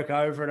own work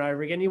over and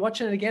over again. You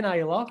watching it again, are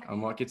you, Lock? I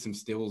might get some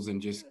stills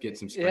and just get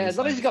some. Yeah, as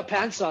long as he's got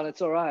pants on,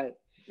 it's all right.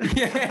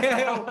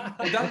 Yeah,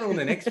 I'll done it on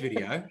the next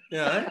video.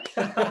 Yeah.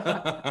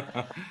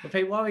 Well,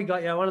 Pete, while we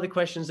got you, one of the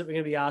questions that we're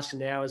going to be asking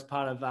now as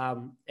part of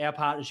our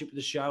partnership with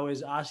the show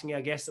is asking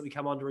our guests that we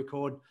come on to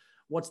record,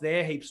 what's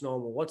their heaps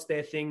normal? What's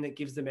their thing that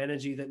gives them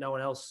energy that no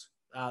one else,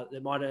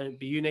 that might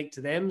be unique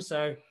to them?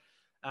 So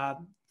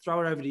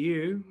throw it over to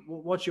you.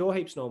 What's your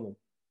heaps normal?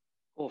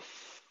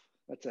 Oof,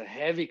 that's a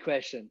heavy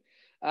question.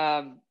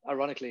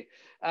 Ironically,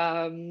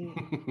 I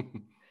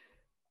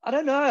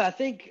don't know. I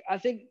think,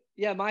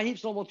 yeah, my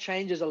heaps normal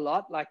changes a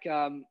lot. Like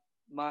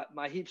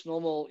my heaps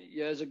normal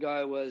years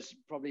ago was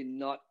probably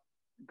not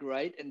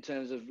great in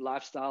terms of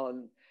lifestyle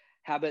and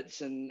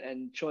habits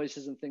and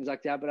choices and things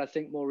like that. But I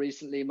think more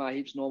recently, my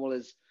heaps normal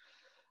is,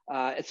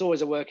 it's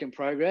always a work in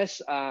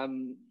progress.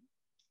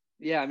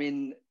 Yeah, I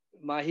mean,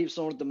 my heaps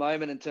normal at the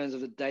moment in terms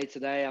of the day to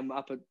day, I'm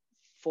up at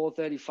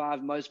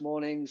 4:35 most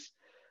mornings.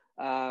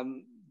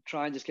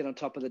 Try and just get on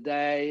top of the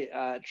day,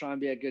 try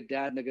and be a good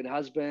dad and a good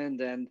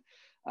husband. And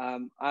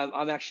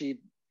I'm actually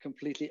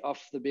completely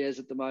off the beers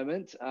at the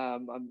moment.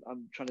 I'm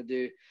trying to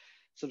do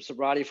some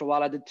sobriety for a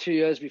while. I did 2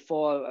 years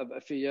before,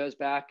 a few years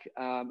back,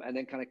 and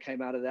then kind of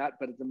came out of that.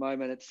 But at the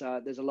moment, it's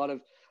there's a lot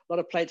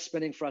of plates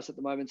spinning for us at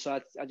the moment. So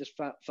I just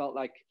felt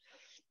like,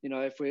 you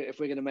know, if we're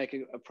going to make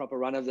a proper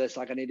run of this,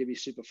 like I need to be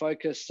super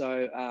focused.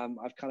 So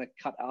I've kind of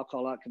cut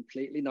alcohol out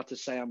completely. Not to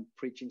say I'm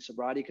preaching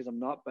sobriety, because I'm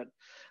not, but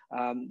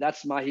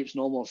that's my heaps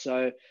normal.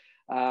 So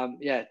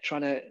yeah,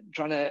 trying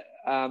to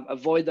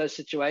avoid those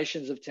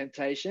situations of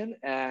temptation,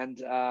 and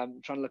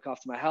trying to look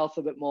after my health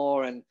a bit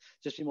more, and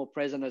just be more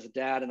present as a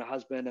dad and a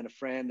husband and a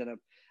friend and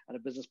a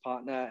business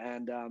partner,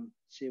 and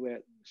see where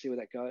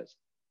that goes.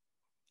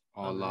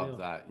 I love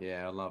that.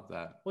 Yeah, I love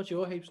that. What's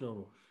your heaps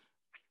normal?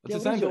 It's the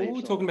same thing.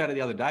 We were talking about it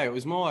the other day. It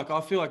was more like,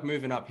 I feel like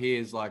moving up here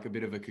is like a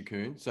bit of a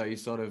cocoon. So you're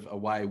sort of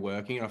away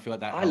working. And I feel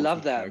like that. I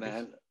love that,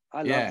 man.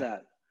 I love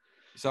that.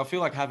 So I feel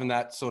like having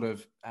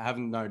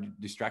no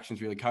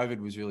distractions really. COVID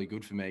was really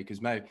good for me,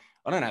 because maybe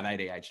I don't have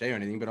ADHD or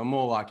anything, but I'm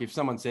more like, if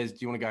someone says, do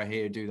you want to go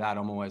here, do that?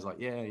 I'm always like,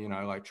 yeah, you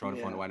know, like trying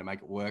to find a way to make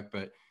it work.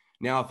 But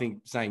now I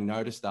think saying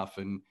no to stuff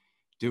and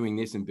doing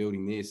this and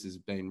building this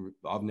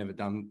I've never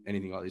done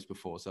anything like this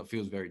before. So it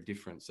feels very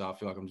different. So I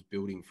feel like I'm just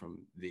building from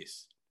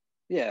this.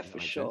 Yeah, for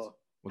sure.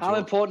 How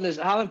important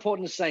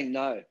is saying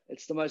no?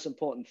 It's the most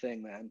important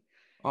thing, man.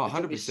 Oh, 100%.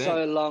 It took me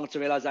so long to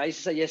realize. I used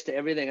to say yes to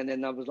everything, and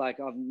then I was like,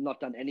 I've not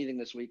done anything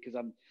this week because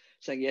I'm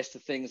saying yes to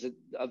things that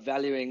are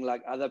valuing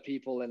like other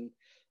people and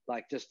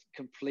like just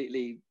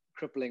completely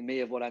crippling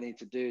me of what I need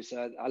to do.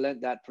 So I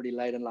learned that pretty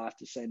late in life,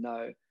 to say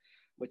no,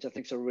 which I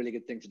think is a really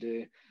good thing to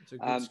do. It's a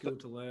good skill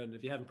to learn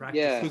if you haven't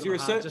practiced. Yeah,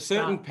 because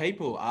certain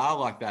people are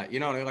like that.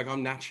 You know, like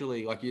I'm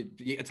naturally like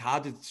it's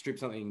hard to strip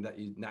something that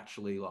you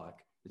naturally like.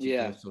 It's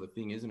your first sort of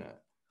thing, isn't it?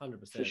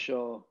 100%. For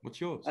sure.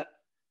 What's yours?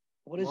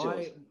 What is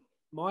yours?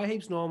 My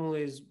heaps normal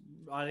is,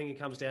 I think it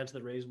comes down to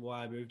the reason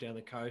why I moved down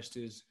the coast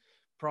is,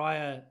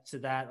 prior to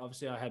that,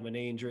 obviously I had my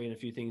knee injury and a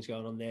few things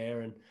going on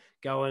there, and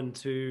going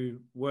to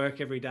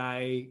work every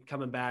day,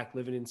 coming back,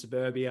 living in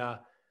suburbia,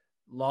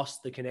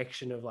 lost the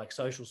connection of like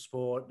social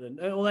sport and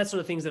all that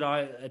sort of things that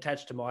I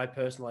attached to my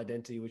personal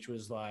identity, which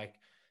was like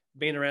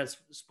being around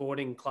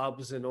sporting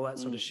clubs and all that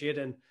sort of shit.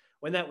 And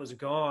when that was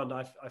gone,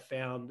 I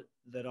found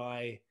that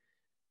I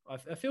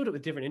filled it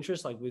with different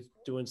interests, like with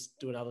doing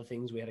other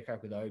things. We had a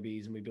crack with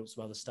Obies and we built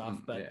some other stuff.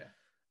 But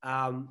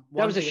that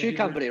was a shoe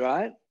company,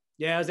 right?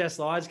 Yeah, it was our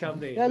slides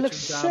company. Yeah, it looks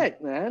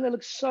sick, man. It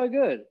looks so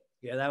good.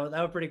 Yeah, they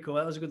were pretty cool.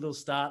 That was a good little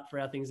start for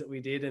our things that we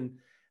did. And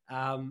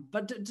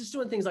but just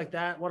doing things like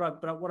that,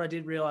 what I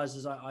did realize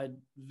is I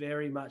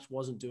very much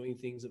wasn't doing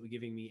things that were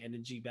giving me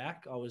energy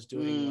back. I was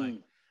doing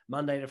like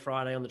Monday to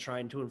Friday on the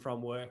train to and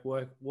from work,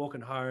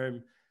 walking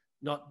home,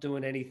 not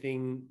doing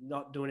anything,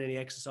 not doing any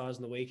exercise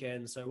on the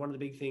weekend. So one of the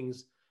big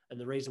things, and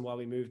the reason why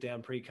we moved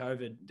down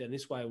pre-COVID down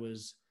this way,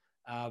 was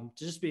to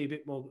just be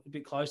a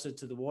bit closer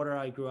to the water.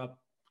 I grew up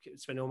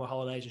spending all my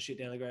holidays and shit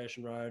down the Great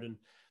Ocean Road, and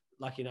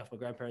lucky enough, my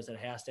grandparents had a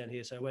house down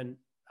here. So when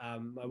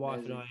my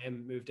wife and I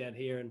moved down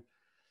here, and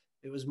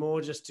it was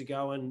more just to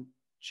go and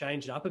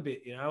change it up a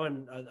bit, you know.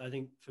 And I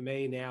think for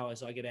me now,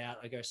 as I get out,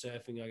 I go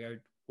surfing, I go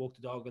walk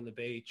the dog on the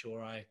beach,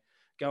 or I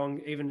go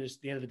on, even at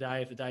the end of the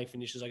day, if the day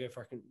finishes, I go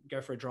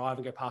for a drive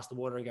and go past the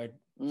water and go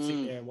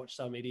sit there and watch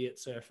some idiot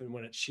surfing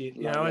when it's shit.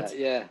 You know,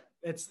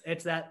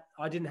 it's that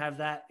I didn't have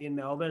that in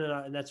Melbourne,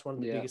 and that's one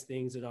of the biggest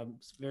things that I'm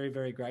very,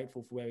 very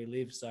grateful for where we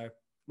live. So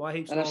my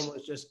heaps one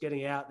was just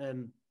getting out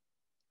and,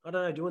 I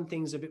don't know, doing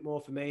things a bit more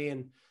for me.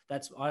 And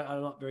that's,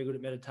 I'm not very good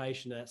at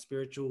meditation, that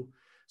spiritual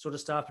sort of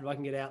stuff. But if I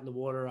can get out in the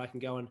water, I can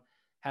go and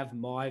have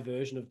my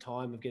version of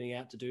time of getting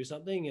out to do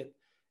something. It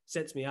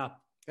sets me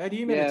up. How do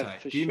you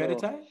meditate? Do you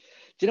meditate?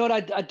 Do you know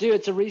what I do?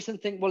 It's a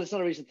recent thing. Well, it's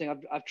not a recent thing.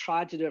 I've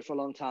tried to do it for a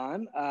long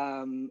time,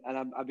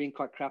 and I've been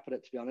quite crap at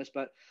it, to be honest.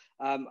 But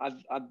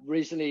I've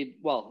recently,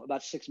 well,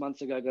 about 6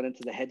 months ago, got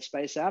into the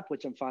Headspace app,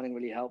 which I'm finding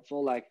really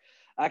helpful. Like,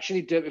 I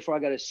actually do it before I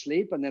go to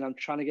sleep, and then I'm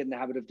trying to get in the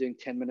habit of doing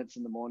 10 minutes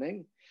in the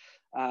morning.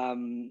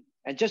 And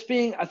just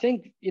being, I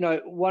think, you know,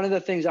 one of the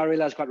things I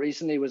realized quite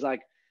recently was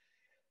like,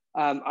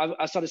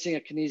 I started seeing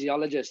a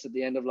kinesiologist at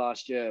the end of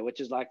last year,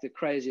 which is like the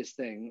craziest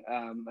thing.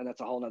 And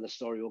that's a whole nother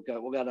story. We'll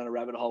go down a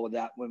rabbit hole with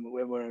that when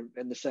we're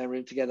in the same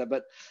room together.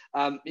 But,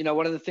 you know,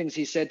 one of the things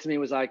he said to me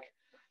was like,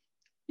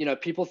 you know,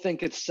 people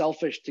think it's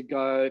selfish to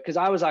go, because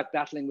I was like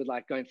battling with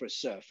like going for a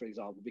surf, for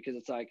example, because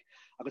it's like,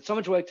 I've got so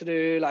much work to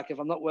do. Like if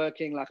I'm not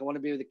working, like I want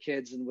to be with the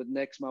kids and with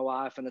Nix, my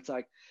wife. And it's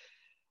like,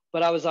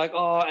 but I was like,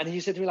 oh, and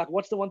he said to me, like,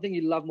 what's the one thing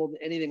you love more than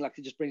anything? Like,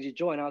 it just brings you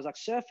joy. And I was like,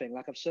 surfing.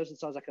 Like, I've surfed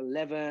since I was like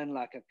 11.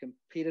 Like, I've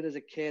competed as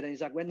a kid. And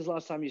he's like, when was the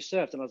last time you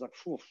surfed? And I was like,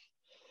 phew,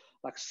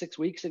 like 6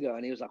 weeks ago.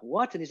 And he was like,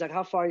 what? And he's like,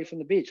 how far are you from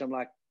the beach? I'm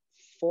like,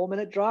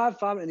 4-minute drive,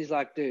 5 minutes. And he's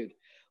like, dude,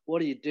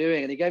 what are you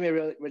doing? And he gave me a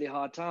really, really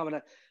hard time.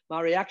 And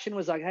my reaction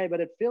was like, hey,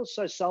 but it feels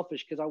so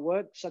selfish because I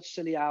work such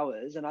silly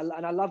hours. And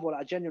I love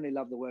I genuinely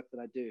love the work that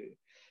I do.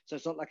 So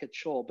it's not like a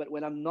chore. But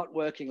when I'm not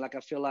working, like,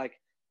 I feel like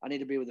I need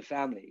to be with the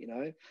family, you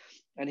know?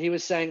 And he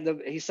was saying that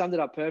he summed it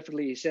up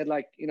perfectly. He said,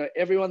 like, you know,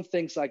 everyone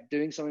thinks like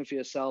doing something for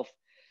yourself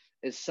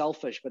is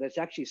selfish, but it's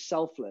actually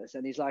selfless.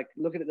 And he's like,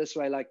 look at it this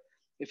way. Like,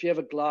 if you have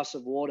a glass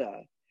of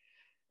water,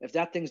 if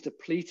that thing's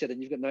depleted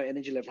and you've got no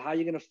energy left, how are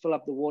you going to fill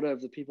up the water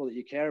of the people that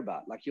you care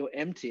about? Like, you're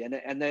empty.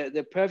 And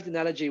the perfect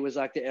analogy was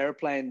like the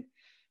airplane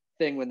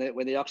thing when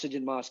the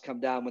oxygen masks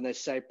come down, when they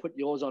say put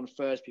yours on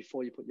first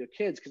before you put your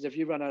kids, because if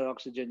you run out of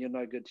oxygen, you're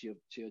no good to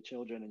your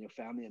children and your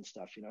family and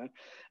stuff, you know.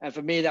 And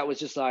for me, that was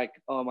just like,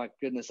 oh my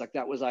goodness, like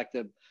that was like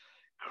the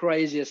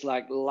craziest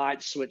like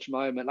light switch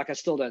moment. Like, I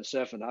still don't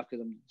surf enough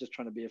because I'm just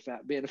trying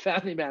to be a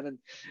family man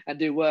and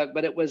do work,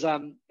 but it was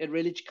it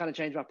really kind of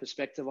changed my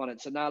perspective on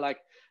it. So now, like,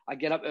 I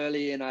get up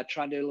early and I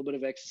try and do a little bit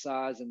of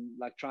exercise and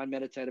like try and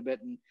meditate a bit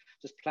and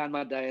just plan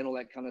my day and all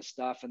that kind of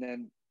stuff, and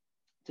then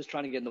just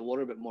trying to get in the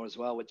water a bit more as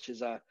well, which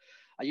is I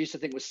used to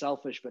think was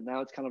selfish, but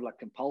now it's kind of like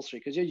compulsory,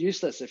 because you're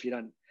useless if you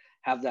don't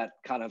have that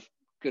kind of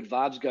good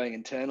vibes going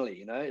internally,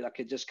 you know. Like,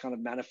 it just kind of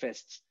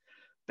manifests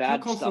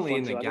bad stuff. Constantly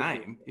in the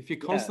game. If you're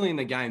constantly in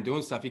the game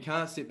doing stuff, you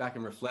can't sit back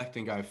and reflect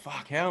and go,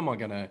 fuck, how am I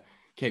going to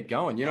keep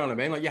going? You know what I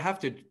mean? Like, you have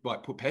to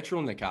like put petrol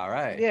in the car,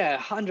 eh? Yeah,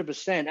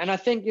 100%. And I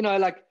think, you know,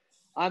 like,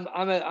 I'm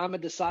a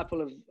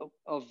disciple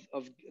of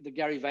the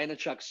Gary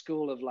Vaynerchuk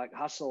school of like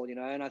hustle, you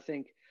know. And I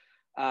think,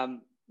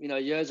 you know,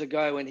 years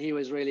ago when he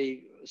was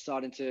really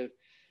starting to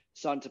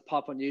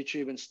pop on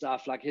YouTube and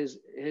stuff, like his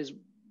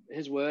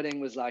wording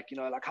was like, you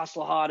know, like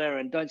hustle harder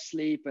and don't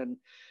sleep. And,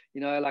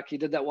 you know, like he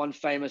did that one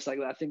famous, like,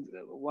 I think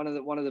one of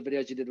the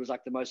videos he did was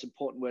like the most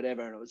important word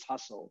ever, and it was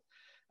hustle.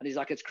 And he's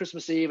like, it's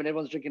Christmas Eve and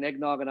everyone's drinking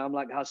eggnog and I'm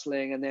like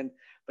hustling. And then,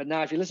 but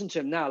now if you listen to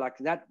him now, like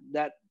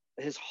that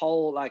his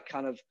whole like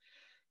kind of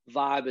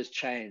vibe has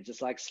changed.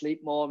 It's like,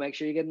 sleep more, make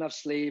sure you get enough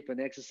sleep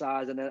and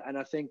exercise. And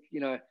I think, you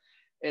know,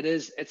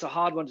 it's a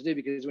hard one to do,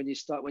 because when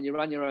you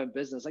run your own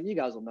business, like you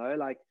guys will know,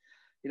 like,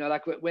 you know,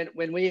 like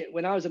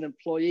when I was an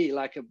employee,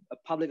 like a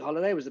public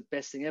holiday was the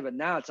best thing ever.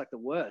 Now it's like the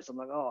worst. I'm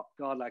like, oh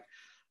God, like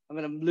I'm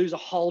going to lose a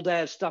whole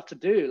day of stuff to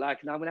do.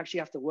 Like, now I'm going to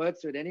actually have to work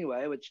through it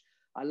anyway, which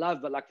I love,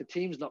 but like the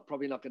team's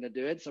probably not going to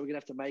do it. So we're going to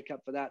have to make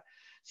up for that.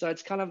 So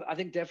it's kind of, I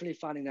think, definitely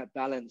finding that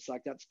balance.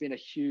 Like, that's been a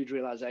huge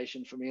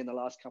realization for me in the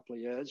last couple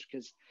of years,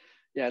 because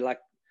yeah, like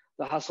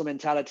the hustle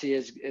mentality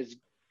is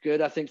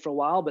good, I think, for a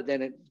while, but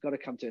then it's got to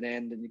come to an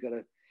end, and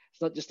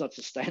it's not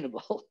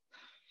sustainable.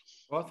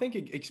 Well, I think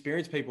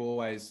experienced people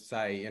always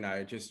say, you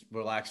know, just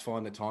relax,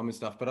 find the time and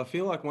stuff. But I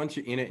feel like once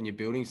you're in it and you're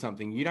building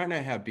something, you don't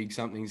know how big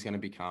something's going to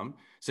become.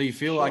 So you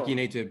feel like you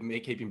need to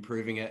keep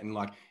improving it. And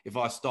like, if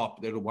I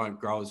stop, it won't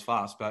grow as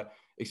fast. But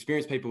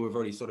experienced people who've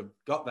already sort of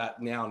got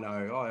that now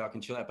know, oh, I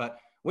can chill out. But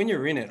when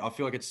you're in it, I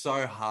feel like it's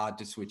so hard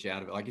to switch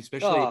out of it. Like,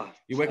 especially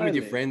you're working with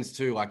your friends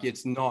too. Like,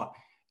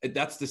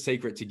 that's the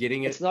secret to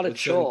getting it. It's not a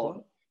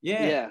chore.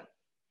 Yeah.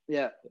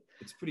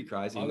 It's pretty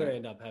crazy. I'm going to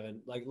end up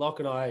having, like, Locke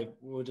and I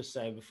were just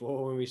saying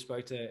before when we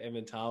spoke to Em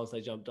and Tales,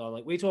 they jumped on.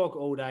 Like, we talk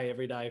all day,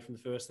 every day, from the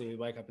first thing we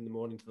wake up in the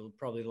morning to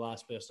probably the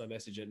last person I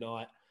message at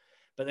night.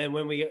 But then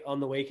when we get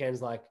on the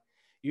weekends, like,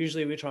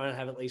 usually we're trying to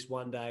have at least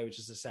one day, which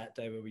is a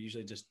Saturday, where we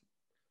usually just...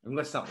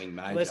 Unless something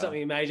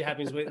major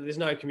happens, there's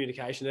no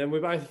communication. And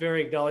we're both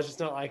very acknowledged. It's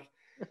not like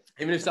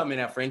Even if something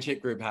in our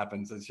friendship group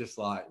happens, it's just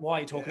like, why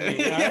are you talking to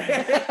me?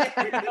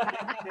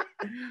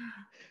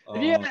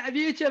 Have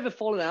you two ever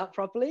fallen out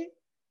properly?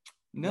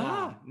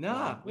 Nah.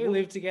 We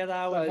live together.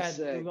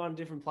 So we've gone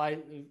different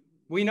places.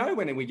 We know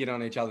when we get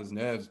on each other's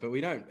nerves, but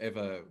we don't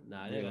ever.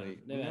 Never had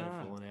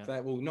fallen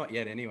out. Well, not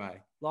yet anyway.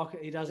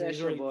 Like he doesn't. Yeah, He's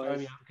sure, already boys. thrown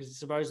me up because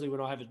supposedly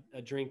when I have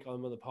a drink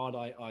on the pod,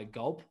 I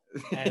gulp.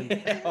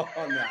 And Oh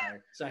no.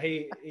 so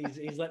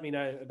he's let me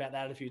know about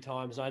that a few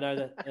times. I know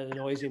that it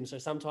annoys him. So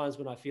sometimes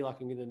when I feel like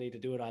I'm going to need to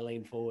do it, I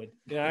lean forward.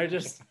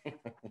 Just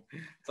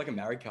It's like a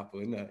married couple,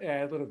 isn't it?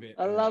 yeah, a little bit.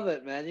 I love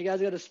it, man. You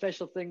guys got a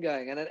special thing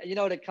going, and you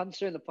know what? It comes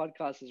through in the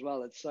podcast as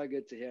well. It's so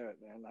good to hear it,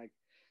 man. Like,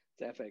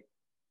 it's epic.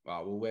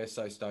 Well, we're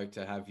so stoked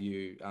to have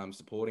you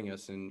supporting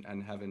us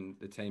and having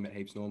the team at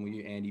Heaps Normal.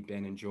 You, Andy,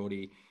 Ben, and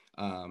Geordie,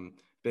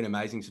 been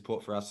amazing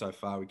support for us so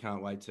far. We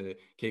can't wait to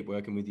keep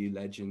working with you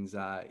legends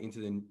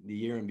into the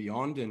year and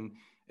beyond. And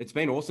it's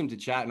been awesome to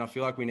chat. And I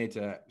feel like we need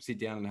to sit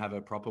down and have a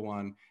proper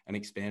one and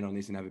expand on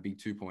this and have a big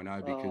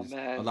 2.0 because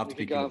I'd love to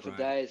pick go on for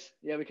days.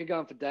 Yeah, we could go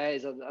on for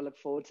days. I look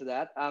forward to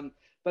that.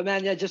 But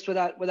man, yeah, just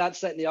without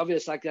stating the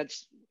obvious, like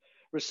that's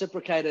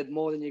reciprocated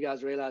more than you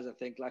guys realize. I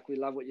think like we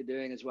love what you're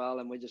doing as well,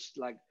 and we just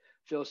like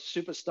feel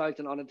super stoked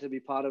and honored to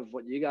be part of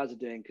what you guys are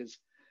doing because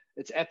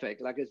it's epic.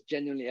 Like it's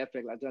genuinely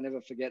epic. Like don't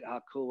ever forget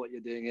how cool what you're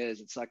doing is.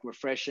 It's like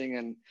refreshing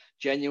and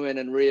genuine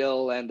and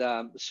real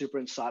and super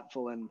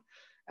insightful and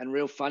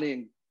real funny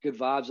and good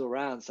vibes all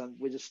around. So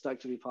we're just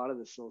stoked to be part of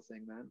this little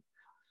thing, man.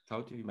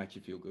 Told you he makes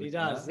you feel good. He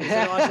does. It's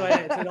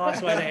a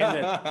nice way to end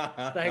it.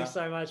 Thanks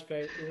so much,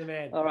 Pete. You're the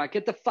man. All right,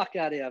 get the fuck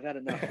out of here. I've had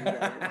enough.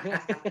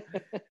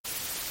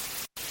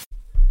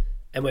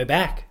 And we're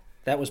back.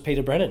 That was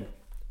Peter Brennan.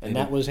 And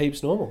that was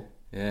Heaps Normal.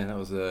 Yeah, that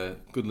was a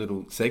good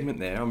little segment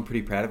there. I'm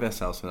pretty proud of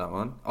ourselves for that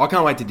one. I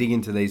can't wait to dig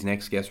into these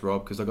next guests,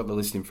 Rob, because I've got the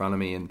list in front of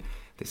me and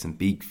there's some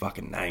big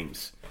fucking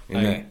names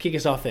in there. Kick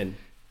us off then.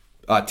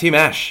 Tim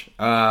Ash,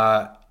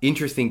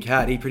 interesting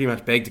cat. He pretty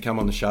much begged to come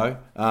on the show.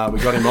 We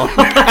got him on. He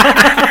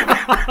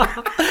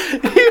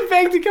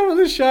begged to come on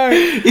the show.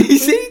 He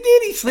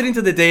did. He slid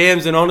into the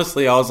DMs and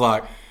honestly, I was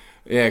like,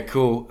 yeah,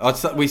 cool.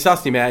 We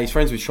sussed him out. He's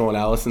friends with Sean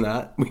Ellis and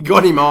that. We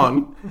got him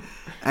on.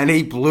 And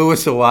he blew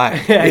us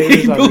away. Yeah,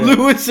 he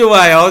blew us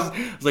away. I was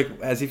like,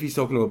 as if he's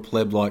talking to a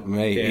pleb like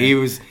me.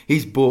 Yeah.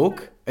 His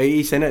book.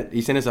 He sent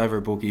us over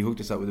a book. He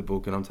hooked us up with a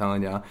book, and I'm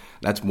telling you,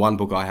 that's one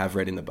book I have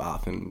read in the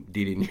bath and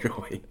did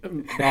enjoy.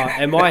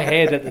 And my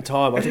head at the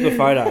time, I took a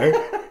photo.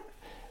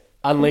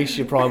 Unleash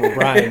your primal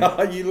brain.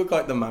 You look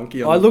like the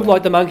monkey. I look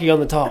like the monkey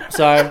on the top.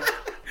 So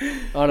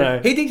I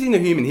know he digs into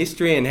human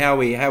history and how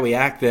we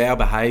act, our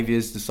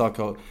behaviours,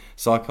 the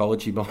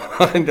psychology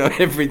behind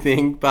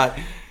everything, but.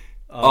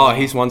 Oh,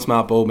 he's one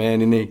smart bald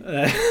man, isn't he?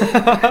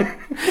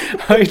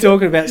 Are you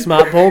talking about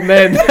smart bald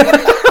men?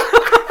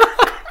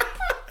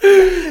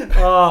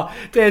 Oh,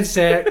 dead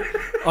set.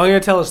 I'm going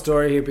to tell a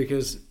story here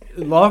because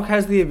Locke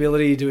has the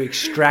ability to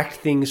extract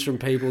things from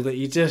people that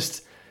you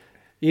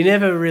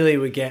never really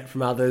would get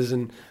from others.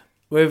 And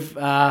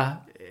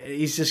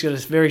he's just got a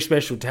very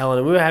special talent.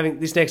 And we were having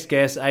this next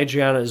guest,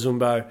 Adriana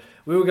Zumbo.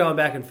 We were going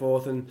back and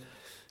forth, and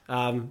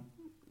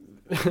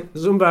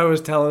Zumbo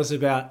was telling us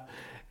about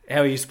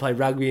how he used to play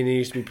rugby and he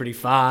used to be pretty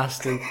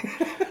fast. And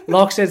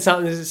Locke said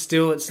something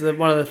it's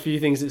one of the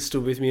few things that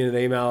stood with me in an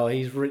email.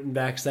 He's written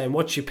back saying,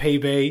 "What's your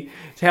PB?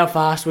 It's how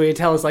fast were you?"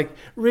 Tell us, like,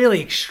 really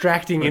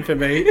extracting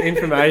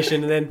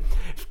information, and then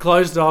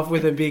closed it off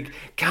with a big,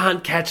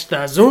 "Can't catch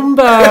the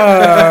Zumbo."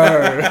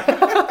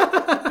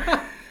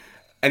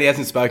 And he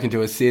hasn't spoken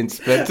to us since.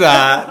 But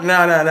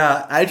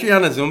no.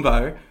 Adriana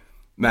Zumbo,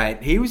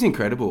 mate, he was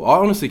incredible. I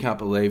honestly can't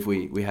believe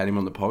we had him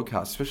on the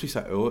podcast, especially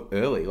so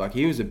early. Like,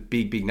 he was a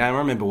big name. I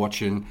remember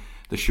watching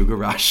The Sugar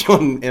Rush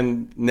on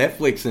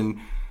Netflix, and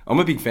I'm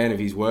a big fan of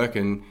his work.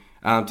 And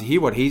to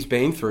hear what he's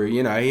been through,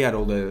 you know, he had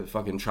all the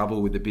fucking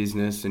trouble with the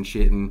business and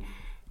shit. And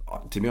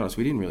to be honest,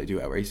 we didn't really do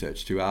our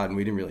research too hard, and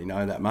we didn't really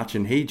know that much.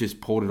 And he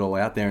just poured it all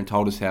out there and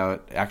told us how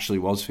it actually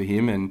was for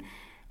him. And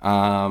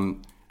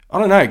I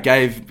don't know,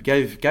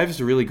 gave us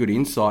a really good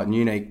insight and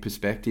unique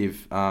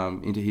perspective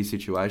into his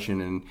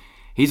situation. And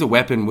he's a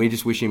weapon. We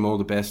just wish him all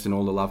the best and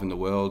all the love in the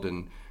world,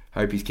 and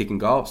hope he's kicking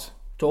goals.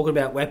 Talking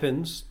about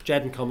weapons,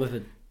 Jadden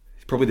Comerford.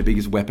 He's probably the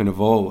biggest weapon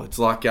of all. It's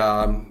like,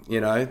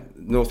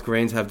 North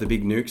Koreans have the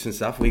big nukes and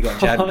stuff. We got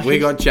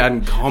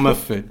Jadden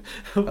Comerford.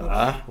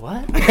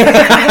 What?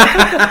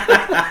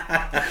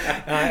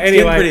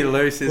 Anyway, pretty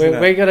loose, isn't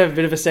it? We've got a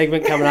bit of a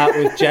segment coming up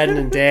with Jadden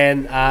and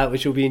Dan,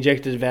 which will be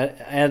injected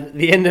at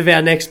the end of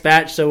our next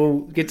batch, so we'll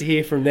get to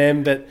hear from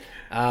them. But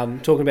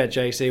talking about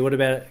JC, what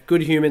about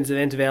Good Humans, an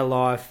end of our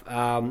life?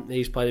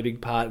 He's played a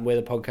big part in where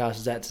the podcast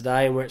is at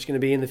today and where it's going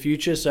to be in the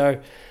future. So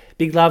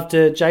big love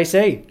to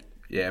JC.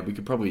 Yeah, we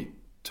could probably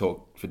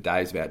talk for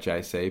days about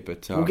JC,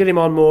 but we'll get him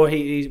on more.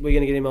 We're going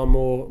to get him on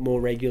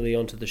more regularly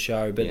onto the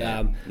show. But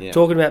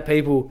talking about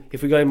people,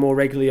 if we got him more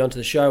regularly onto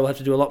the show, we'll have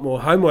to do a lot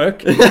more homework.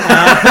 Please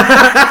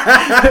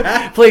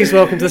Please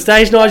welcome to the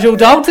stage, Nigel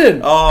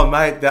Dalton. Oh,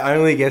 mate, the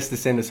only guest to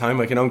send us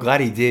homework, and I'm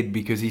glad he did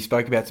because he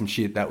spoke about some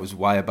shit that was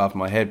way above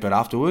my head. But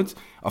afterwards,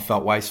 I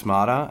felt way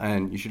smarter,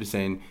 and you should have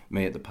seen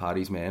me at the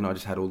parties, man. I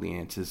just had all the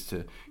answers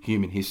to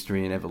human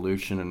history and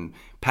evolution and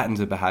patterns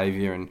of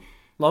behaviour. And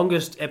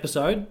Longest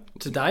episode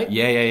to date.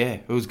 yeah.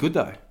 It was good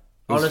though. It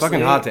was Honestly,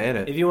 fucking hard to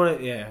edit. If you want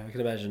to, yeah, I can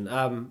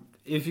imagine.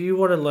 If you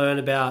want to learn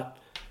about,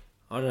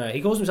 I don't know,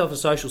 he calls himself a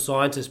social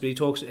scientist, but he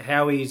talks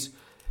how he's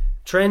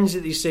trends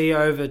that you see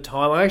over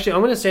time. I'm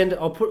going to send.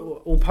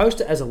 We'll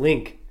post it as a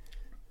link.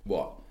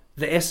 What?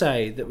 The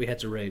essay that we had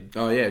to read.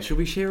 Oh yeah. Should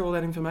we share all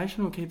that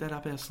information or keep that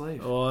up our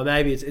sleeve? Or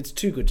maybe it's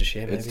too good to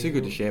share. Maybe. It's too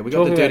good to share. We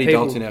got the dirty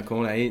Dolts in our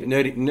corner.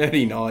 Nerdy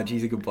Nige,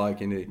 he's a good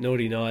bloke, isn't he?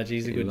 Naughty Nige,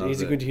 he's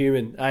a good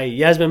human. Hey,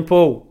 Yasmin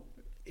Poole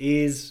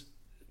is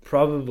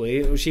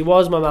probably, she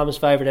was my mum's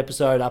favourite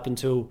episode up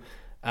until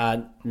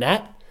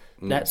Nat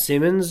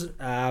Simmons,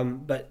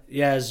 but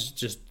Yaz,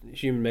 just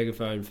human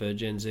megaphone for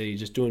Gen Z,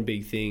 just doing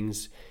big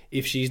things.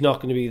 If she's not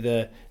going to be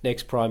the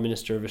next Prime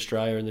Minister of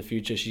Australia in the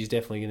future, she's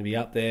definitely going to be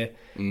up there.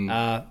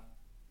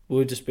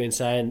 We've just been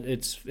saying,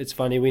 it's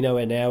funny, we know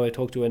her now, we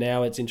talk to her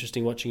now, it's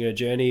interesting watching her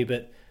journey,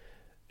 but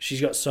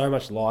she's got so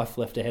much life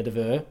left ahead of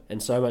her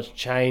and so much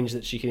change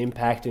that she can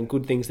impact and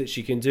good things that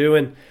she can do.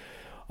 And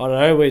I don't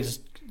know, we're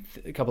just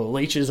a couple of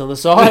leeches on the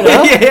side.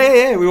 Huh?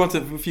 yeah. We want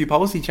a few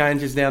policy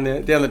changes down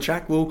the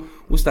track. We'll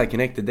stay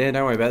connected there.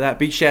 Don't worry about that.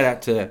 Big shout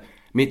out to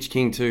Mitch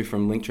King too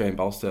from Linktree and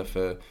Bolster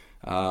for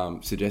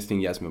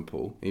suggesting Yasmin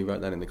Poole. He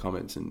wrote that in the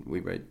comments, and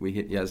we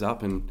hit Yaz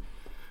up and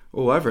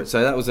all over it.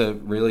 So that was a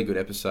really good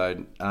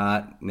episode.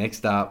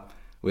 Next up,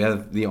 we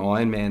have the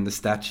Iron Man, the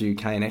statue,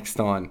 Kane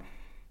Eckstein.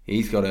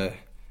 He's got a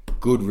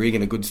good rig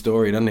and a good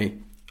story, doesn't he?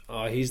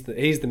 Oh, he's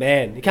the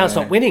man. He can't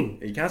stop winning.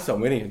 He can't stop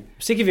winning.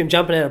 I'm sick of him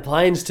jumping out of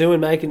planes too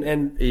and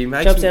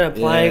jumps out of a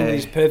plane with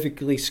his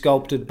perfectly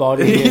sculpted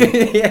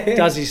body and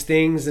does his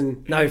things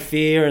and no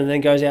fear, and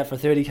then goes out for a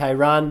 30k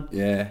run.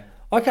 Yeah.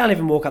 I can't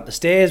even walk up the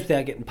stairs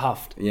without getting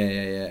puffed.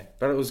 Yeah.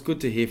 But it was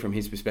good to hear from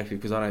his perspective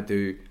because I don't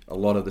do a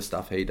lot of the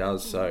stuff he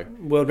does. So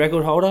world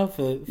record holder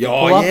for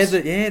pull-ups.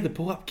 the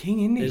pull-up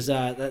king, isn't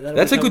he?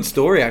 That's a good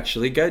story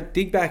actually. Go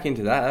dig back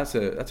into that.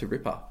 That's a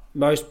ripper.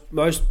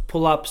 Most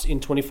pull-ups in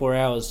 24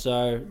 hours,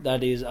 so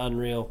that is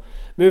unreal.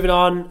 Moving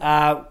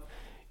on,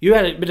 you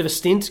had a bit of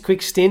a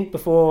quick stint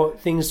before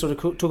things sort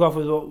of took off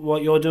with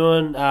what you're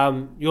doing.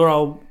 Your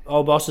old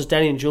bosses,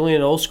 Danny and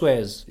Julian, All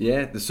Squares.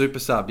 Yeah, the super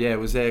sub. Yeah, it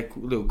was their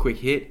little quick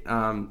hit.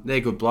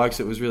 They're good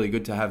blokes. It was really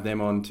good to have them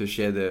on to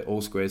share the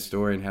All Squares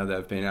story and how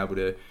they've been able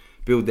to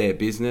build their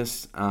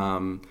business.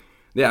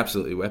 They're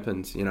absolutely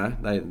weapons. You know,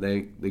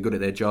 they're good at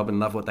their job and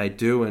love what they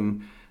do,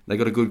 and they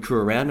got a good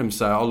crew around them.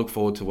 So I look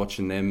forward to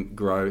watching them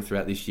grow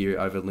throughout this year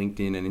over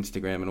LinkedIn and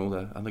Instagram and all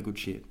the other good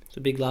shit. It's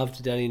a big love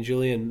to Danny and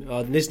Julian.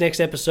 This next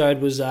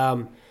episode was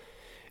it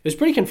was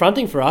pretty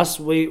confronting for us.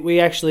 We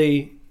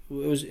actually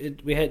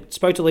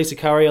spoke to Lisa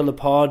Curry on the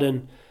pod,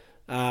 and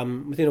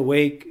within a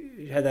week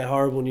had that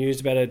horrible news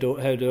about her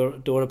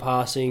daughter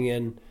passing.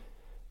 And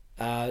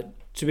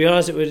to be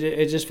honest,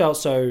 it just felt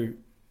so.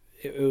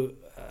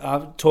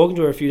 Talking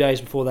to her a few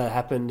days before that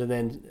happened, and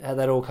then had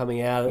that all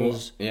coming out. It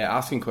was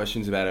asking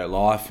questions about her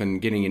life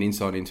and getting an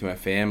insight into her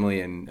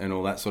family and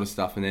all that sort of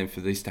stuff. And then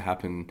for this to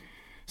happen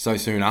so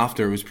soon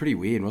after, it was pretty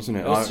weird, wasn't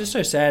it? It was just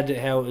so sad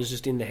how it was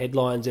just in the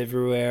headlines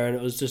everywhere, and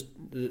it was just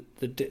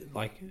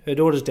like her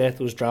daughter's death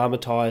was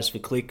dramatised for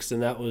clicks,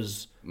 and that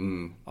was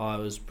it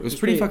was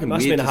pretty fucking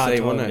weird to see,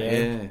 wasn't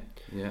it?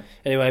 Yeah.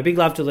 Anyway, big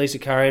love to Lisa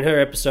Curry, and her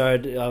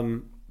episode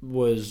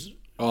was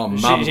Mum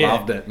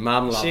loved it.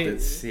 Mum loved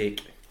it.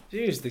 Sick.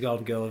 She was the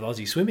golden girl of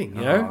Aussie swimming,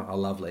 you know? I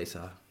love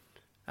Lisa.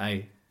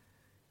 Hey,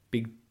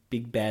 big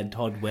bad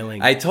Todd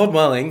Welling. Hey, Todd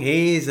Welling,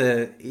 is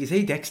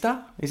he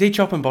Dexter? Is he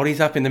chopping bodies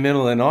up in the middle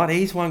of the night?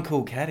 He's one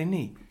cool cat, isn't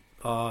he?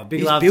 Oh,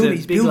 big love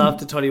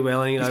to Toddy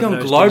Welling. He's gone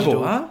global,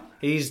 digital. Huh?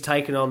 He's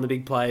taken on the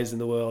big players in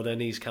the world,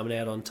 and he's coming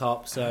out on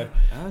top. So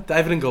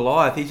David and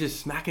Goliath, he's just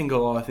smacking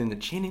Goliath in the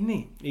chin, isn't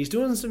he? He's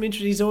doing some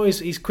interesting.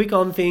 He's quick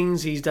on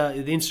things. He's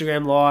done the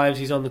Instagram lives.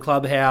 He's on the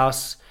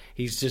Clubhouse.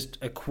 He's just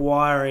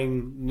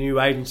acquiring new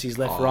agencies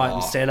left, right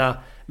and centre.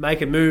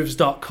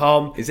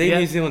 Makemoves.com. Is he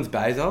New Zealand's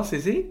Bezos,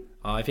 is he?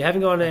 If you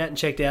haven't gone out and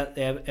checked out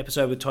the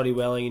episode with Toddy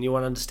Welling and you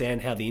want to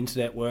understand how the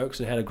internet works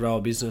and how to grow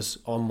a business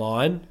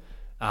online,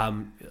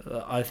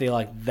 I feel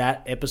like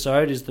that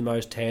episode is the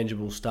most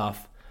tangible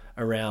stuff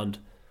around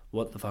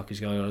what the fuck is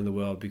going on in the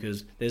world,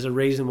 because there's a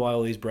reason why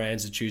all these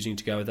brands are choosing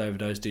to go with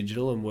Overdose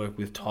Digital and work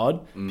with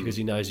Todd, because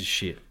he knows his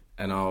shit.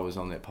 And I was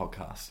on their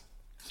podcast.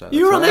 So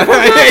you were on that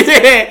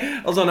podcast?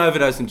 Yeah, I was on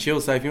Overdose and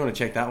Chill. So if you want to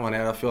check that one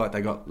out, I feel like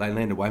they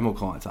landed way more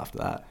clients after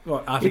that.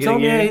 What, after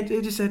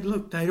he just said,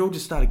 look, they all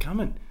just started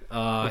coming.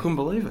 I couldn't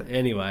believe it.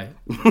 Anyway,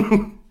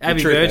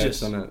 Abby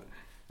Burgess.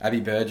 Abby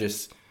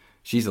Burgess,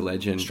 she's a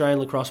legend. Australian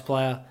lacrosse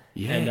player.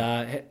 Yeah.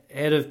 And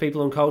head of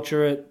people and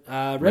culture at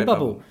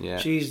Redbubble. Yeah.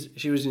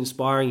 She was an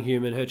inspiring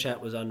human. Her chat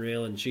was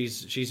unreal, and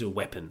she's a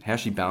weapon. How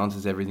she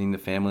balances everything, the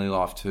family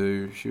life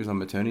too. She was on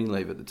maternity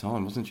leave at the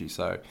time, wasn't she?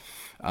 So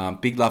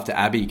big love to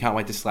Abby. Can't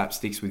wait to slap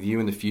sticks with you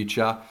in the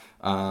future.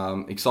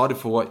 Excited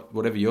for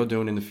whatever you're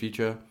doing in the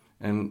future,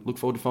 and look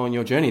forward to following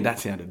your journey. That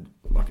sounded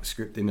like a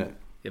script, didn't it?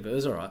 Yeah, but it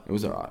was all right. It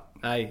was all right.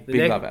 Hey,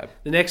 Big love, Ab.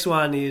 The next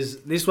one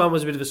this one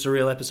was a bit of a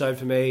surreal episode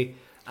for me.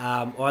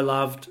 I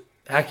loved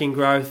Hacking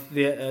Growth,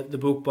 the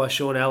book by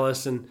Sean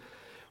Ellis, and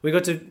we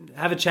got to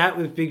have a chat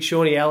with big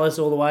Shawnee Ellis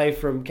all the way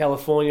from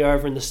California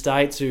over in the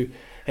States, who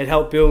had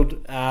helped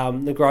build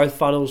the growth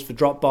funnels for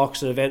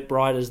Dropbox and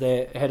Eventbrite as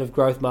their head of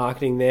growth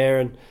marketing there.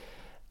 And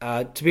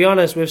to be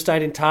honest, we've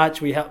stayed in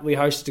touch. We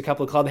hosted a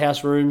couple of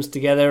clubhouse rooms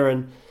together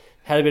and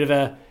had a bit of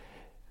a,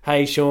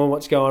 hey Sean,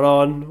 what's going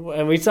on?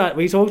 And we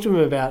talked to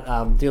him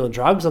about dealing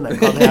drugs on that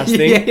clubhouse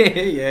thing.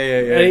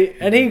 Yeah.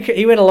 And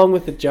he went along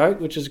with the joke,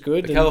 which is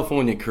good. The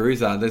California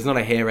Cruiser, there's not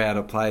a hair out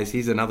of place.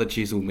 He's another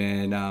chiseled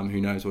man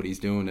who knows what he's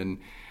doing, and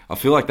I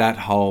feel like that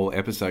whole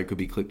episode could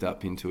be clipped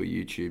up into a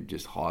YouTube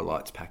just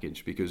highlights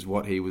package, because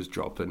what he was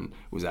dropping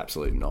was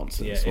absolute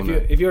nonsense. Yeah,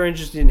 if you're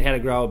interested in how to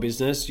grow a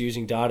business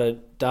using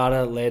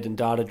data-led and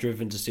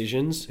data-driven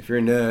decisions. If you're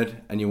a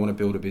nerd and you want to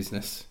build a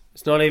business.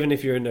 It's not even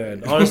if you're a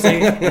nerd,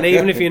 honestly. And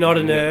even if you're not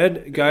a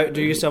nerd, go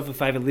do yourself a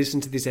favour, listen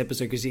to this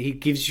episode, because he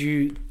gives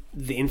you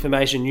the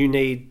information you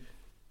need.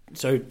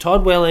 So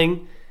Todd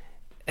Welling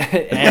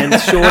and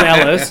Sean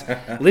Ellis,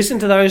 listen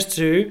to those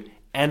two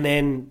and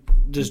then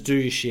just do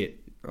your shit.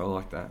 I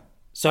like that.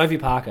 Sophie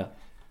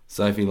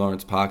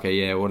Lawrence Parker,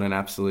 yeah, what an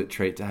absolute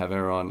treat to have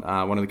her on.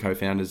 One of the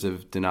co-founders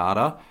of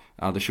Donata,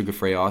 the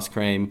sugar-free ice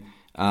cream.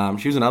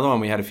 She was another one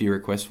we had a few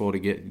requests for to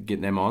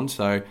get them on.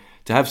 So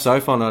to have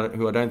Soph on,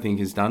 who I don't think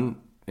has done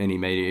any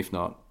media, if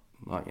not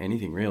like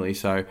anything really.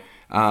 So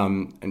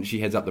and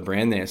she heads up the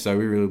brand there. So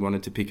we really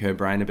wanted to pick her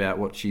brain about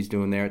what she's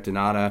doing there at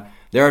Donata.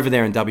 They're over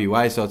there in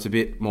WA, so it's a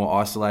bit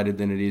more isolated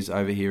than it is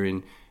over here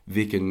in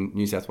Vic and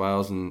New South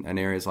Wales and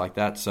areas like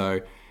that.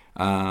 So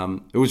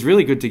it was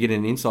really good to get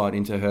an insight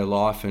into her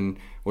life and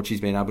what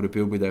she's been able to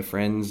build with her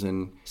friends.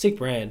 And sick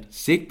brand.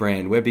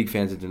 We're big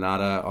fans of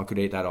Donata. I could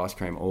eat that ice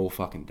cream all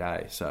fucking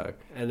day. So,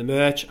 and the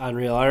merch,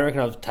 unreal. I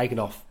reckon I've taken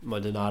off my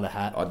Donata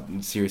hat. I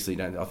seriously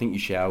don't. I think you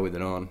shower with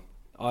it on.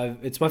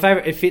 It's my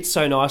favourite. It fits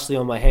so nicely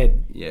on my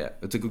head. Yeah,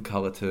 it's a good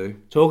colour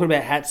too. Talking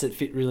about hats that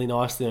fit really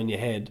nicely on your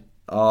head.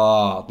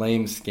 Oh,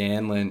 Liam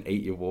Scanlon,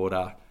 Eat Your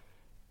Water.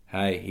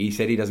 Hey, he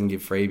said he doesn't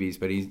give freebies,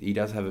 but he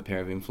does have a pair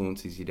of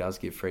influencers he does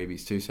give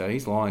freebies to, so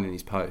he's lying in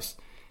his post.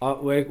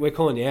 We're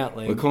calling you out,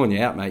 Liam. We're calling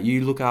you out, mate.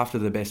 You look after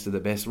the best of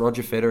the best.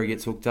 Roger Federer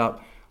gets hooked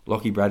up.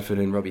 Lockie Bradford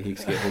and Robbie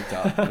Hicks get hooked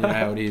up. You know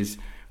how it is.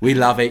 We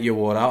love Eat Your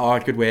Water. I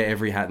could wear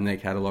every hat in their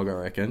catalogue, I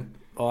reckon.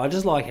 Oh, I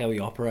just like how he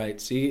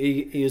operates.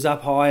 He was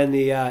up high in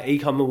the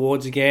Ecom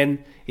Awards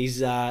again.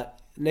 He's...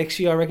 next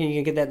year, I reckon you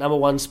can get that number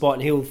one spot,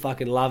 and he'll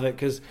fucking love it,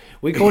 because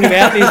we called him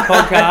out in his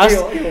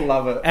podcast. he'll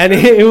love it, and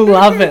he'll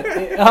love it.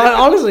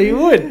 Honestly, he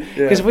would,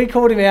 because we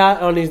called him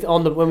out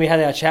when we had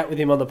our chat with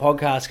him on the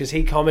podcast, because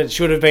he commented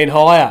should have been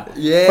higher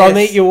from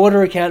Eat Your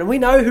Water account, and we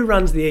know who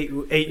runs the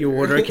Eat Your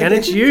Water account.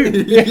 It's you.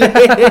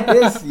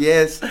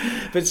 yes.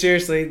 But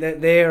seriously,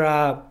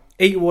 their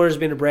Eat Your Water has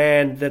been a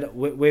brand that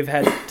we've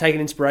had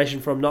taken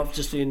inspiration from, not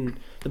just in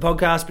the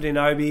podcast, but in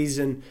Obies,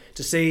 and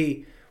to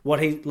see what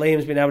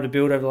Liam's been able to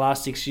build over the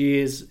last 6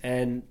 years,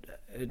 and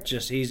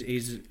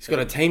he's got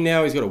a team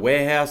now. He's got a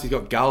warehouse. He's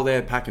got Gull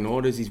there packing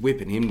orders. He's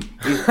whipping him.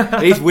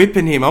 He's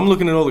whipping him. I'm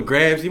looking at all the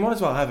grabs. He might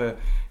as well have a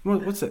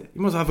what's it?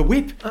 You might as well have a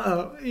whip.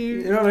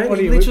 You know what I mean? What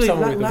do you literally whip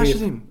someone with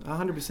lashes a whip?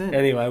 him 100%.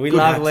 Anyway, we good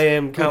love hats.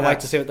 Liam. Can't Good wait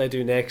hats. to see what they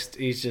do next.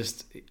 He's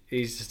just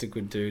a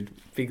good dude.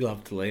 Big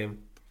love to Liam.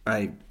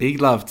 Hey,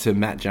 big love to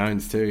Matt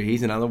Jones too.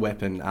 He's another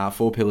weapon.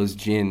 4 Pillars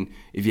Gin.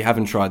 If you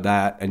haven't tried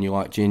that and you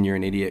like gin, you're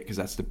an idiot, because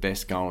that's the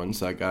best going.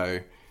 So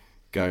go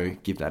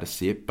give that a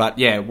sip. But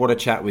yeah, what a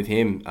chat with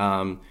him.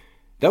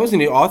 That was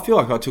I feel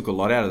like I took a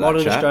lot out of that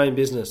Modern chat. Australian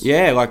business.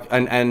 Yeah, like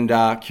and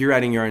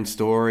curating your own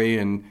story,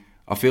 and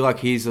I feel like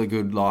he's a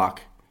good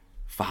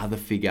father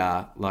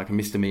figure, like a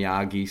Mr.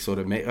 Miyagi sort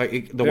of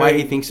the way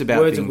he thinks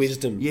about words things. of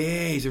wisdom.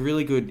 Yeah, he's a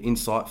really good,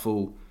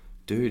 insightful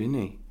dude, isn't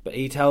he? But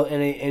he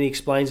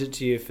explains it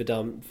to you for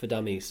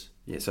dummies.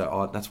 Yeah,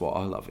 so that's why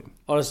I love him.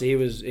 Honestly,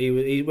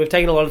 we've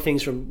taken a lot of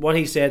things from what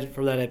he said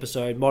from that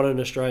episode, Modern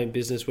Australian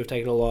Business. We've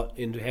taken a lot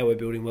into how we're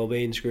building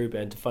Wellbeings Group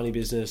and to Funny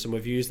Business, and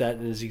we've used that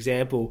as an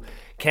example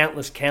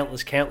countless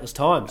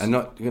times. And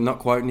not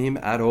quoting him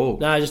at all.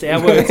 No, just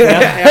our words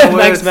now. Our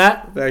words.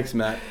 Thanks,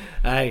 Matt.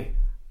 Hey,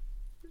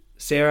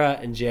 Sarah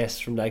and Jess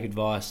from Naked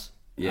Vice.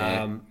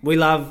 Yeah. We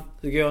love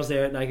the girls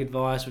there at Naked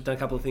Vice. We've done a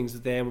couple of things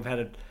with them. We've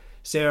had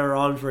Sarah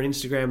on for an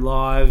Instagram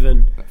live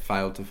and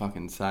failed to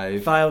fucking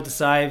save.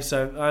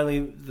 So only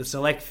the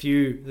select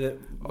few that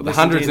the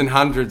hundreds and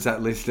hundreds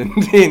that listened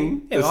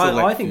in. Yeah,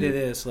 I think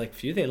they're the select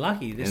few. They're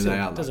lucky. It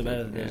doesn't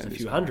matter that there's a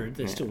few hundred.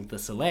 They're still the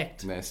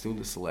select. They're still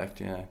the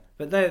select. Yeah.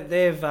 But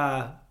they've.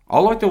 I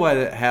like the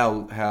way that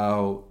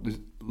how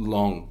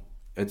long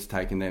it's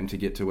taken them to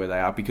get to where they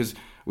are, because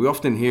we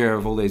often hear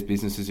of all these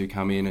businesses who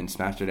come in and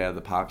smash it out of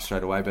the park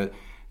straight away, but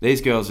these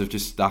girls have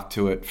just stuck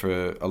to it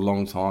for a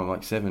long time,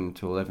 like 7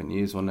 to 11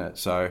 years, wasn't it?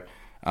 So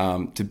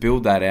to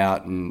build that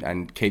out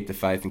and keep the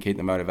faith and keep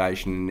the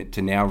motivation and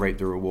to now reap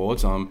the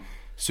rewards, I'm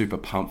super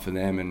pumped for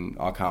them, and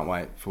I can't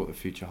wait for what the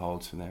future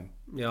holds for them.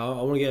 Yeah,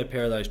 I want to get a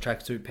pair of those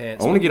tracksuit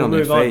pants. I want to get on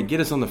their feed. On.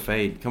 Get us on the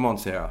feed. Come on,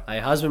 Sarah. A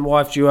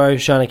husband-wife duo,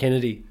 Shana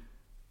Kennedy.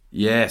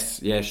 Yes,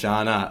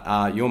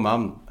 Shana. Your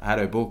mum had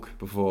her book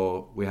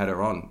before we had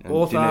her on. And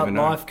Author, didn't even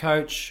know. life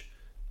coach,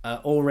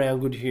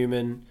 all-round good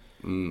human.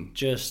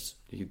 Just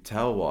you could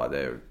tell why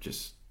they're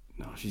just.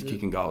 No, she's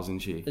kicking goals, isn't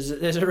she?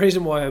 There's a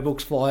reason why her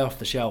books fly off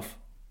the shelf,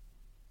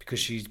 because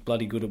she's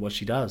bloody good at what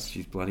she does.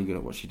 She's bloody good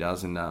at what she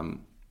does, and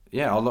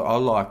I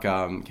like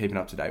keeping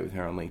up to date with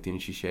her on LinkedIn.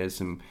 She shares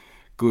some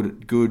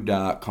good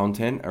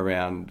content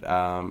around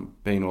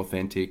being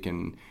authentic,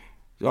 and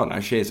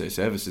shares her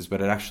services,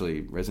 but it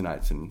actually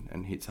resonates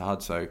and hits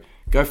hard. So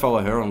go follow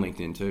her on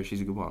LinkedIn too.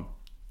 She's a good one.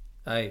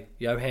 Hey,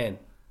 Johan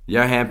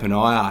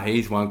Panaya,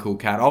 he's one cool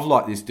cat. I've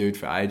liked this dude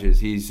for ages.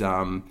 He's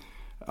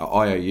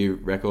IOU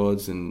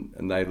Records, and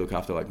they look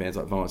after like bands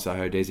like Violent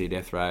Soho, Desi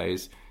Death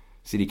Rays,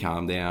 City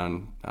Calm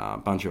Down, a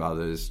bunch of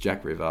others,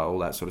 Jack River, all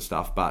that sort of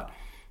stuff. But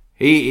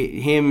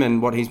him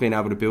and what he's been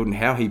able to build and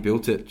how he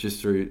built it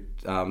just through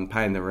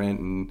paying the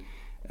rent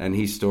and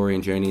his story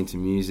and journey into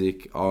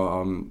music,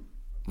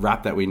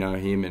 rap that we know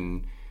him,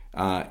 and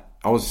I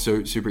was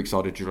super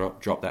excited to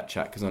drop that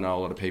chat because I know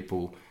a lot of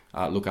people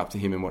look up to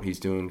him and what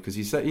he's doing because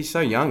he's so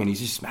young and he's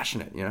just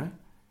smashing it, you know.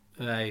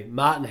 Hey,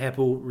 Martin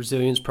Heppel,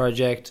 Resilience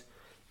Project.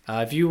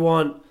 If you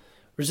want,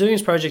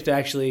 Resilience Project are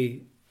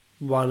actually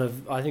one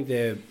of, I think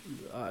they're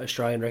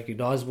Australian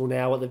recognisable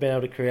now, what they've been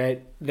able to create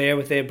there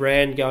with their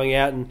brand, going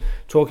out and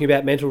talking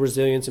about mental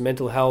resilience and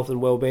mental health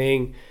and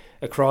well-being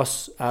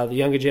across the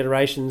younger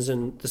generations,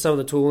 and some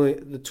of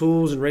the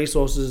tools and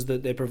resources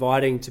that they're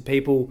providing to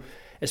people,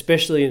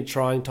 especially in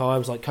trying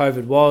times like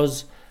COVID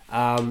was.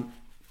 I'm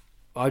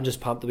just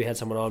pumped that we had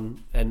someone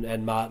on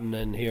and Martin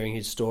and hearing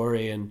his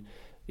story, and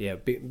yeah,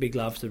 big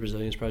love to the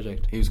Resilience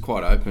Project. He was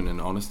quite open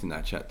and honest in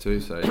that chat too,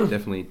 so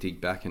definitely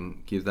dig back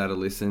and give that a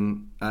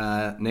listen.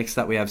 Next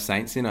up we have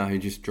Saint Sinner, who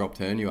just dropped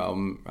her new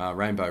album,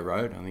 Rainbow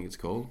Road, I think it's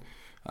called.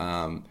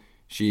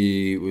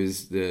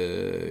 She's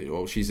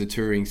a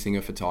touring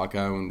singer for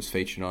Tycho and was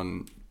featured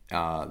on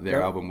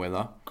their album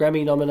Weather.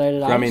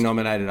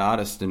 Grammy-nominated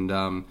artist,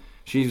 and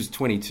she was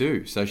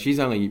 22, so she's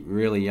only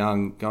really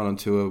young, going on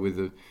tour with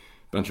a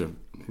bunch of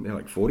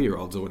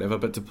 40-year-olds or whatever,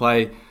 but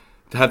to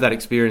have that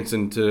experience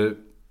and to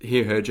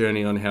hear her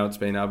journey on how it's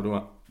been able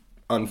to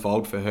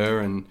unfold for her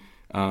and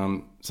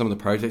some of the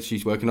projects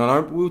she's working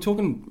on. We were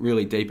talking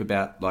really deep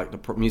about like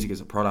the music as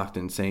a product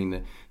and seeing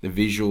the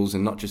visuals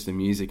and not just the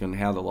music, and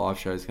how the live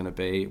show is going to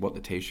be, what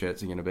the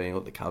t-shirts are going to be,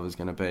 what the cover's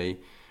going to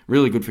be.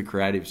 Really good for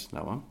creatives,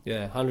 that one.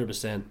 Yeah,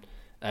 100%.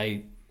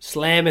 A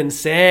Slam and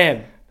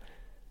Sam.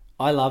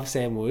 I love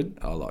Sam Wood.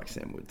 I like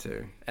Sam Wood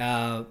too.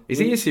 Is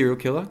he a serial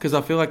killer? Because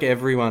I feel like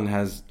everyone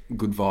has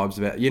good vibes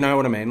about. You know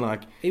what I mean?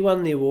 Like he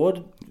won the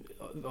award,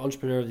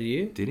 Entrepreneur of the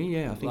Year. Did he?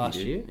 Yeah, I think last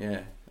he year.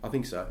 Yeah, I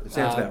think so. It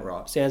sounds about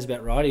right. Sounds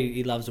about right.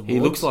 He loves awards. He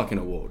looks like an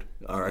award,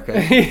 I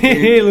reckon.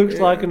 He looks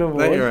like an award.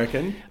 Don't you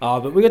reckon?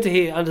 But we got to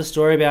hear under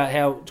story about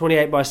how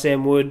 28 by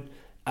Sam Wood,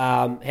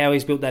 how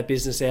he's built that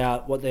business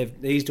out.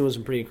 He's doing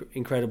some pretty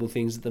incredible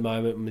things at the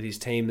moment with his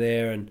team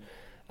there, and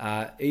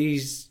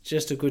he's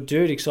just a good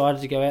dude. Excited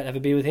to go out and have a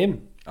beer with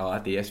him. Oh,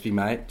 at the SV,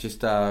 mate.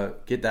 Just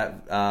get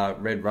that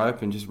red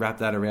rope and just wrap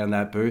that around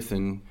that booth,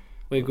 and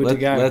we're good to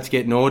go. Let's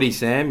get naughty,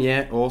 Sam.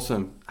 Yeah,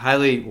 awesome.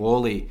 Hayley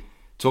Worley,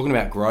 talking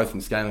about growth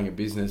and scaling a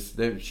business.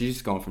 She's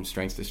just gone from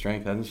strength to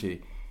strength, hasn't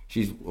she?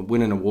 She's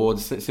winning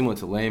awards similar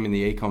to Liam in the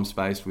e-com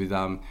space with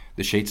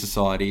the Sheet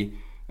Society.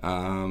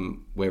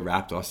 We're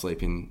wrapped. I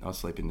sleep in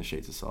the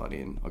Sheet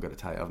Society, and I've got to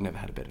tell you, I've never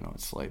had a better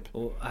night's sleep.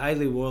 Well,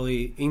 Hayley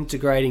Worley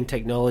integrating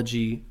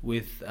technology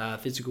with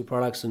physical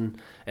products and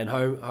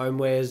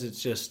homewares.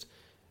 It's just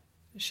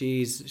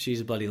she's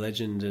a bloody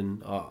legend,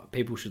 and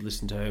people should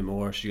listen to her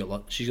more. She's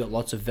got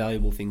lots of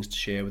valuable things to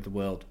share with the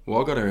world.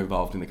 Well, I got her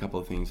involved in a couple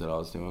of things that I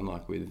was doing,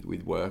 like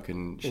with work,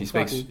 and she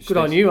speaks. Good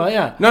on you,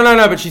 yeah. No,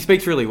 but she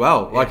speaks really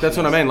well. Like that's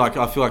what I mean. Like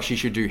I feel like she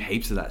should do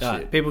heaps of that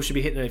shit. People should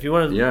be hitting her. If you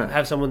want to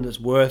have someone that's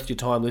worth your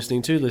time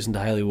listening to, listen to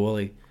Hayley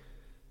Worley.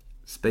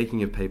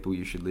 Speaking of people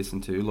you should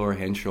listen to, Laura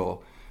Henshaw,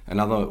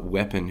 another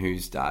weapon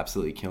who's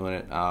absolutely killing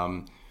it.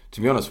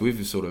 To be honest,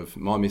 we've sort of,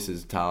 my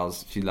missus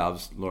Tales, she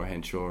loves Laura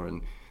Henshaw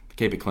and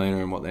Keep It Cleaner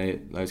and what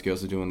those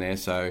girls are doing there.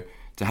 So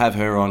to have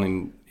her on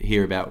and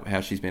hear about how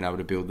she's been able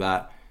to build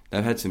that,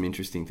 they've had some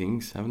interesting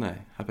things, haven't they?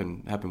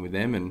 Happen with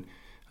them, and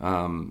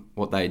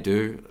what they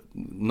do.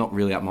 Not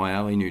really up my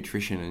alley,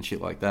 nutrition and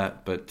shit like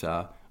that. But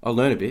I'll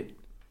learn a bit.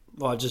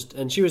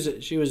 And she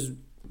was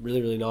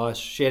really, really nice.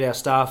 Shared our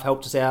stuff,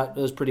 helped us out.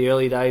 It was pretty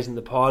early days in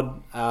the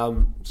pod.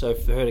 So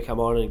for her to come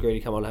on and agree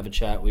to come on and have a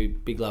chat,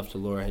 big love to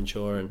Laura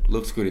Henshaw. And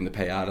looks good in the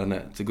PR, doesn't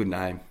it? It's a good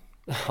name.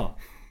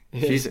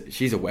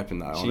 She's a weapon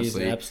though, honestly. She's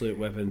an absolute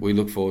weapon. We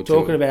look forward to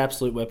talking about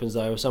absolute weapons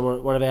though.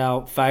 One of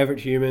our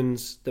favourite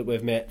humans that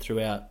we've met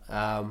throughout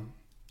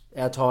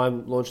our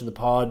time launching the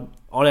pod,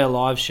 on our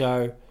live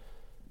show.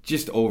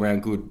 Just all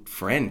round good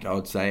friend, I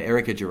would say.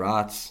 Erica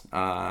Gerrards,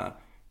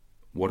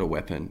 what a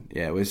weapon.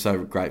 Yeah, we're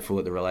so grateful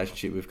at the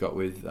relationship we've got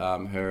with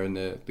her and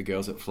the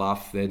girls at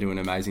Fluff. They're doing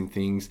amazing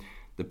things.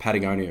 the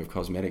Patagonia of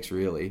cosmetics,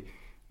 really.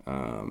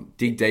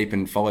 Dig deep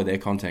and follow their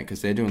content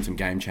because they're doing some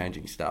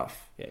game-changing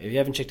stuff. Yeah, if you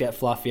haven't checked out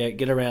Fluff yet,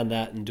 get around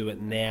that and do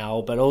it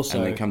now. But also,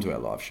 and then come to our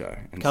live show.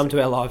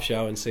 To our live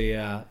show and see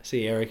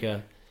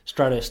Erica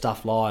strut her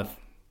stuff live.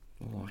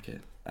 I like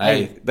it.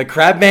 Hey, the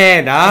Crab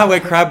Man, we're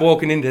crab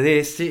walking into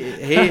this.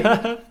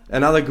 Here,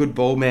 another good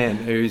ball man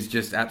who's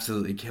just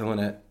absolutely killing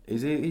it.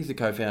 He's the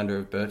co-founder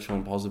of Virtual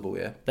Impossible,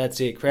 yeah? That's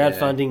it,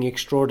 crowdfunding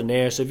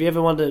extraordinaire. So if you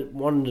ever wanted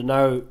to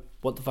know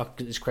what the fuck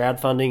is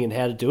crowdfunding and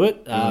how to do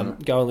it,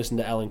 go and listen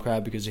to Alan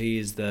Crabb because he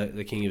is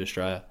the king of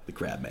Australia. The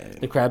Crab Man.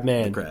 The Crab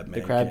Man.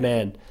 The Crab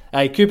Man.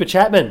 Hey, Cooper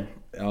Chapman.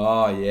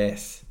 Oh,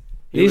 yes.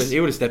 He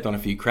would have stepped on a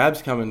few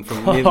crabs coming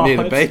from near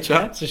the beach.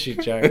 That's a shit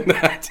joke.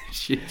 That's a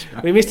shit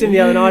joke. We missed him the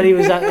other night. He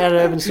was out at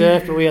Urban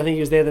Surf, but I think he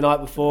was there the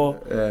night before.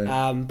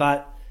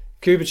 But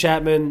Cooper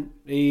Chapman,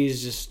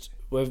 he's just...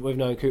 We've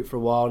known Coop for a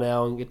while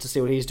now and get to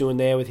see what he's doing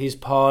there with his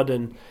pod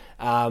and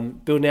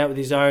building out with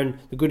his own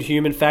The Good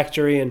Human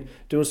Factory and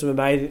doing some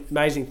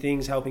amazing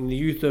things, helping the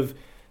youth of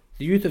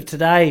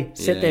today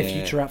set their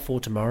future up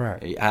for tomorrow.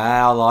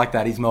 I like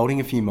that. He's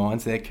moulding a few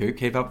minds there, Coop.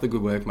 Keep up the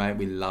good work, mate.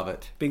 We love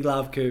it. Big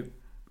love, Coop.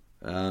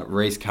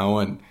 Reese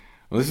Cohen.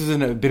 Well, this is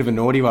a bit of a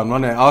naughty one,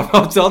 wasn't it?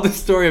 I'll tell the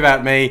story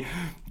about me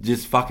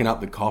just fucking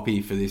up the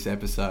copy for this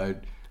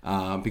episode.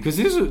 Because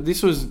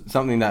this was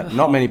something that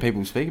not many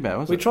people speak about,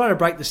 was it? We're trying to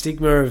break the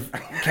stigma of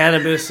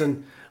cannabis,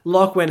 and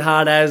Locke went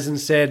hard as and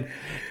said,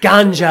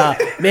 ganja,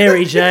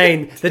 Mary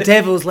Jane, the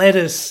devil's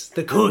lettuce,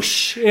 the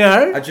kush, you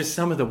know? Just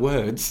some of the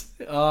words.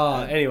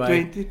 Oh,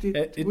 anyway.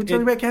 We're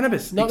talking about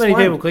cannabis. Not many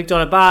people clicked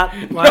on it, but...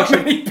 Not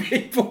many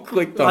people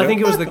clicked on it. I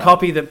think it was the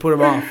copy that put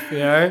them off, you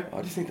know?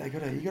 I just think they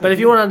got to... But if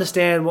you want to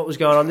understand what was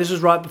going on, this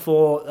was right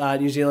before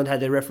New Zealand had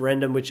their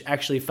referendum, which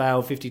actually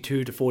failed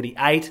 52 to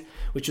 48,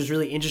 which was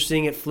really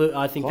interesting. It flew.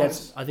 I think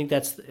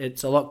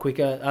it's a lot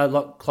quicker, a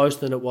lot closer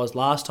than it was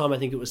last time. I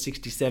think it was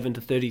 67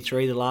 to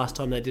 33 the last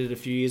time they did it a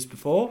few years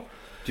before.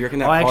 Do you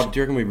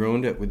reckon we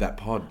ruined it with that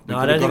pod? No,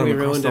 I don't think we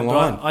ruined it.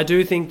 But I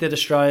do think that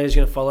Australia is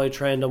going to follow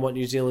trend on what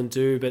New Zealand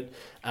do, but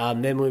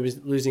them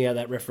losing out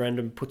that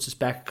referendum puts us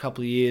back a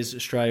couple of years.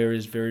 Australia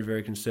is very,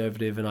 very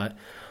conservative, and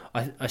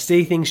I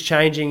see things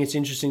changing. It's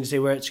interesting to see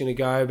where it's going to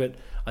go, but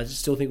I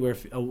still think we're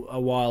a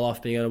while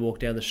off being able to walk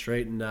down the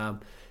street and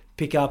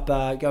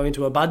go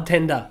into a bud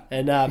tender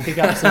and pick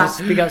up some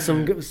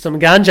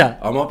ganja.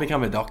 I might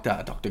become a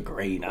doctor, Dr.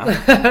 Green.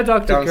 Dr.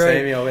 Don't Green.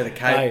 see me, I'll wear the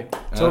cape.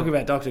 Hey, talk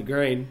about Dr.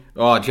 Green.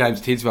 Oh, James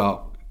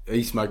Tidswell.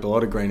 He smoked a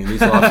lot of green in his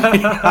life.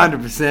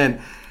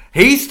 100%.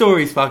 His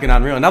story's fucking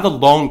unreal. Another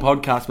long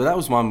podcast, but that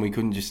was one we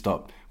couldn't just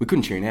stop. We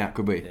couldn't tune out,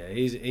 could we? Yeah,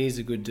 he's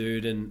a good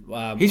dude,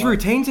 and his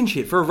routines and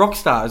shit for a rock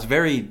star is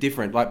very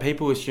different. Like,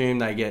 people assume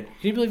they get. Can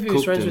you believe he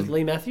was friends with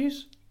Lee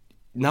Matthews?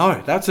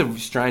 No, that's a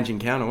strange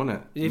encounter,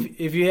 wasn't it?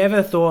 If you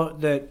ever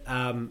thought that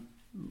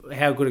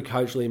how good a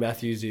coach Lee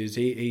Matthews is,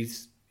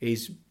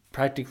 he's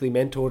practically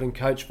mentored and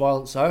coached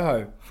Violent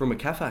Soho from a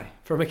cafe.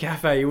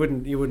 You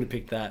wouldn't have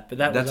picked that, but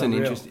that's was an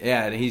interesting.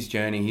 Yeah, his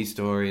journey, his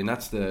story, and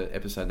that's the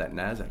episode that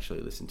Naz actually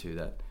listened to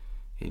that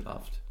he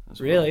loved.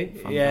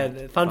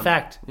 Really? Fun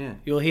fact. Yeah,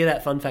 you'll hear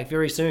that fun fact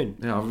very soon.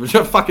 Yeah,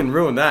 I fucking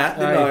ruined that.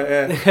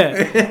 Didn't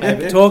I? Yeah.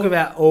 But talk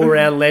about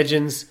all-round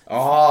legends.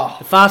 Oh,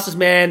 the fastest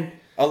man.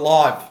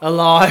 Alive.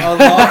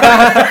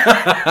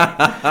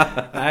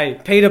 Hey,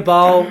 Peter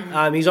Bowl,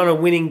 he's on a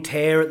winning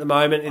tear at the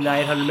moment in the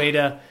 800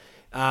 metre.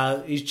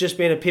 He's just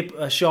been a pip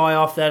shy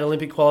off that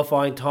Olympic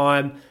qualifying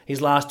time,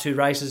 his last two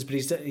races, but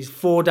he's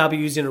 4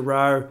 W's in a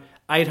row.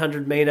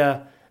 800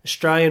 metre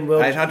Australian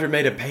world. 800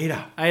 metre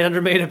Peter.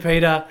 800 metre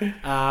Peter.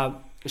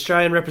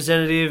 Australian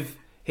representative.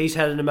 He's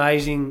had an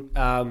amazing,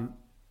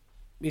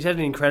 he's had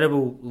an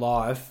incredible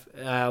life.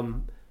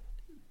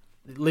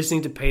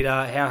 Listening to Peter,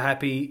 how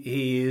happy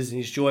he is,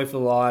 and his joy for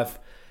life,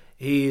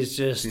 he is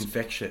just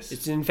infectious.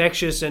 It's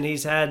infectious, and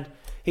he's had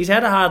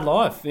a hard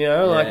life, you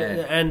know.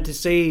 And to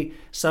see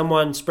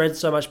someone spread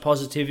so much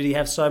positivity,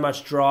 have so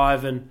much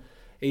drive, and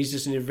he's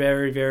just a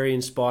very, very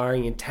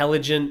inspiring,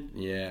 intelligent,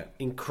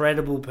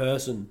 incredible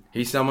person.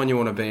 He's someone you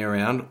want to be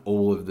around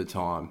all of the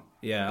time.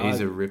 Yeah,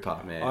 he's a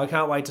ripper, man. I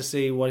can't wait to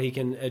see what he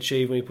can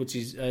achieve when he puts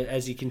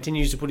as he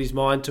continues to put his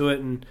mind to it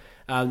and.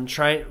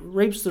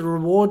 Reaps the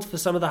rewards for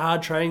some of the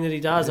hard training that he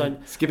does.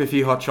 Skip a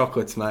few hot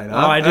chocolates, mate.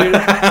 Huh? Oh, I do.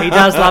 He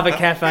does love a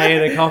cafe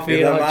and a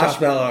coffee and a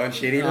marshmallow and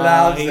shit. He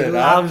loves it. He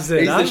loves it.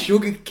 He's the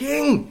sugar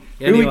king.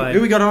 Anyway,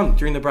 who we got on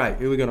during the break?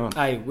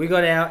 Hey, we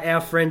got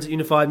our friends at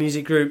Unified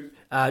Music Group,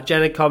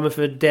 Janet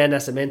Comerford, Dan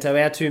Nascimento,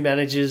 our two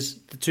managers,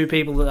 the two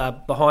people that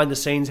are behind the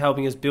scenes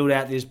helping us build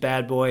out this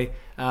bad boy.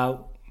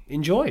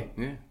 Enjoy.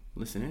 Yeah,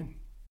 listen in.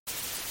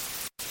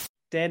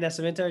 Dan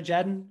Nascimento,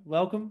 Jadden,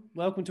 welcome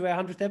to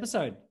our 100th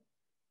episode.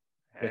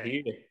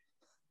 Hey.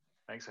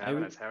 Thanks for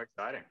having us. How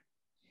exciting.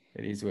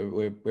 It is.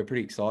 We're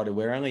pretty excited.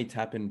 We're only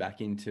tapping back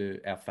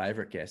into our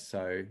favourite guest,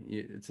 so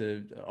it's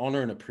an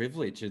honour and a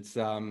privilege. It's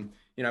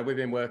we've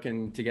been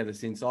working together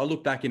since I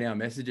look back in our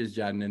messages,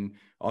 Jadden, and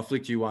I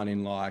flicked you one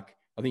in I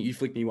think you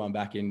flicked me one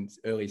back in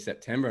early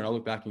September, and I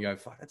look back and go,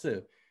 fuck, that's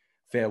a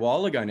fair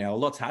while ago now. A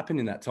lot's happened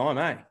in that time,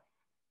 eh?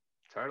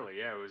 Totally.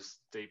 Yeah, it was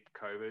deep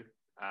COVID,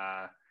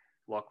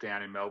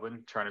 lockdown in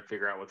Melbourne, trying to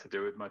figure out what to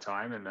do with my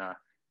time, and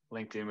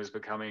LinkedIn was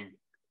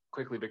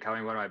quickly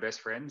becoming one of my best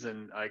friends,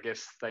 and I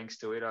guess thanks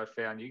to it, I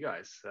found you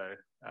guys. So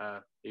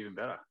even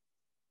better.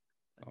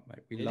 Oh,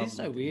 mate, it is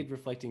so weird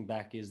reflecting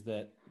back, is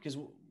that because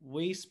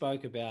we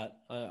spoke about,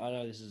 I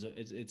know this is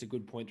it's a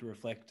good point to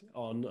reflect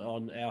on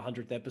our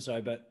 100th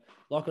episode, but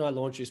Locke and I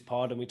launched this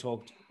pod and we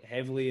talked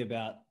heavily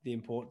about the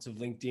importance of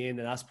LinkedIn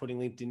and us putting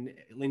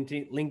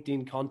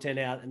LinkedIn content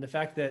out, and the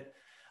fact that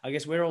I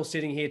guess we're all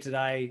sitting here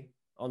today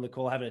on the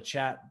call having a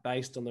chat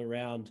based on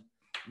around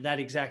that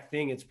exact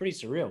thing. It's pretty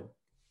surreal.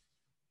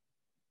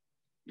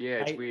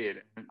 Yeah, it's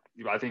weird.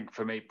 I think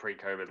for me,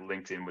 pre-COVID,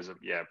 LinkedIn was a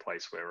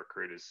place where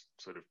recruiters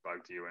sort of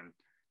bugged you and,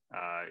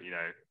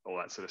 all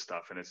that sort of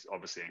stuff. And it's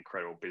obviously an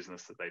incredible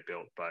business that they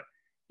built. But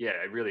yeah,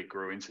 it really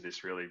grew into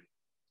this really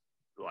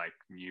like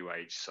new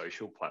age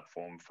social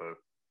platform for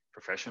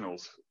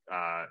professionals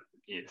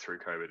through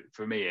COVID,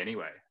 for me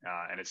anyway.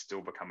 And it's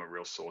still become a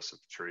real source of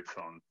truth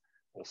on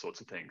all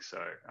sorts of things.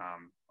 So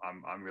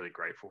I'm really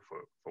grateful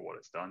for what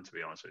it's done, to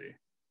be honest with you.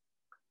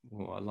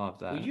 Oh, I love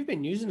that. Well, you've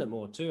been using it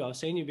more too. I've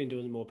seen you've been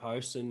doing more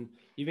posts, and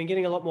you've been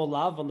getting a lot more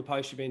love on the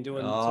posts you've been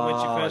doing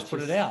since you first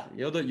put it out.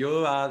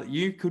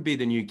 You could be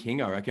the new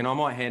king, I reckon. I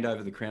might hand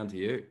over the crown to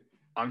you.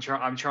 I'm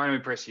trying to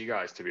impress you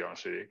guys, to be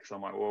honest with you, because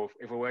I'm like, well,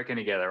 if we're working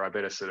together, I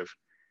better sort of,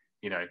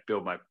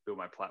 build my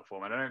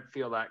platform. And I don't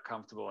feel that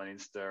comfortable on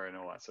Insta and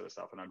all that sort of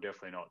stuff. And I'm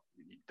definitely not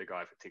the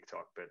guy for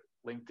TikTok, but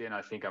LinkedIn,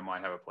 I think I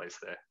might have a place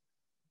there.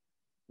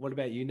 What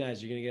about you,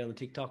 Naz? You're going to get on the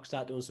TikTok,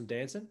 start doing some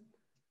dancing?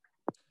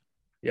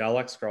 Yeah, I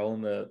like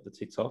scrolling the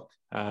TikTok.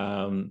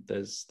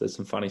 There's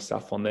some funny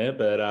stuff on there,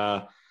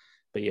 but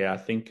yeah, I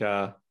think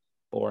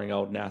boring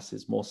old Nas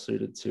is more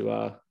suited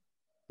to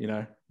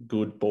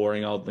good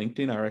boring old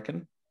LinkedIn. I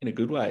reckon, in a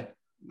good way.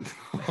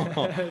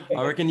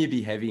 I reckon you'd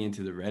be heavy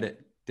into the Reddit,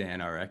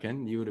 Dan. I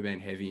reckon you would have been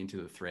heavy into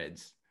the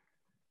threads.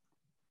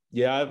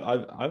 Yeah,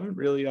 I haven't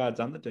really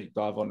done the deep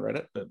dive on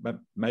Reddit, but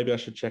maybe I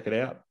should check it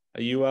out.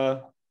 Are you?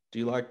 Do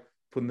you like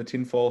putting the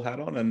tinfoil hat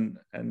on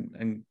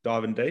and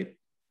diving deep?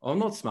 I'm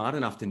not smart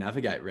enough to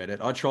navigate Reddit.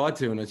 I tried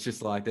to, and it's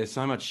just like there's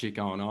so much shit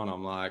going on.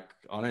 I'm like,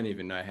 I don't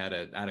even know how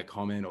to add a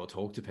comment or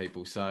talk to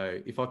people. So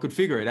if I could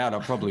figure it out, I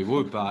probably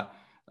would. But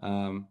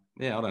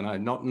yeah, I don't know.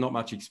 Not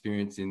much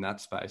experience in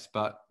that space.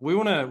 But we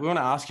want to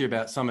ask you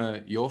about some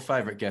of your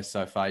favorite guests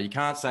so far. You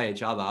can't say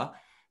each other,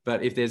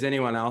 but if there's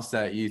anyone else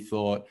that you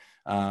thought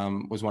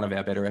was one of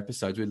our better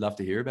episodes, we'd love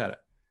to hear about it.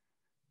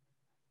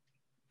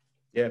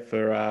 Yeah,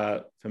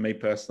 for me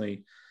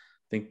personally,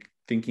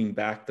 thinking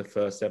back, the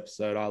first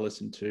episode I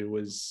listened to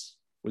was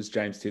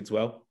James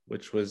Tidswell,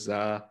 which was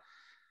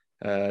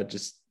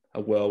just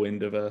a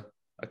whirlwind of a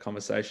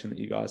conversation that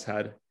you guys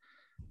had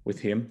with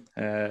him,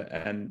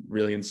 and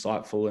really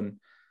insightful and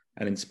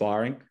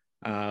inspiring.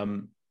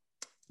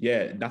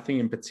 Yeah, nothing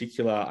in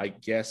particular, I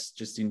guess,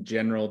 just in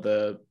general,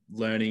 the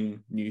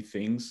learning new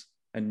things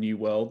and new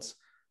worlds.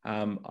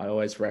 I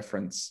always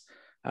reference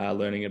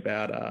learning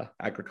about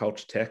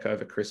agriculture tech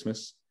over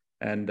Christmas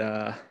and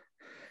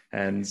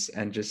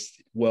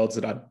just worlds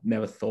that I'd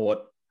never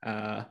thought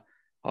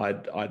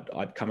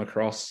I'd come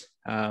across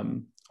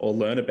or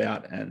learn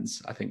about. And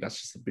I think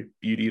that's just the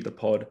beauty of the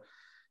pod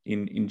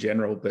in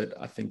general. But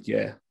I think,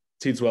 yeah,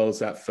 Tidswell is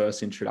that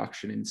first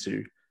introduction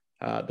into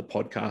the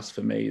podcast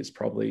for me, is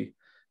probably,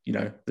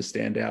 the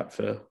standout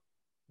for,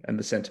 and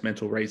the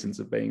sentimental reasons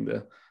of being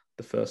the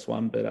first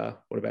one.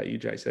 But what about you,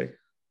 JC?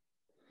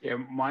 Yeah,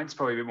 mine's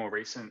probably a bit more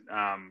recent.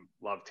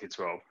 Love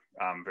Tidswell,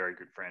 very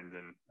good friend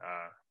and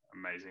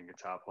amazing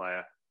guitar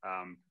player.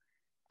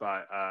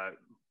 But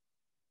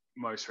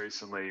most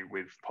recently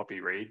with Poppy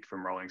Reid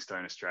from Rolling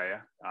Stone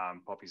Australia.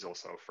 Poppy's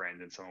also a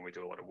friend and someone we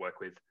do a lot of work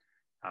with.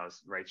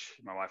 Rach,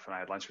 my wife, and I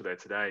had lunch with her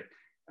today.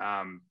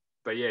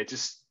 But yeah,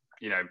 just,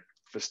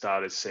 for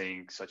starters,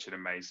 seeing such an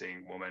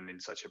amazing woman in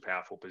such a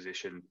powerful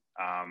position,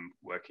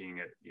 working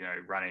at,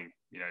 running,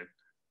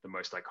 the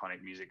most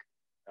iconic music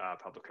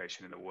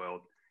publication in the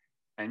world.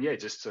 And yeah,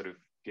 just sort of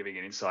giving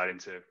an insight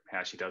into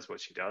how she does what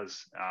she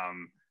does.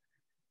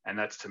 And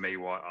that's, to me,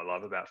 what I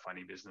love about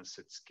Funny Business.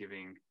 It's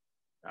giving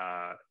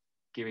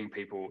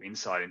people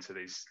insight into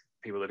these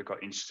people that have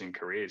got interesting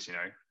careers.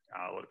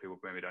 A lot of people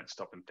maybe don't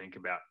stop and think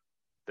about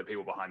the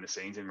people behind the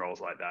scenes in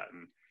roles like that,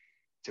 and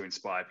to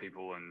inspire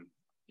people and,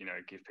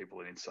 give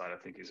people an insight, I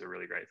think is a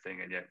really great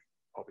thing. And yeah,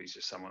 Poppy's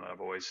just someone that I've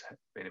always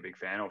been a big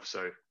fan of.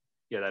 So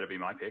yeah, that'd be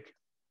my pick.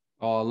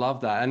 Oh, I love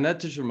that. And that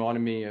just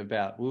reminded me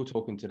about, we were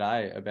talking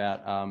today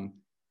about,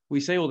 we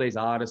see all these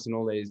artists and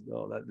all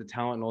the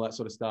talent and all that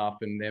sort of stuff,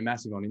 and they're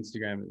massive on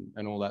Instagram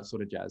and all that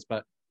sort of jazz.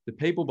 But the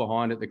people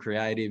behind it, the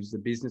creatives, the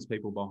business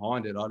people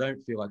behind it, I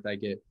don't feel like they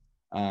get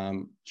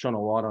shone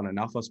a light on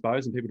enough, I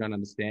suppose, and people don't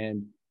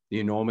understand the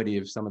enormity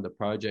of some of the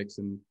projects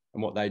and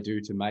what they do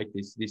to make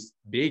this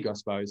big, I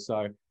suppose.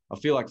 So I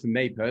feel like for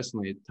me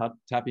personally,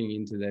 tapping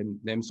into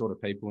them sort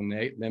of people and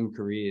them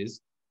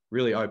careers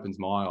really opens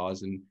my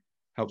eyes and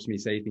helps me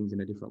see things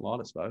in a different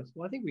light, I suppose.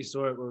 Well, I think we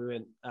saw it when we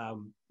went,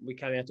 we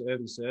came out to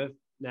Urban Surf,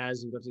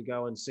 Naz, and got to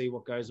go and see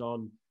what goes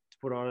on to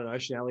put on an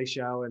Ocean Alley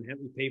show and how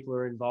many people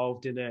are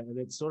involved in it. And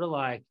it's sort of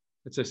like,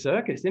 it's a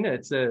circus, isn't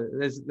it?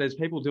 There's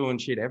people doing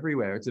shit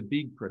everywhere. It's a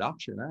big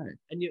production, eh?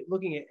 And you're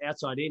looking at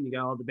outside in, you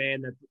go, oh, the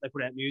band, they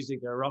put out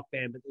music, they're a rock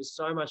band, but there's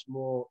so much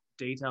more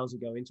details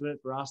that go into it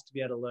for us to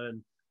be able to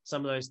learn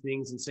some of those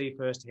things and see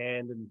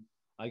firsthand, and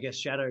I guess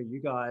shadow you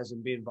guys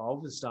and be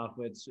involved with stuff.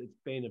 It's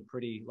been a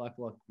pretty, like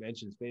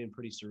mentioned, it's been a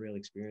pretty surreal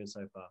experience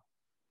so far.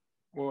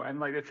 Well, and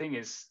like the thing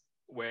is,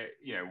 we're,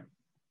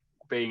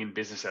 being in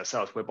business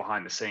ourselves, we're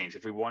behind the scenes.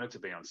 If we wanted to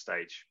be on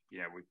stage,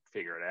 we'd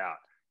figure it out.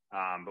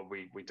 But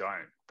we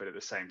don't. But at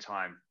the same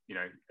time,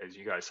 as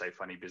you guys say,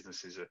 Funny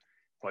Business is a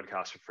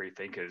podcast for free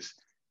thinkers.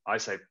 I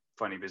say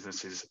Funny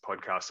Business is a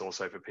podcast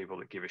also for people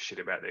that give a shit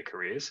about their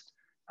careers.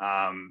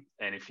 And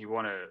if you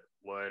want to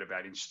learn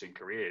about interesting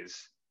careers,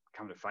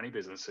 come to Funny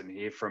Business and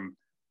hear from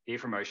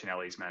Ocean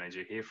Alley's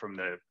manager, hear from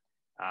the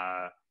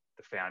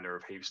founder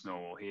of Heaps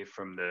Normal, hear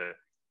from the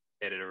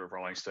editor of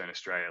Rolling Stone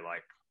Australia,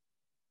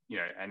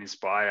 and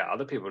inspire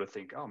other people to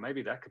think, oh,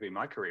 maybe that could be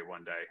my career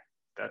one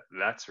day.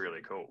 That's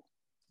really cool.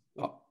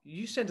 Well,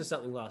 you sent us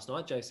something last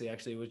night, JC,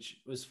 actually, which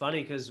was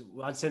funny because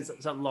I'd sent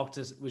something locked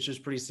us, which was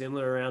pretty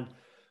similar around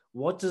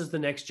what does the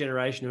next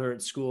generation who are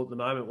at school at the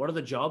moment, what are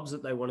the jobs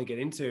that they want to get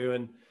into?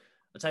 And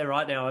I'll tell you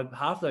right now,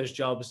 half those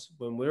jobs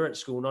when we were at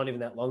school, not even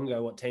that long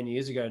ago, 10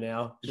 years ago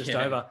now, just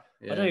over,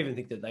 I don't even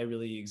think that they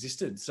really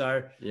existed.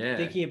 So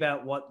thinking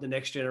about what the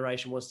next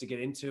generation wants to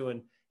get into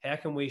and how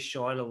can we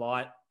shine a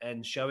light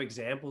and show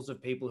examples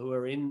of people who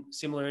are in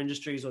similar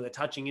industries or they're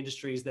touching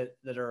industries that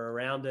are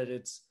around it.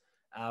 It's,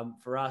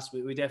 for us,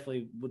 we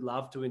definitely would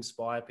love to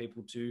inspire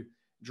people to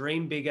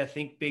dream bigger,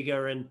 think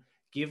bigger, and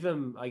give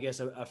them, I guess,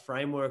 a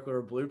framework or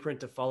a blueprint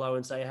to follow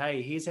and say,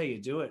 hey, here's how you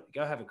do it.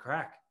 Go have a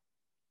crack.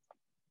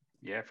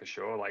 Yeah, for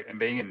sure. And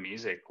being in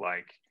music,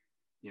 I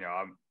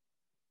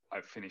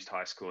finished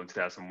high school in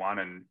 2001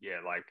 and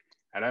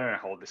I don't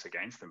hold this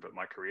against them, but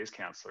my careers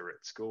counselor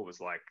at school was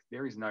like,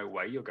 there is no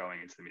way you're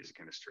going into the music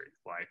industry.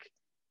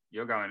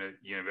 You're going to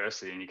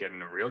university and you're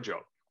getting a real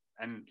job.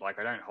 And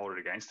I don't hold it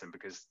against them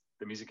because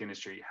the music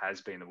industry has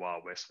been the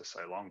Wild West for so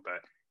long, but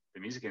the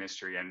music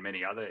industry and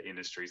many other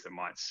industries that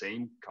might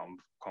seem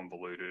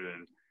convoluted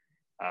and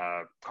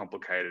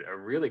complicated are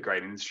really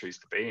great industries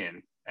to be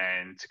in.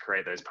 And to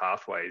create those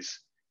pathways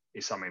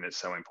is something that's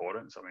so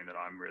important, something that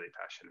I'm really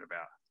passionate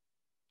about.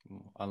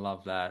 I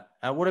love that.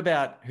 What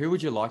about, who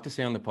would you like to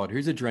see on the pod?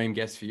 Who's a dream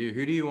guest for you?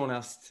 Who do you want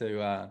us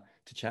to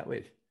chat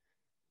with?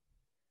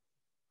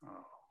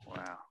 Oh,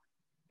 wow.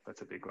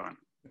 That's a big one.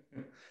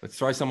 Let's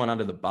throw someone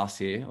under the bus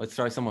here. Let's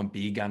throw someone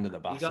big under the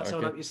bus. You got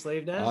someone up your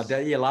sleeve, Naz?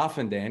 You're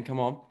laughing, Dan. Come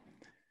on.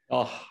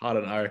 Oh, I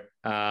don't know.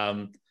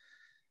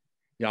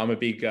 I'm a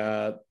big.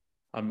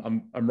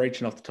 I'm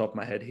reaching off the top of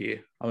my head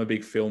here. I'm a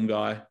big film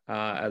guy,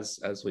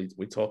 as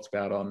we talked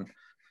about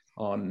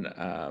on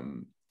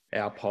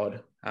our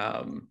pod.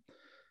 A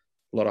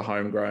lot of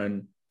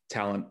homegrown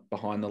talent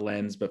behind the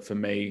lens, but for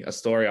me, a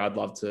story I'd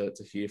love to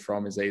hear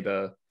from is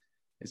either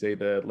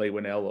Leigh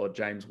Whannell or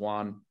James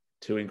Wan.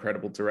 Two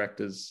incredible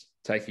directors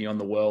taking on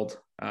the world,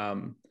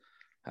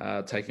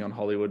 taking on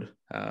Hollywood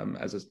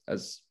as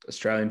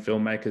Australian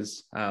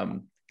filmmakers.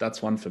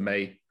 That's one for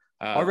me.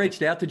 I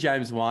reached out to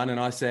James Wan and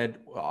I said,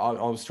 I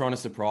was trying to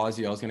surprise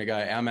you. I was going to go,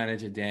 our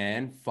manager,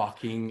 Dan,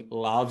 fucking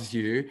loves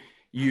you.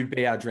 You'd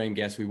be our dream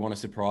guest. We want to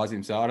surprise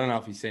him. So I don't know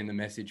if he's seen the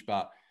message,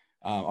 but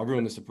I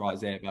ruined the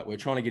surprise there. But we're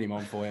trying to get him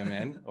on for you,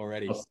 man,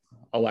 already.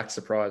 I'll act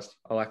surprised.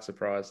 Yeah,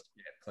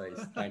 please.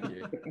 Thank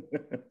you.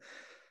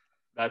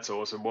 That's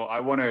awesome. Well, I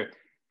want to,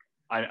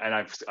 and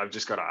I've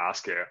just got to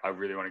ask you, I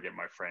really want to get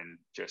my friend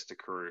Jess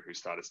Carew, who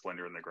started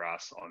Splendor in the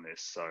Grass, on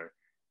this. So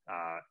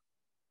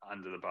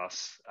under the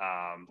bus,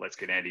 let's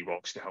get Andy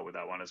Walsh to help with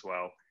that one as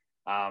well.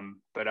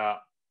 But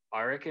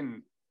I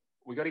reckon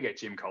we got to get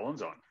Jim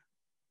Collins on.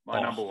 My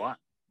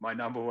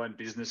number one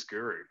business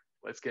guru.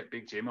 Let's get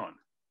Big Jim on.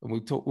 And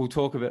we'll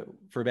talk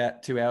for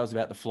about 2 hours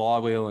about the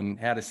flywheel and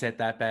how to set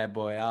that bad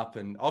boy up.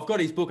 And I've got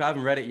his book. I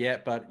haven't read it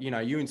yet, but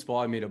you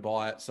inspired me to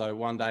buy it. So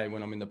one day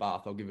when I'm in the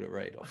bath, I'll give it a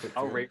read.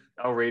 I'll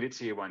read it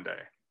to you one day.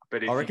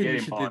 But if I reckon you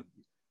get him on,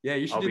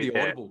 you should do the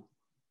Audible.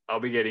 I'll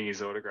be getting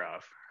his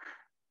autograph.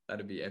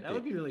 That'd be epic. That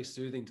would be really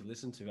soothing to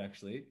listen to,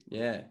 actually.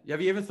 Yeah.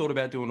 Have you ever thought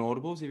about doing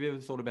audibles? Have you ever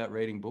thought about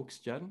reading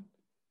books, Jaden?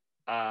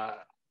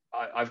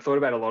 I've thought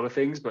about a lot of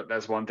things, but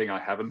that's one thing I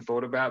haven't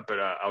thought about. But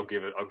I'll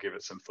give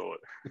it some thought.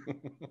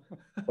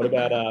 What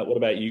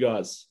about you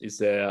guys? Is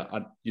there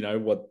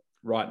what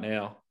right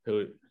now?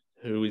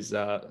 Who's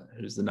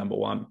the number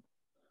one?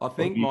 I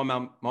think my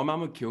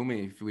mum would kill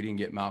me if we didn't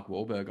get Mark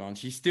Wahlberg on.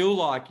 She's still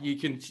like, you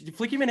can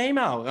flick him an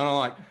email, and I'm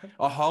like,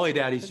 oh, holy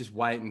dad, he's just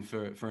waiting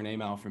for an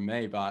email from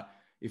me. But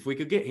if we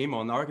could get him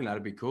on, I reckon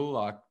that'd be cool.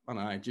 Like, I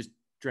don't know, just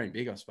dream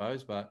big, I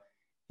suppose. But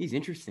he's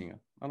interesting.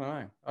 I don't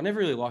know. I never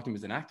really liked him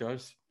as an actor. I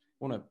just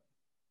want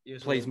to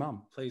please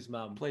mum. Please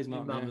mum. Please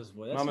mum. Mama's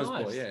boy. That's Mama's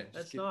nice. boy, yeah.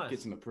 That's nice. Get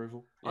some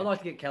approval. Yeah. I'd like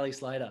to get Kelly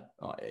Slater.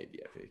 Oh,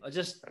 yeah, epic.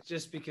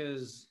 Just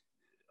because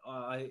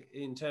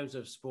in terms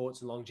of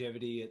sports and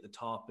longevity at the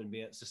top and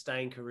be a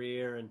sustained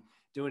career and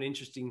doing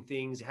interesting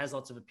things. He has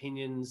lots of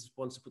opinions,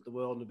 wants to put the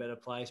world in a better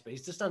place, but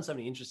he's just done so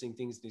many interesting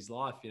things in his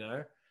life, you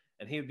know.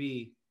 And he'll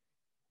be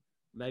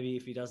maybe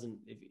if he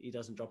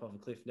doesn't drop off a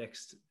cliff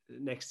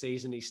next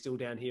season, he's still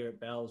down here at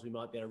Bells. We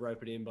might be able to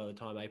rope it in by the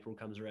time April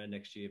comes around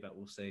next year, but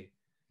we'll see.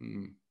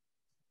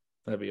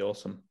 That'd be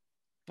awesome.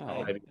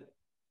 Oh, hey,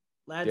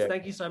 lads,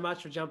 thank you so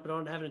much for jumping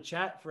on and having a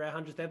chat for our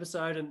 100th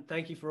episode, and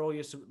thank you for all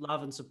your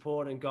love and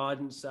support and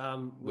guidance.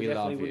 We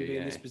definitely wouldn't be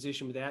in this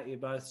position without you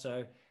both,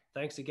 so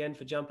thanks again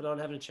for jumping on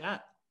and having a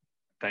chat.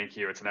 Thank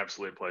you. It's an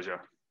absolute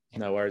pleasure.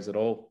 No worries at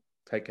all.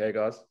 Take care,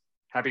 guys.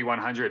 Happy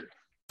 100.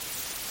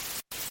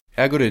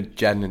 How good are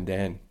Jadden and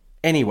Dan?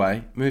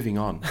 Anyway, moving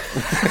on. Was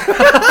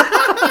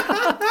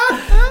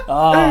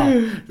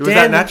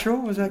that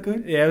natural? Was that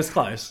good? Yeah, it was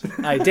close.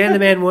 Hey, Dan the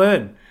Man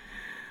Wern.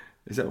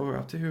 Is that what we're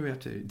up to? Who are we up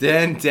to?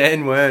 Dan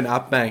Wern,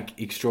 Upbank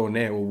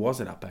extraordinaire. Well,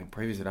 was at Upbank,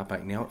 previous at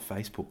Upbank, now at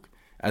Facebook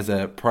as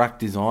a product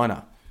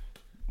designer,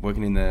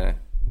 working in the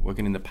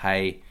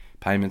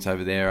payments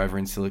over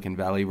in Silicon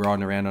Valley,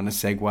 riding around on a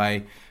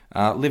Segway,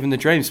 living the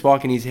dream,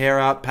 spiking his hair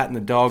up, patting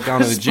the dog,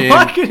 going to the gym.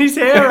 Spiking his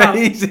hair up.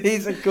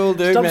 he's a cool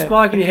dude, Stop man.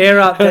 spiking your hair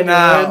up.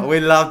 No, we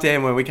love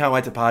Dan Wern. We can't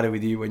wait to party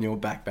with you when you're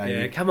back, baby.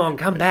 Yeah, come on,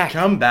 come back.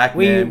 Come back,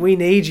 man. We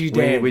need you,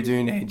 Dan. We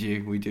do need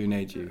you. We do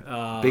need you.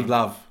 Big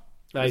love.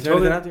 Hey,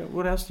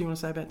 what else do you want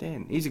to say about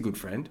Dan? He's a good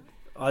friend.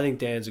 I think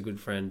Dan's a good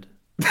friend.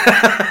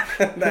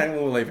 No,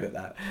 we'll leave it at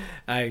that.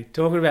 Hey,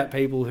 talking about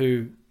people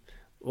who...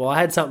 Well, I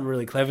had something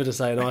really clever to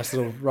say, a nice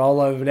little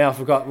rollover. Now I've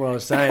forgotten what I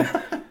was saying.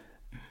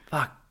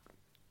 Fuck.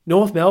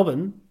 North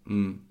Melbourne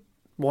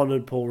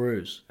wanted Paul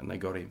Roos. And they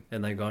got him.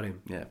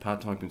 Yeah,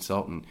 part-time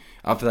consultant.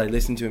 After they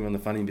listened to him on the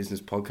Funny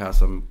Business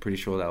podcast, I'm pretty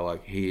sure they were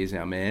like, he is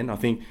our man. I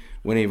think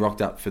when he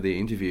rocked up for the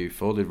interview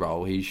for the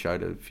role, he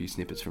showed a few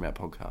snippets from our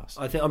podcast.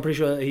 I'm pretty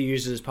sure that he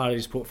used it as part of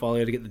his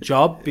portfolio to get the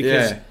job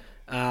because...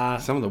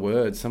 some of the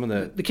words, some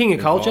of the king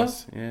of culture.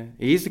 Yeah,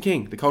 he is the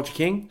king, the culture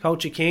king.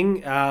 Culture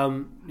king.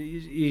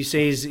 You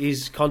see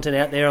his content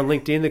out there on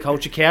LinkedIn, the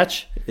Culture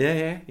Couch.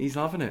 Yeah, he's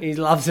loving it. He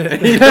loves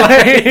it. He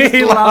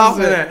loves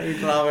it.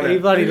 He's loving it. He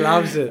bloody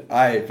loves it.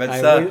 Hey,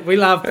 but we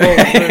love Paul.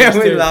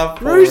 we love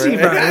Paul. Roosie,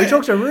 bro. We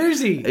talked to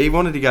Roosie. He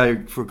wanted to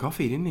go for a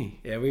coffee, didn't he?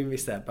 Yeah, we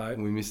missed that boat.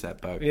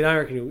 You don't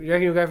reckon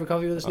he'll go for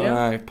coffee with us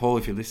now? No, Paul,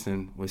 if you're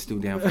listening, we're still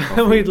down for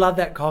coffee. We'd love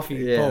that coffee,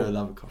 yeah, Paul. I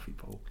love a coffee,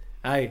 Paul.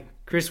 Hey,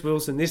 Chris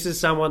Wilson. This is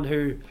someone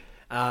who,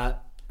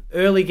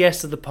 early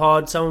guest of the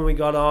pod, someone we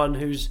got on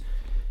who's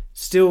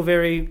still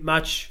very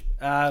much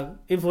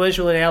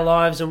influential in our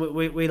lives, and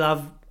we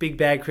love Big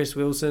Bag Chris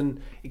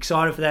Wilson.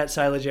 Excited for that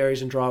Sailor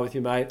Jerry's and Dry with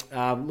you, mate.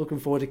 Looking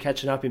forward to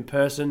catching up in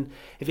person.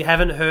 If you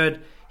haven't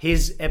heard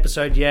his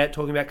episode yet,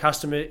 talking about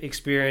customer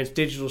experience,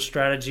 digital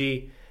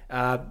strategy,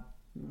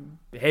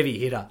 heavy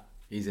hitter.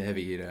 He's a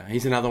heavy hitter.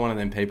 He's another one of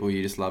them people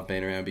you just love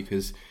being around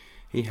because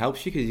he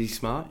helps you because he's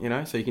smart, you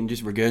know, so you can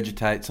just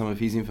regurgitate some of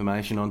his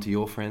information onto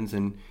your friends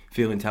and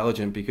feel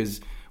intelligent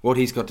because what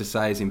he's got to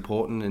say is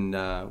important,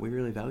 and we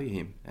really value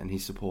him and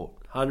his support.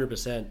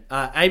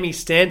 100%. Amy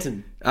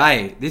Stanton.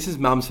 Hey, this is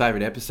Mum's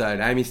favourite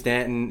episode. Amy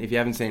Stanton, if you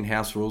haven't seen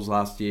House Rules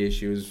last year,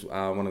 she was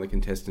one of the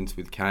contestants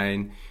with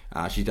Kane.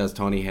 She does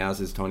tiny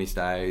houses, tiny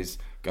stays.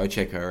 Go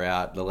check her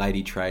out. The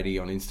Lady Tradie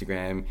on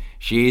Instagram.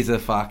 She's a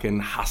fucking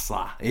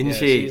hustler, isn't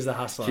she? She's the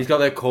hustler. She's got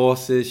her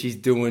courses. She's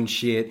doing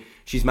shit.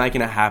 She's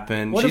making it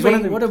happen. What did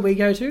we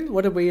go to?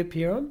 What did we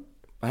appear on?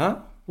 Huh?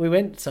 We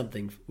went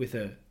something with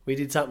her. We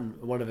did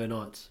something one of her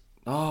nights.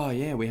 Oh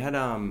yeah, we had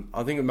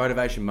I think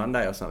Motivation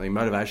Monday or something.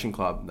 Motivation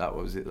Club. That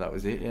was it.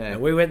 Yeah.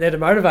 And we went there to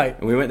motivate.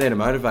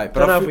 But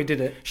Don't know if we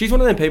did it. She's one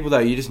of them people though.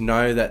 You just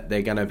know that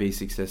they're gonna be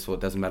successful. It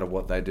doesn't matter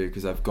what they do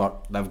because they've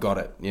got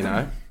it. You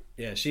know.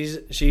 Yeah, she's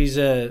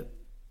a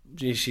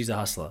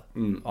hustler.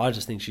 I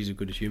just think she's a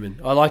good human.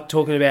 I like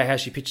talking about how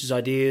she pitches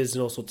ideas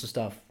and all sorts of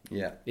stuff.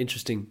 Yeah.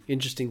 Interesting.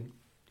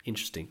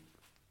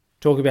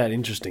 Talk about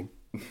interesting.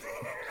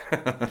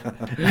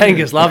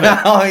 Angus, love it.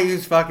 Oh, he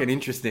was fucking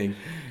interesting.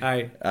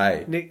 Hey.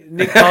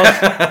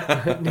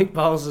 Nick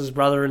Bowles'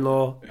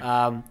 brother-in-law,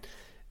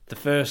 the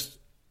first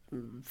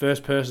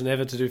person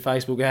ever to do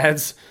Facebook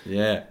ads.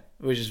 Yeah.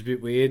 Which is a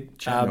bit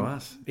weird. Shout to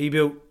us. He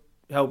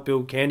helped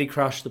build Candy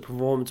Crush, the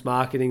performance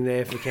marketing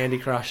there for Candy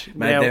Crush.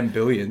 Made them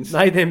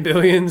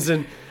billions,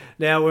 and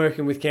now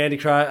working with Candy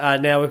Crush,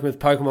 now working with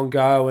Pokemon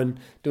Go and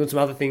doing some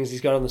other things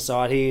he's got on the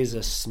side. He is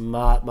a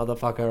smart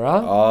motherfucker,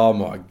 huh? Oh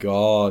my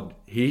God.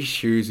 His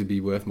shoes would be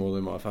worth more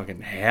than my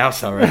fucking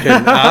house, I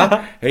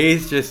reckon.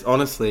 He's just,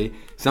 honestly,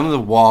 some of the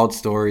wild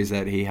stories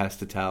that he has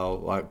to tell,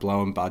 like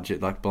blowing a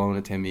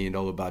 $10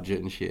 million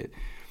budget and shit.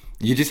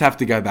 You just have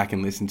to go back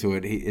and listen to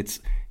it.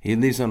 He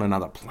lives on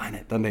another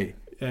planet, doesn't he?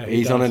 Yeah,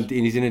 he's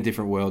in a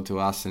different world to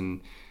us,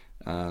 and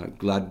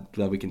glad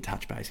we can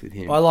touch base with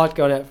him. I liked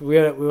going out. We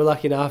were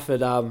lucky enough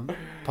at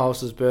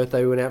Pulse's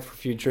birthday. We went out for a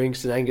few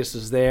drinks, and Angus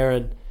was there,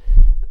 and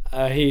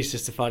he's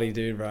just a funny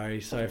dude, bro.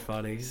 He's so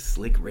funny. He's a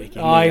slick Rick. He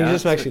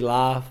just makes me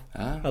laugh.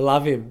 I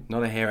love him.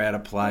 Not a hair out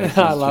of place.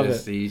 I love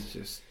it. He's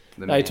just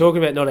Hey,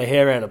 talking about not a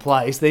hair out of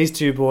place, these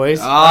two boys,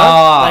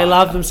 Ah. they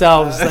love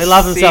themselves. They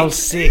love themselves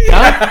sick,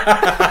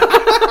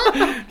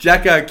 huh?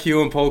 Jacko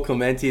Q and Paul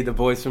Clementi, the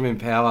boys from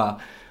Empower.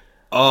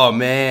 Oh,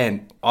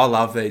 man. I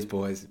love these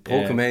boys.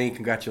 Paul Clementi,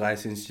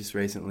 congratulations, just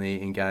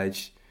recently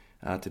engaged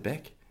to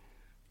Beck.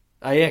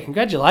 Oh, yeah,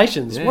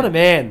 congratulations. Yeah. What a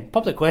man.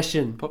 Pop the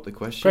question.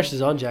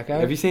 Pressure's on, Jacko.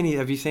 Have you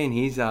seen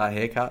his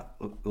haircut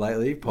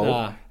lately, Paul?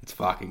 Nah. It's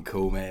fucking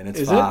cool, man. It's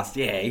Is fast.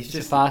 it? Yeah, he's It's a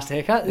just fast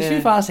haircut. There's a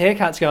few fast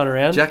haircuts going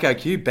around. Jacko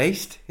Q,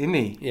 beast, isn't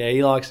he? Yeah,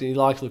 he likes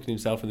looking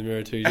himself in the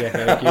mirror too,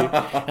 Jacko Q.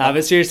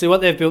 But seriously,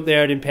 what they've built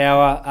there at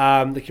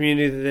Empower, the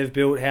community that they've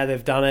built, how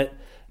they've done it,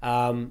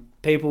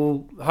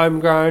 people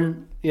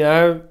homegrown,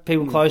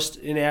 people close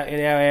in our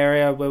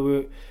area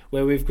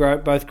where we've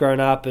both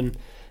grown up, and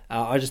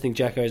I just think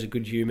Jacko's a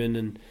good human,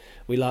 and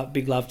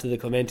big love to the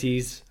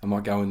Clementis. I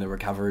might go in the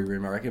recovery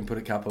room, I reckon, put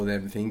a couple of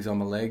them things on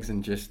my legs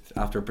and just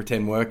after a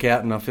pretend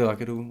workout, and I feel like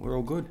we're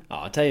all good. Oh,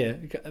 I'll tell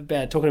you,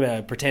 talking about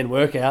a pretend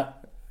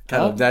workout.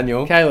 Caleb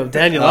Daniel.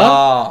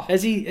 Oh.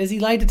 Has he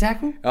laid the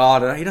tackle? Oh,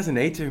 no, he doesn't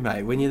need to,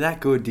 mate. When you're that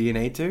good, do you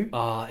need to?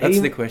 Oh, That's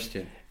the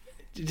question.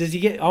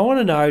 I want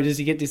to know, does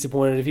he get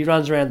disappointed if he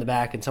runs around the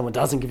back and someone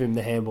doesn't give him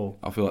the handball?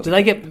 I feel like do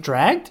they get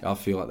dragged? I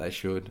feel like they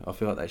should,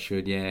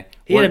 yeah.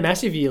 He had a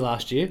massive year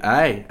last year.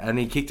 Hey, and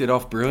he kicked it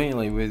off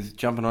brilliantly with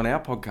jumping on our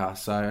podcast.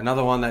 So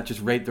another one that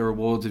just reaped the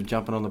rewards of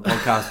jumping on the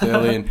podcast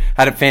early and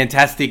had a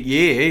fantastic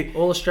year.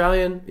 All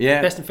Australian,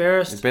 yeah. Best and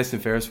fairest. Best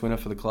and fairest winner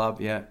for the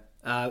club, yeah.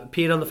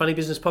 Appeared on the Funny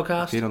Business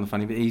podcast.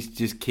 He's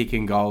just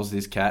kicking goals,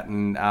 this cat,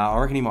 and I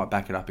reckon he might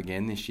back it up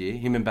again this year.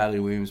 Him and Bailey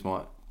Williams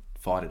might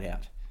fight it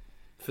out.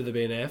 For the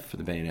BNF? For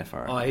the BNF,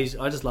 all right.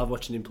 I just love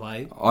watching him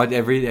play.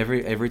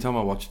 Every time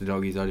I watch the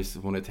doggies, I just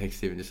want to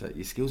text him and just say,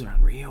 your skills are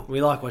unreal.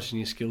 We like watching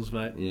your skills,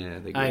 mate. Yeah,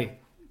 they're good. Hey,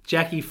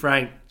 Jackie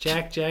Frank.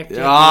 Jackie.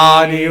 Oh,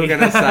 I knew you were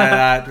going to say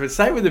that. But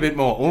say it with a bit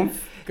more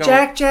oomph.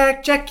 Jackie.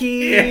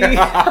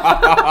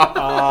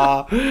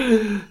 Yeah.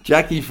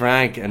 Jackie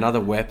Frank, another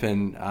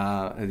weapon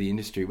of the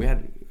industry.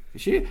 That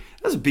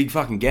was a big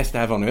fucking guest to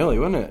have on early,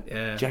 wasn't it?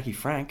 Yeah. Jackie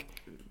Frank.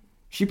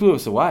 She blew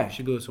us away.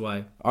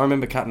 I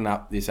remember cutting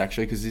up this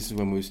actually because this is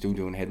when we were still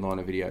doing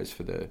headliner videos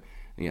for the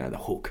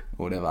hook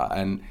or whatever,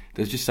 and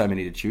there's just so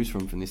many to choose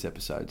from this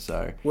episode.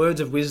 So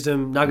words of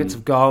wisdom, nuggets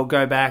of gold.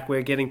 Go back.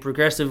 We're getting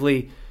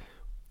progressively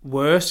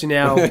worse in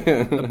our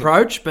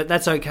approach, but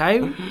that's okay.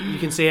 You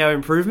can see our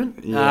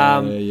improvement.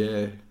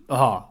 Yeah.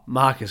 Oh,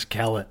 Marcus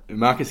Callett,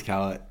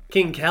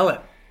 King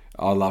Callett.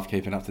 I love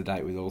keeping up to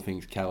date with all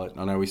things Callett.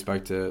 I know we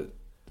spoke to.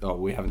 Oh,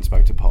 we haven't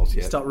spoke to Pulse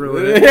yet. Stop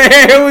ruining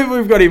it.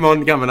 We've got him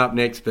on coming up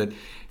next, but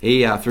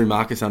he threw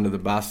Marcus under the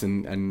bus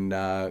and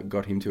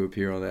got him to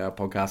appear on our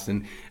podcast.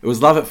 And it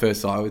was love at first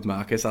sight with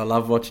Marcus. I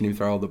love watching him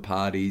throw all the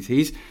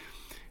parties.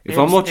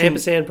 I'm watching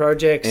Ampersand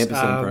projects,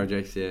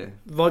 yeah.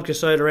 Vodka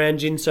Soda and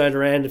Gin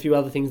Soda and a few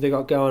other things they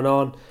got going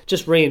on.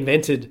 Just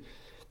reinvented.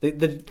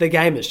 The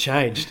game has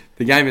changed.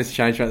 The game has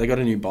changed, right? They got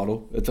a new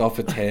bottle. It's off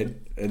its head.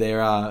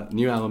 They're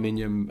new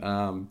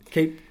aluminium.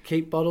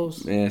 Keep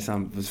bottles. Yeah,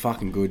 it was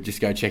fucking good.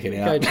 Just go check it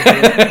out.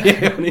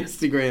 Yeah, on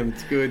Instagram,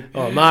 it's good.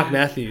 Oh, Mark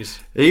Matthews.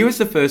 He was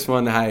the first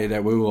one,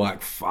 that we were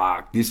like,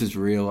 fuck, this is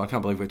real. I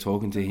can't believe we're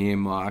talking to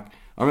him. Like,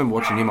 I remember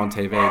watching him on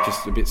TV,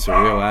 just a bit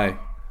surreal, eh?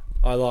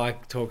 I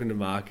like talking to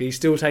Mark. He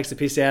still takes the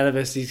piss out of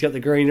us. He's got the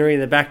greenery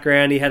in the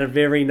background. He had a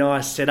very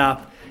nice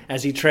setup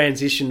as he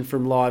transitioned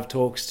from live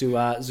talks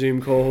to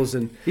Zoom calls.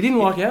 And he didn't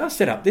like our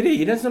setup, did he?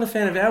 He's not a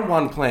fan of our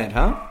one plant,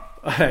 huh?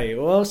 Hey,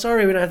 well,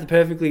 sorry we don't have the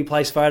perfectly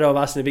placed photo of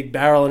us in a big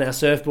barrel and our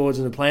surfboards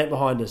and the plant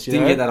behind us.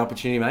 Didn't get that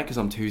opportunity, mate, because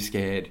I'm too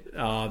scared.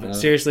 But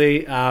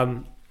seriously,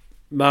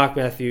 Mark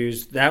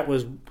Matthews, that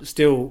was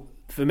still,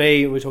 for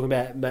me, we're talking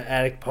about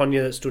Attic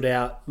Ponya that stood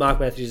out. Mark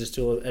Matthews is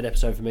still an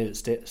episode for me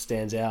that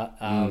stands out.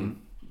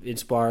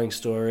 Inspiring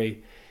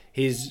story.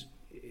 His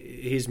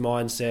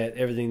mindset,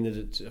 everything that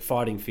it's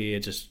fighting fear,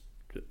 just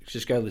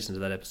go listen to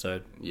that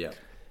episode. Yeah.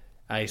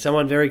 Hey,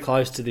 someone very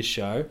close to this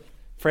show,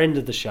 friend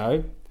of the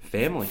show.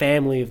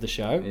 Family of the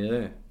show.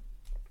 Yeah.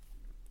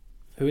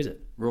 Who is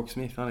it? Rock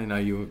Smith. I didn't know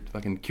you would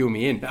fucking kill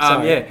me in.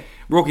 Yeah.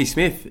 Rocky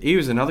Smith. He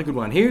was another good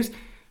one. He was,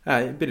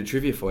 a bit of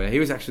trivia for you. He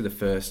was actually the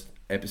first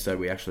episode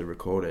we actually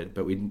recorded,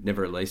 but we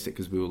never released it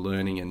because we were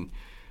learning and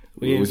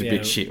it was a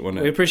bit shit, wasn't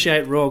it? We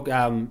appreciate Rock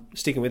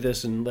sticking with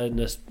us and letting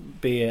us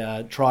be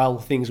trial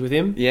things with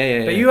him.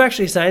 Yeah. But you were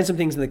actually saying some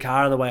things in the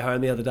car on the way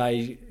home the other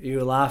day. You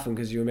were laughing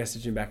because you were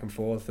messaging back and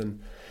forth, and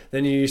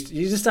then you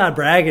just started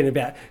bragging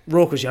about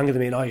Rourke was younger than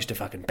me and I used to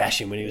fucking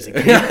bash him when he was a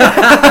kid.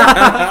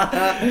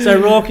 So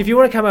Rourke, if you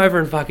want to come over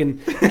and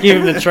fucking give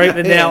him the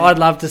treatment now, I'd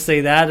love to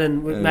see that,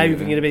 and maybe we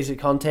can get a piece of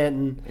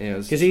content.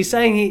 Because he's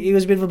saying he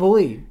was a bit of a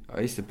bully. I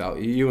used to belt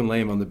you and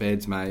Liam on the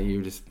beds, mate. You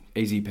were just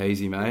easy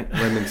peasy, mate.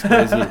 Lemon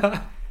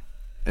squeezy.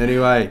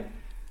 Anyway,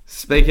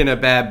 speaking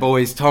of bad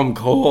boys, Tom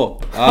Core.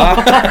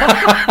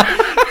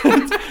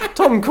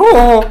 Tom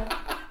Core.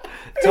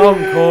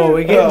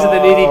 We're getting to the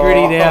nitty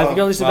gritty now. If you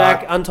go listen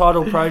back,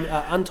 Untitled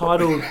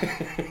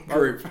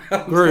Group,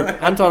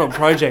 Untitled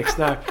Projects.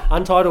 No,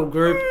 Untitled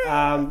Group.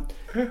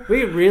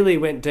 We really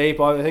went deep.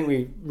 I think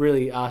we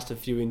really asked a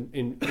few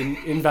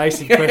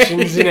invasive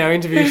questions in our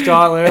interview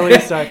style earlier.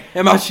 So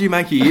how much do you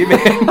make a year,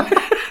 man?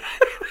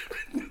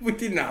 We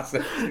didn't ask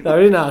that. No,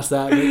 we didn't ask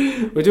that.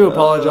 But we do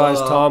apologise,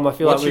 Tom. I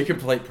feel what's like your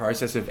complete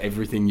process of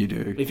everything you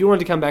do? If you wanted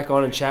to come back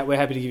on and chat, we're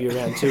happy to give you a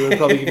round 2 and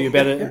probably give you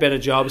a better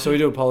job. So we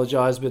do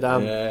apologise,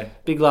 but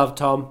big love,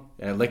 Tom.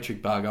 Yeah,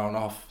 electric bar going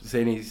off.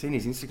 Seen his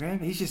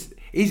Instagram?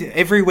 He's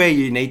everywhere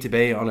you need to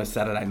be on a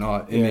Saturday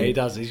night. He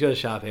does. He's got a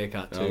sharp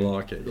haircut too. I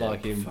like it.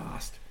 Like him.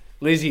 Fast.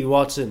 Lizzie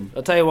Watson.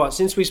 I'll tell you what,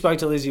 since we spoke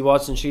to Lizzie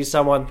Watson, she's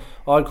someone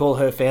I'd call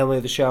her family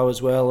of the show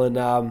as well.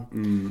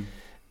 And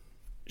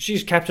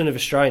she's captain of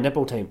Australian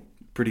netball team.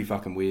 Pretty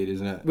fucking weird,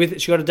 isn't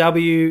it? She got a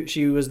W.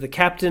 She was the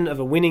captain of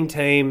a winning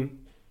team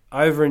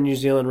over in New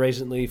Zealand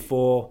recently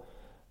for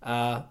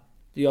the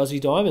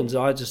Aussie Diamonds.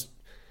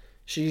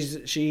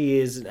 She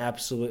is an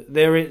absolute.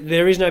 There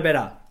is no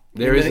better.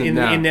 There isn't in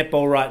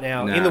netball right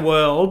now in the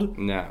world.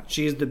 No,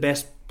 she is the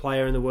best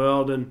player in the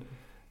world and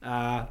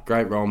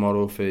great role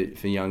model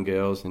for young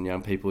girls and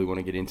young people who want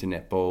to get into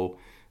netball.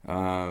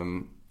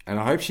 And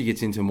I hope she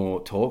gets into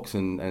more talks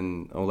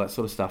and all that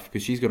sort of stuff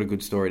because she's got a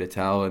good story to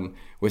tell, and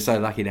we're so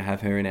lucky to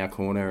have her in our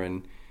corner.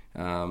 And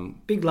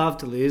big love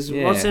to Liz.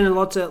 Yeah. Sending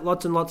lots and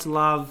lots of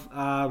love.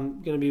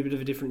 Going to be a bit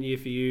of a different year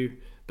for you,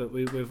 but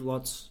we've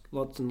lots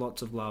and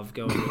lots of love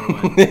going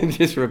your way.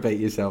 Just repeat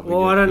yourself.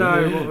 Well, I don't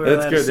know what we're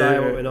allowed to say,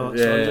 what we're not.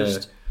 Yeah,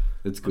 so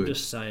that's good. I'm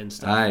just saying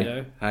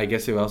stuff. Hey,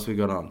 guess who else we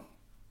got on?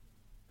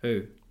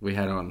 Who? We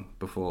had on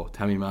before,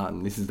 Tammy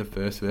Martin. This is the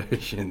first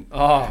version.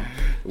 Oh,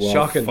 well,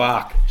 shocking.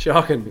 Fuck.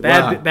 Shocking.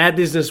 Bad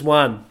business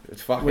one.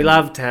 It's fucking... We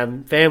love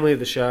Tam. Family of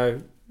the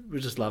show. We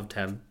just love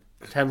Tam.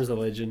 Tam's a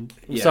legend.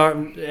 Yeah.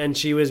 Sorry, and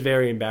she was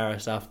very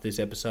embarrassed after this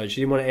episode.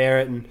 She didn't want to air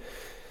it, and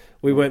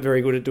we weren't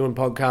very good at doing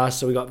podcasts,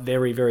 so we got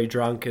very, very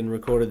drunk and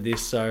recorded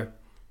this, so...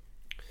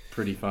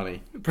 Pretty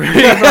funny.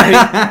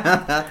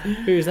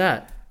 Who's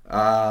that?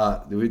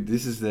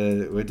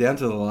 We're down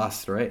to the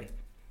last 3.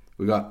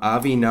 We got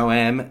Avi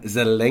Noam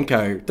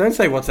Zelenko. Don't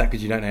say what's that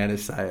because you don't know how to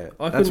say it.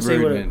 That's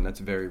rude, man. That's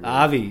very rude.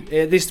 Avi.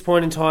 At this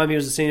point in time, he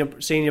was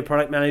a senior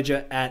product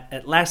manager at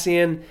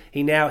Atlassian.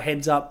 He now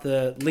heads up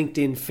the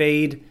LinkedIn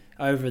feed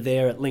over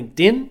there at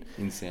LinkedIn.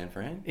 In San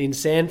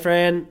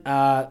Fran.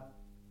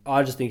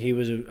 I just think he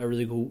was a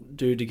really cool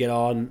dude to get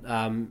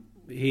on.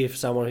 Here for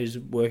someone who's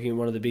working in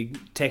one of the big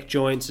tech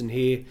joints and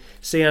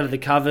see under the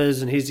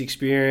covers and his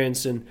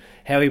experience and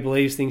how he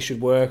believes things should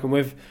work. And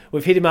we've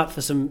hit him up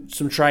for some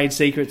trade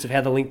secrets of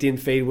how the LinkedIn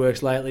feed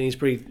works lately. He's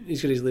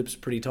got his lips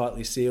pretty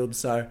tightly sealed.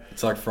 So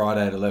it's like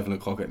Friday at 11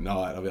 o'clock at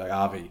night. I'll be like,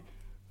 Avi,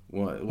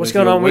 what's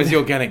going on? Where's the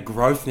organic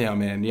growth now,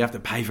 man? You have to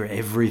pay for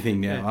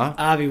everything now, huh?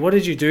 Avi, what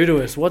did you do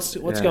to us? What's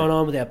going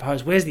on with our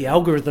post? Where's the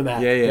algorithm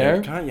at? Yeah. You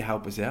know? Can't you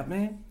help us out,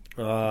 man?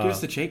 Give us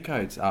the cheat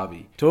codes,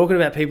 Avi. Talking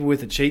about people with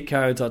the cheat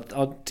codes,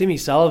 Timmy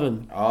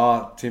Sullivan.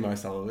 Oh, Tim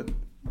O'Sullivan.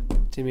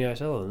 Timmy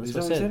O'Sullivan. That's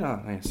what I said.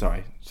 Oh, yeah,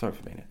 sorry for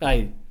being it.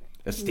 Hey.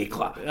 A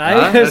stickler.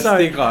 Hey, a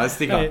stickler.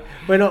 Hey,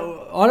 we're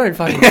not. I don't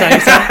fucking say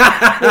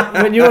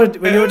so. when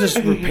you're just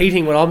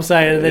repeating what I'm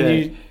saying, and then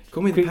you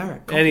call me the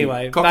parrot.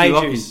 Anyway,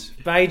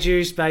 Bay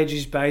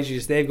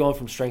Juice. They've gone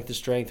from strength to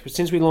strength.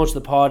 Since we launched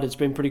the pod, it's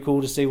been pretty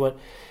cool to see what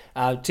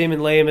Tim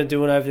and Liam are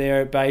doing over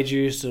there at Bay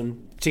Juice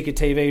and Ticker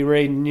TV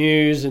reading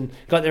news and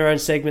got their own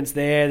segments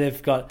there.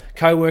 They've got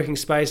co-working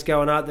space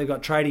going up. They've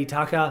got Tradie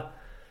Tucker.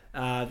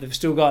 They've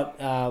still got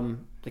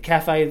the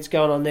cafe that's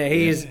going on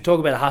there.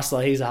 Talk about a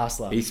hustler. He's a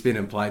hustler. He's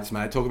spinning plates,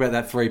 mate. Talk about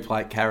that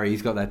 3-plate carry.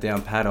 He's got that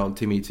down pat on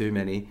Timmy Too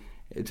Many.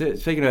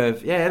 Speaking of,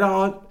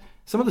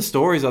 some of the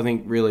stories I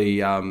think really,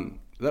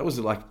 that was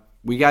like,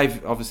 we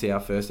gave, obviously our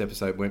first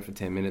episode went for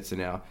 10 minutes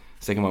and our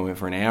second one went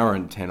for an hour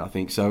and 10, I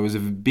think. So it was a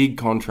big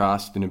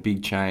contrast and a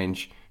big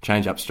change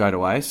up straight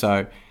away.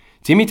 So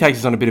Timmy takes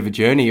us on a bit of a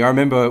journey. I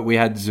remember we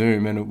had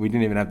Zoom and we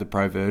didn't even have the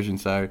pro version,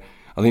 so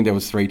I think there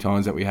was 3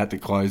 times that we had to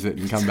close it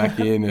and come back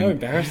in. How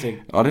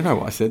embarrassing. I don't know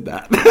why I said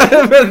that.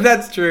 But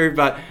that's true.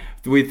 But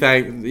we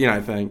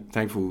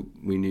thankful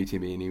we knew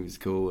Timmy and he was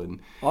cool.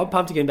 And I'm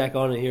pumped to get back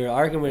on and hear it. I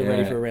reckon we're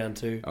ready for round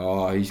 2.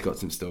 Oh, he's got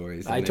some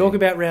stories. Talk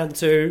about round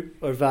 2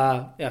 of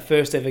our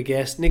first ever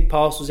guest. Nick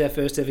Pulse was our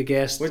first ever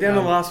guest. We're down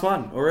to the last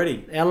one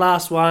already. Our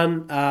last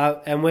one,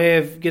 and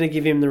we're going to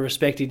give him the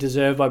respect he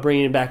deserved by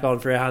bringing him back on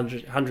for our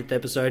 100th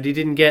episode. He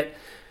didn't get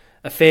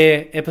a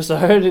fair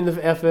episode in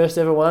our first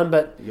ever one,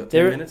 but you got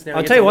 10 minutes now.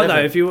 I'll tell you what though,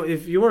 if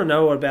you want to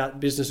know about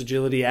business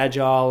agility,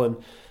 agile, and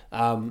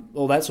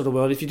all that sort of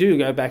world, if you do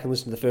go back and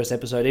listen to the first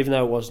episode, even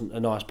though it wasn't a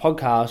nice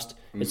podcast,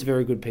 it's a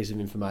very good piece of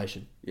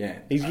information. Yeah,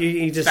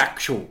 he just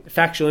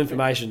factual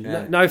information.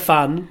 Yeah. No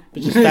fun,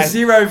 but just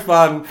zero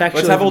fun.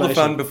 Let's have all the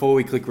fun before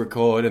we click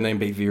record, and then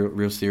be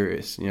real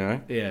serious. You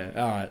know. Yeah.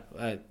 All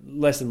right.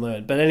 Lesson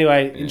learned. But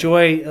anyway,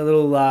 enjoy a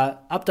little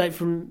update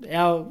from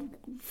our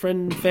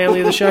friend and family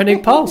of the show,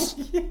 Nick Pulse.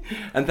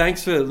 And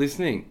thanks for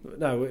listening.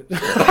 No, we're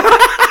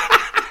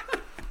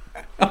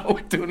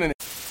doing it.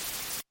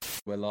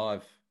 We're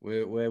live.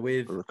 We're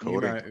with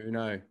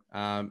Uno.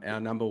 Our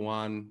number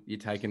one. You're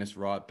taking us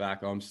right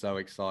back. I'm so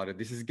excited.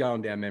 This is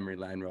going down memory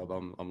lane, Rob.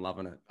 I'm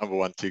loving it. Number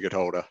one ticket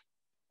holder.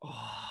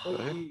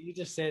 Well, you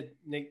just said,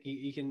 Nick,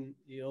 you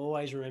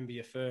always remember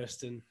your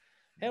first. And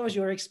how was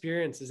your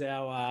experience as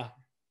our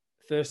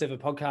first ever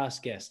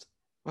podcast guest?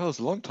 Well, it was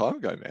a long time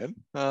ago, man.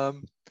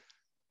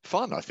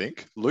 Fun, I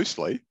think,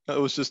 loosely. It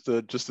was just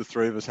the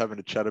three of us having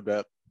a chat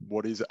about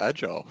what is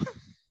agile.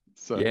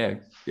 So yeah.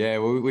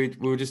 We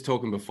were just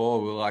talking before.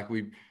 We were like,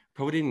 we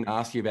probably didn't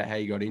ask you about how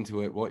you got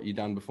into it, what you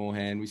done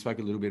beforehand. We spoke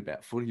a little bit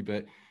about footy,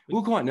 but we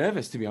were quite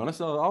nervous, to be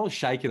honest. I was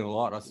shaking a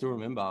lot. I still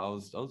remember. I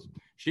was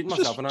shitting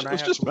myself. It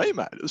was just me,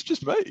 mate. It was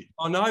just me.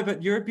 I know,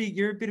 but you're a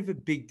bit of a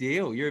big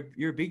deal.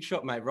 You're a big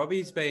shot, mate.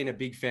 Robbie's been a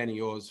big fan of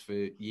yours for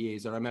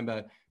years. I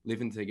remember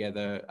living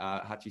together,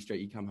 Hutchie Street.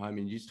 You come home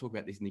and you just talk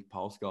about this Nick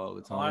Pulse guy all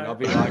the time. I'll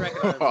be like,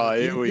 oh,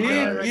 here we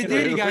go. You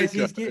did. He goes,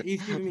 he's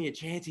giving me a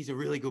chance. He's a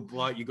really good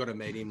bloke. You got to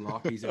meet him.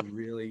 Like, he's a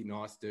really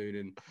nice dude,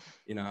 and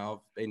you know,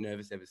 I've been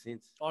nervous ever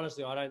since.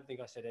 Honestly, I don't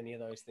think I said any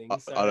of those things.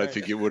 I don't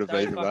think you would have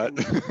either, mate.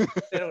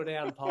 Settle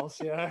down, Pulse.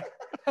 Yeah.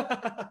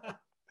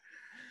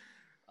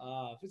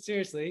 But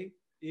seriously,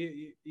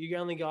 you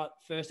only got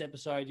first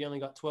episode. You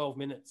only got 12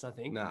 minutes, I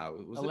think. No,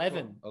 it was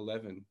 11.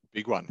 11.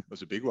 Big one. It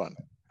was a big one.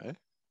 Eh?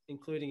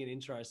 Including an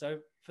intro. So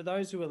for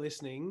those who are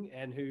listening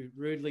and who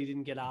rudely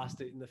didn't get asked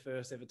it in the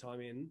first ever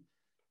time in,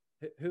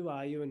 who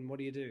are you and what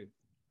do you do?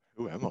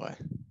 Who am I?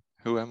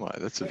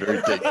 That's a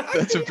very deep.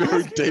 That's a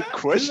very deep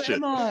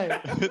question. Who am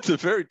I? It's a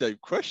very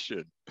deep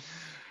question.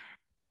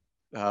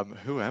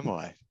 Who am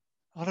I?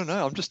 I don't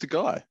know. I'm just a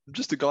guy. I'm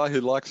just a guy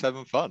who likes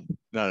having fun.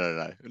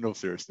 No. In all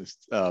seriousness,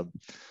 I'm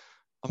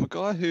a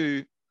guy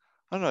who,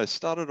 I don't know,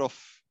 started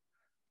off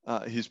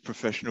his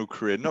professional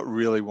career not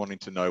really wanting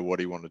to know what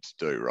he wanted to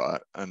do,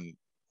 right? And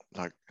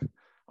like,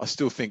 I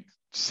still think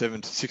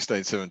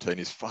 16, 17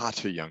 is far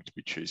too young to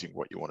be choosing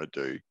what you want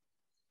to do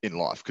in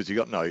life because you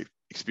got no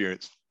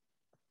experience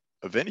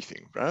of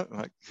anything, right?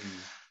 Like,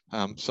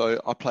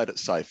 so I played it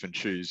safe and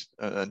chose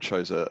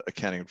a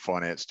accounting and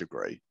finance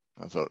degree.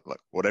 I thought, like,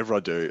 whatever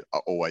I do, I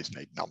always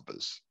need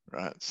numbers,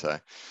 right? So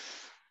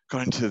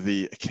got into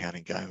the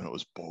accounting game and it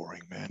was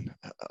boring, man.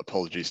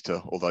 Apologies to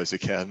all those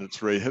accountants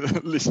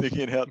listening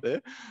in out there,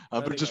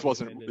 but it just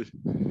wasn't.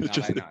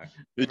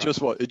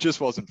 It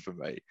just wasn't for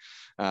me.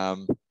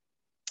 And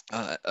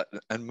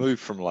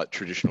moved from like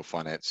traditional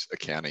finance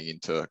accounting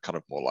into kind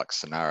of more like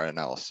scenario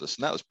analysis,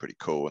 and that was pretty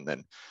cool. And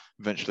then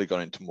eventually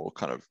got into more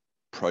kind of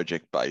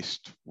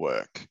project-based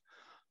work,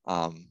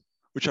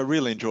 which I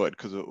really enjoyed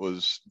because it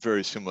was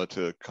very similar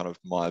to kind of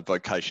my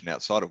vocation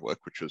outside of work,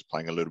 which was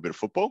playing a little bit of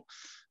football.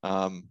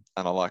 And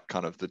I like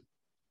kind of the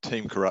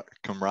team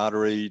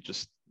camaraderie,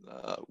 just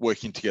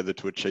working together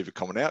to achieve a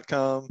common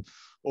outcome,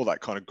 all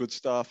that kind of good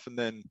stuff. And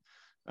then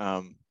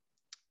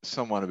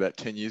someone about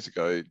 10 years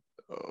ago,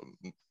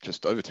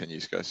 just over 10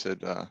 years ago,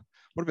 said,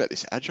 what about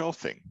this agile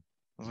thing?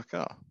 I was like,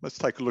 oh, let's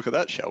take a look at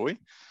that, shall we?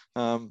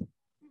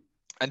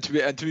 And to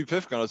be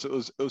perfectly honest, it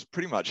was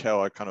pretty much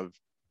how I kind of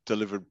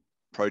delivered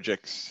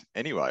projects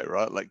anyway,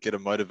 right? Like get a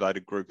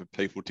motivated group of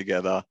people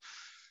together,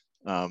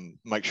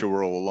 make sure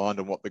we're all aligned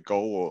on what the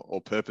goal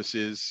or purpose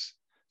is.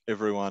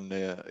 Everyone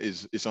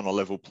is on a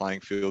level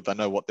playing field. They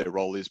know what their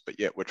role is, but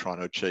yet we're trying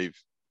to achieve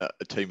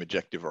a team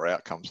objective or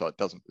outcome. So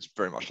it's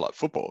very much like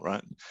football,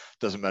 right? It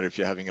doesn't matter if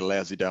you're having a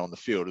lousy day on the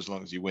field, as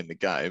long as you win the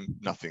game,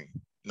 nothing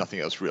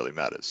else really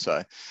matters.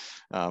 So,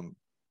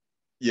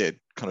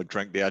 kind of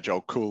drank the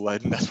agile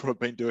Kool-Aid, and that's what I've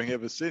been doing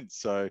ever since.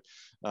 So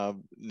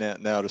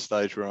now at a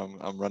stage where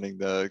I'm running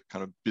the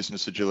kind of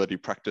business agility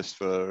practice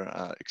for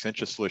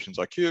Accenture Solutions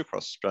IQ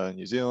across Australia and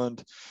New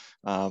Zealand.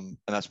 And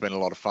that's been a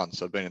lot of fun.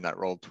 So I've been in that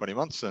role 20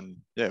 months and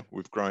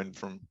we've grown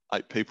from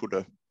 8 people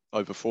to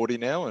over 40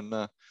 now.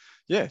 And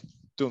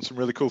doing some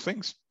really cool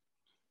things.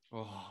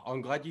 Oh,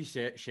 I'm glad you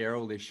share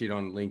all this shit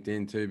on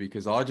LinkedIn too,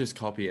 because I just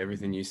copy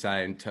everything you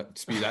say and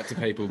spew that to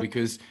people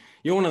because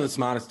you're one of the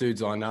smartest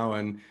dudes I know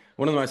and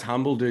one of the most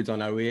humble dudes I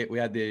know. We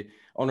had the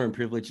honor and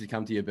privilege to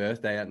come to your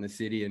birthday out in the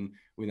city and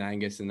with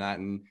Angus and that,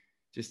 and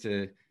just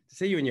to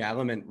see you in your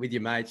element with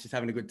your mates, just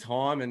having a good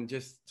time and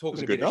just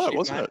talking a bit of shit,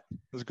 wasn't mate.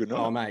 It was a good night.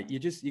 Oh, mate,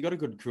 you got a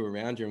good crew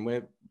around you,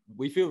 and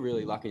we feel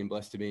really lucky and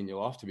blessed to be in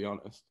your life, to be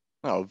honest.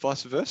 Oh,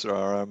 vice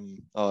versa.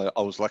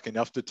 I was lucky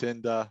enough to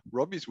attend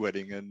Robbie's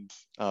wedding, and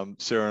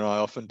Sarah and I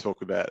often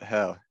talk about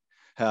how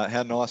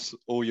nice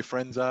all your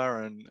friends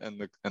are and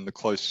the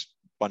close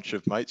bunch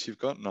of mates you've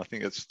got. And I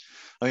think it's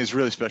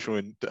really special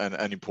and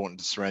important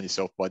to surround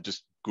yourself by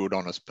just good,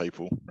 honest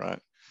people, right?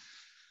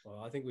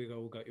 Well, I think we've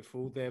all got you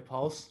fooled there,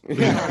 Pulse.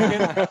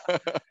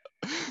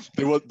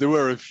 There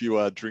were a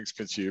few drinks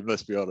consumed,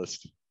 let's be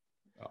honest.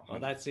 Oh,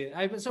 that's it.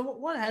 Hey, but so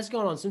what has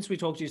gone on since we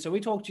talked to you? So we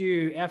talked to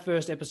you, our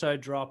first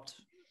episode dropped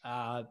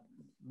April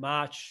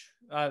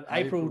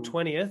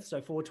 20th,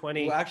 so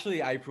 4/20. Well, actually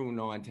April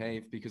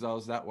 19th, because I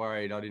was that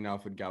worried I didn't know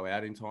if it'd go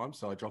out in time.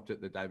 So I dropped it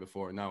the day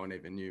before and no one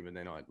even knew, but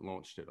then I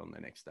launched it on the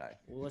next day.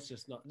 Well, let's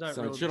just not.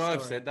 So should I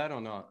have said that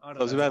or not?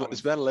 It's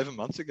about 11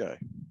 months ago.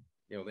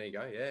 Yeah, well, there you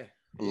go. Yeah.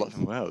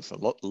 Wow, it's a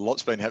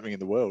lot's been happening in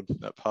the world in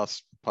that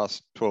past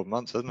 12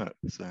 months, hasn't it?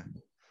 So.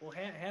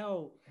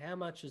 Well, how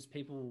much has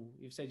people?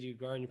 You've said you've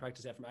grown your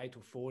practice out from 8 to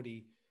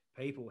 40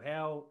 people.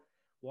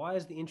 why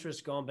has the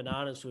interest gone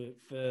bananas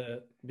for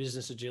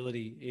business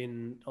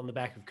agility on the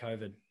back of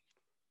COVID?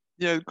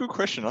 Yeah, good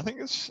question. I think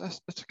it's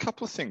a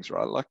couple of things,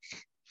 right? Like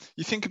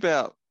you think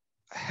about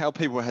how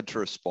people had to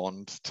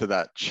respond to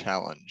that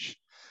challenge.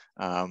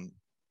 And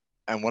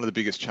one of the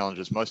biggest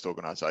challenges most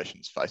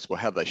organizations face, well,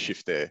 how do they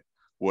shift their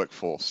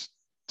workforce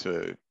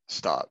to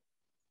start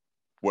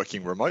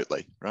working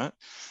remotely, right?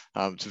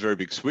 It's a very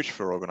big switch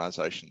for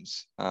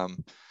organizations.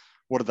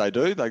 What did they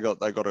do? They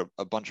got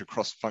a bunch of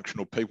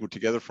cross-functional people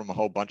together from a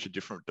whole bunch of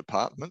different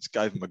departments,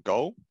 gave them a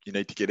goal. You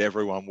need to get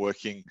everyone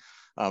working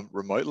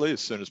remotely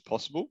as soon as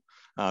possible.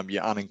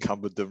 You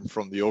unencumbered them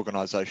from the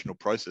organizational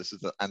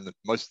processes, and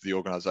most of the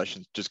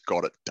organizations just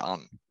got it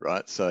done,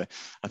 right? So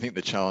I think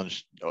the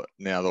challenge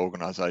now the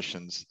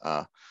organizations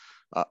are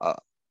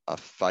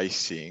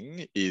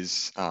facing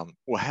is,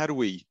 well, how do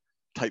we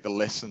take the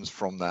lessons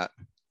from that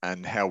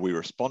and how we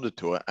responded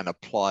to it and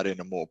apply it in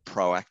a more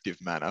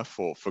proactive manner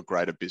for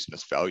greater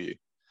business value?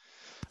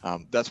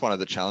 That's one of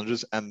the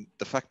challenges, and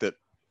the fact that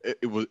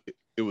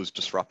it was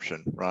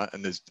disruption, right?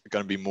 And there's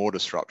going to be more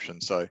disruption.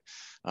 So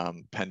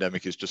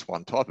pandemic is just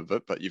one type of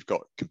it, but you've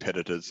got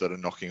competitors that are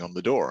knocking on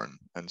the door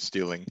and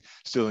stealing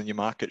your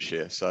market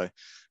share. So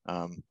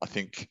I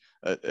think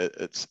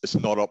it's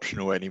not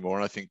optional anymore,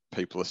 and I think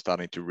people are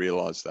starting to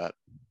realize that.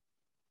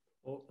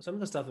 Well, some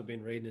of the stuff I've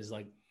been reading is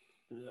like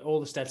all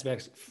the stats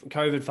about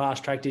COVID,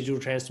 fast track digital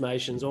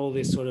transformations, all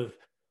this sort of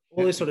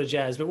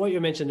jazz. But what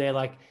you mentioned there,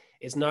 like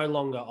it's no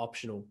longer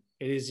optional.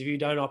 It is, if you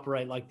don't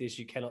operate like this,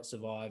 you cannot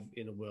survive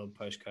in a world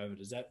post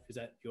COVID. Is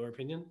that your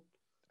opinion?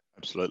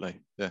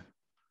 Absolutely, yeah.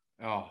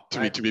 Oh,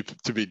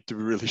 to be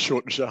really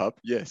short and sharp,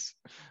 yes.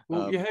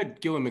 Well, you heard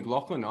Gillan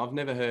McLaughlin. I've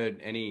never heard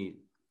any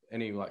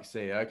like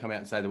CEO come out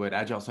and say the word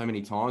agile so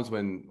many times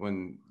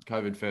when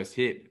COVID first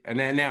hit, and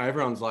now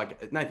everyone's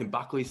like Nathan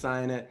Buckley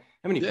saying it.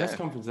 How many press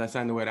conferences are they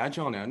saying the word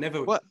agile now?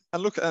 Never. Well,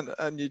 and look,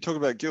 and you talk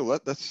about Gil.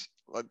 That's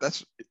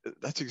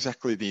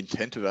exactly the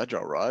intent of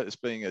agile, right? It's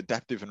being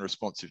adaptive and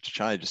responsive to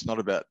change. It's not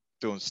about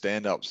doing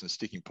stand-ups and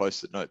sticking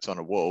post-it notes on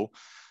a wall.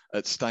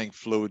 It's staying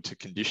fluid to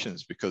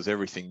conditions because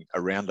everything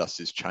around us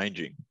is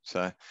changing.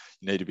 So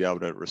you need to be able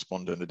to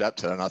respond and adapt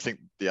to it. And I think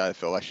the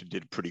AFL actually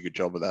did a pretty good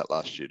job of that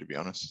last year, to be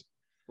honest.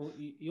 Well,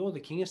 you're the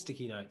king of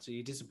sticky notes. Are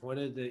you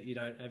disappointed that you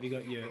don't? Have you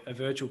got a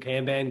virtual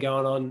Kanban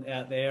going on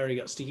out there? Or you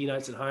got sticky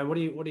notes at home? What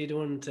are you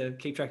doing to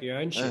keep track of your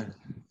own shit?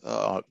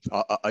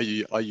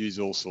 I use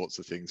all sorts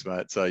of things,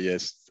 mate. So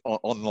yes,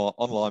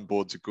 online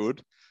boards are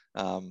good,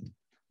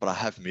 but I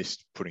have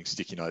missed putting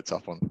sticky notes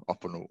up on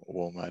a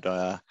wall, mate.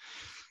 I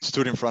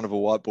stood in front of a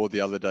whiteboard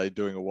the other day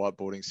doing a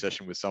whiteboarding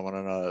session with someone,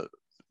 and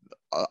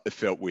it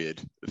felt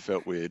weird.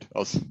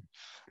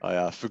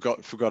 I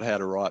forgot how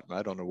to write,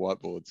 mate, on a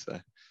whiteboard. So.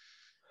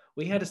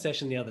 We had a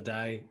session the other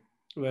day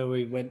where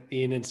we went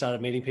in and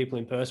started meeting people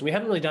in person. We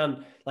haven't really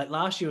done, like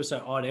last year was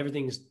so odd.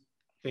 Everything's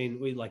been,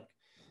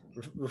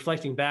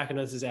 reflecting back, I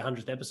know this is our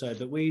 100th episode,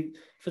 but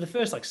for the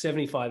first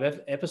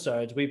 75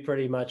 episodes, we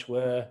pretty much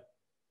were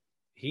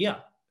here.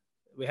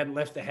 We hadn't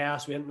left the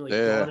house. We hadn't really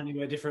gone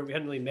anywhere different. We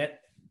hadn't really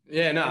met.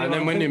 Yeah, no. And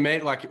then when you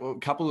met, a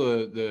couple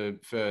of the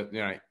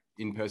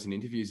in-person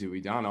interviews that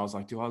we done, I was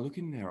like, do I look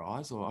in their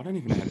eyes, or I don't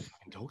even know how to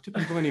fucking talk to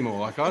people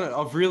anymore?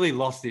 I've really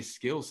lost this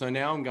skill. So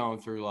now I'm going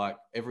through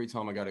every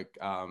time I go to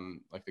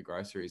the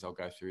groceries, I'll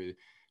go through,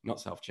 not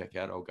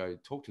self-checkout, I'll go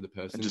talk to the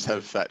person and just have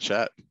a fat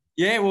chat.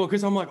 Yeah, well,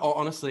 because I'm like,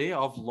 honestly,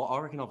 I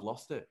reckon I've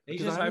lost it.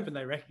 He's just hoping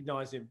they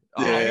recognise him.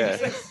 Yeah.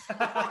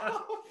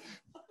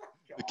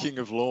 The king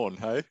of lawn,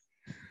 hey?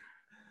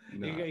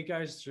 No. He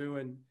goes through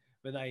and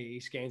when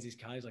he scans his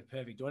card, he's like,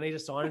 perfect. Do I need to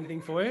sign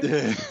anything for you?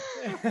 Yeah.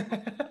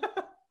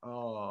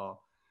 Oh.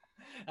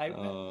 Hey,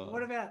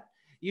 what about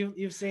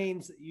you've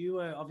seen, you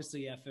were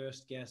obviously our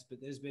first guest, but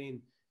there's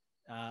been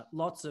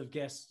lots of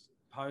guests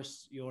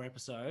post your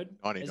episode.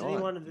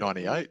 99,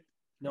 98.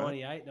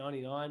 98,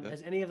 99. Yeah.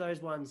 Has any of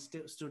those ones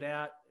stood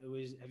out?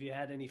 Have you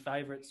had any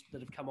favourites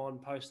that have come on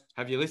post?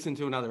 Have you listened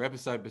to another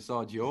episode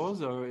besides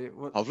yours? Or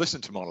what? I've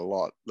listened to them on a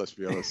lot, let's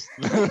be honest.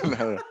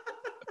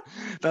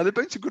 No, they've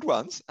been some good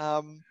ones.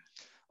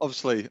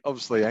 Obviously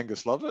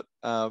Angus Lovett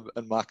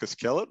and Marcus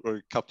Kellett were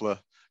a couple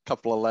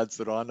of lads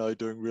that I know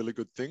doing really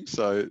good things.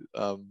 So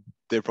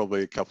they're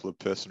probably a couple of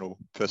personal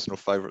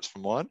favourites for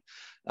mine.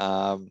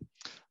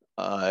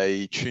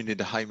 I tuned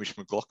into Hamish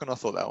McLaughlin. I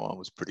thought that one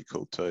was pretty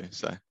cool too.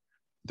 So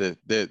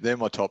they're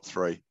my top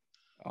three.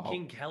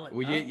 King Kellett.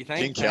 Well,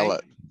 King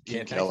Kellett.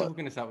 Thanks for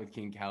hooking us up with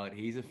King Kellett.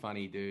 He's a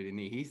funny dude, and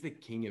he's the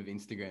king of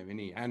Instagram, isn't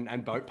he?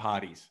 And boat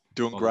parties.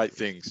 Doing great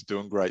things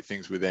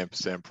with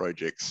Ampersand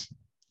projects.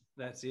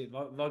 That's it.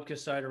 Vodka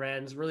Soda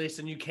Rand's released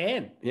a new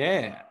can.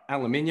 Yeah,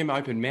 aluminium,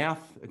 open mouth.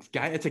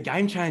 It's a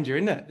game changer,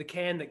 isn't it? The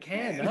can that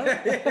can.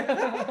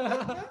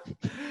 Huh?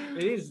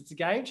 It is. It's a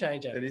game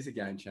changer. It is a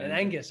game changer. And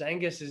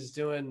Angus is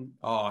doing.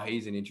 Oh,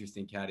 he's an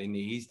interesting cat, isn't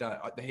he?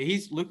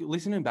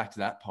 Listening back to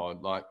that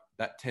pod, like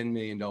that $10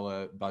 million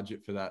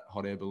budget for that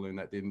hot air balloon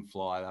that didn't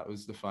fly. That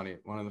was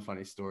one of the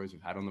funniest stories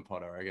we've had on the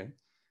pod, I reckon.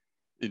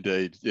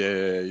 Indeed,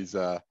 yeah. He's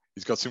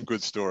got some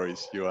good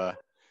stories.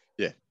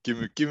 Yeah, give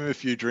him a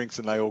few drinks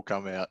and they all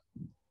come out.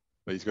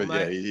 He's got,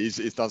 Mate.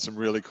 he's done some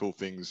really cool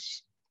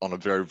things on a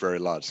very, very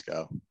large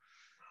scale.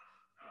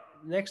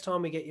 Next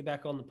time we get you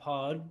back on the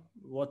pod,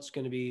 what's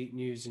going to be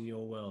news in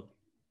your world?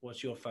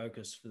 What's your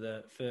focus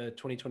for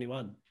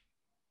 2021?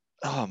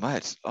 Oh,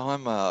 mate,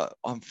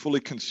 I'm fully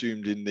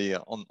consumed in the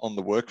on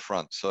the work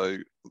front. So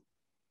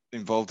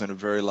involved in a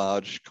very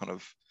large kind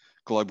of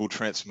global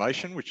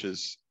transformation, which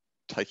is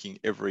taking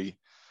every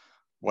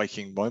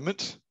waking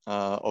moment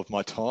of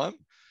my time.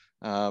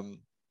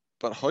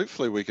 But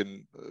hopefully we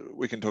can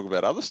talk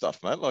about other stuff,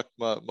 mate. Like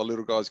my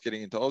little guy's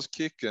getting into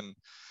Auskick,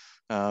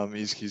 and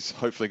he's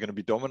hopefully going to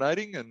be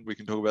dominating, and we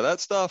can talk about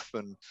that stuff,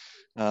 and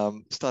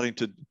starting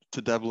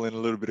to dabble in a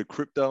little bit of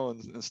crypto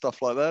and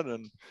stuff like that,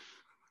 and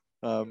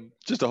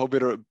just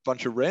a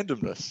bunch of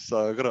randomness.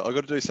 So I've got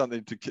to do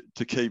something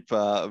to keep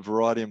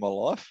variety in my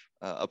life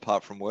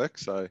apart from work.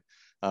 So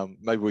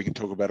maybe we can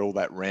talk about all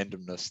that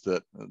randomness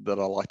that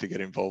I like to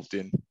get involved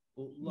in.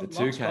 The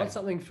 2K. Got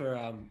something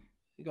for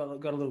you got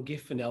a little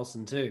gift for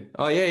Nelson too.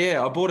 Oh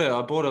yeah. I bought a.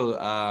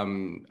 I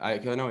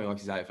know he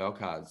likes his AFL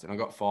cards, and I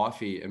got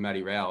Fifey and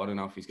Matty Rao. I don't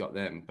know if he's got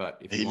them, but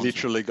if he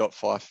literally got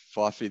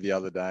Fifey the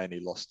other day and he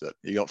lost it.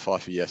 He got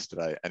Fifey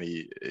yesterday, and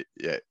he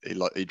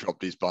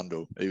dropped his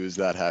bundle. He was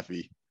that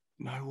happy.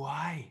 No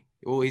way.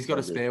 Well, he's got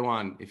a spare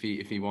one. If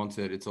he wants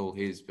it, it's all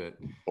his. But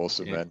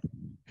awesome, man.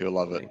 He'll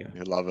love it.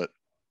 He'll love it.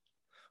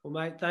 Well,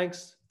 mate,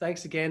 thanks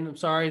again. I'm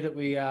sorry that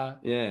we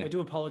do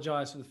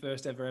apologise for the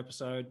first ever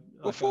episode.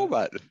 What for,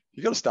 mate?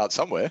 You got to start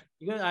somewhere.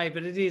 But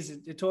it is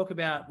to talk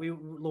about we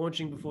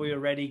launching before you're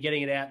ready,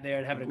 getting it out there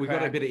and having a crack. We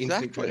got a bit of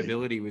instant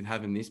credibility with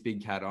having this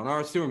big cat on.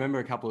 I still remember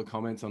a couple of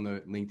comments on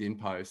the LinkedIn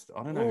post.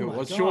 I don't know who it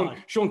was.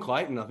 Sean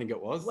Clayton, I think it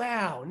was.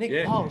 Wow,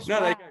 Nick Pulse. No,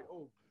 they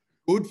go,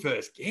 good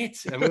first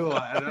get. And we were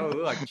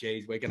like,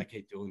 geez, we're going to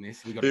keep doing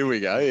this. Here we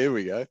go.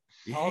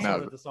 I also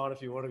wanted to sign a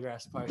few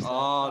autographs post.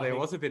 There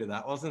was a bit of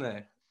that, wasn't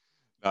there?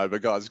 No,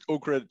 but guys, all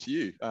credit to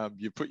you.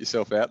 You put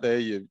yourself out there.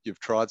 You've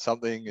tried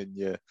something, and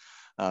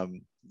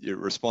you're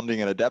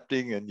responding and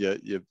adapting, and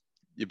you're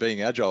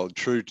being agile,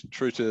 true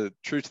to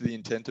the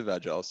intent of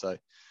agile. So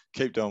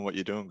keep doing what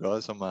you're doing,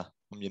 guys. I'm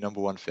your number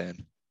one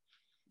fan.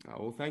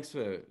 Oh, well, thanks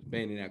for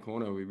being in our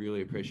corner. We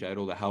really appreciate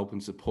all the help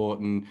and support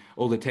and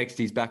all the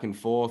texties back and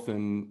forth.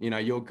 And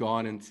your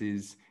guidance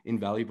is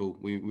invaluable.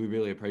 We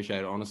really appreciate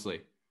it,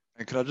 honestly.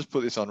 And can I just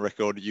put this on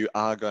record? You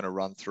are going to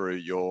run through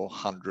your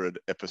 100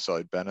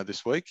 episode banner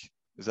this week.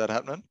 Is that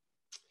happening?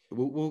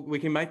 We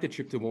can make the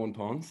trip to Warren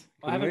Ponds.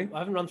 I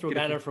haven't run through a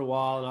banner for a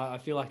while, and I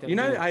feel like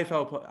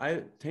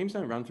AFL teams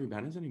don't run through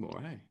banners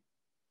anymore, hey?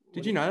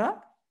 Did you know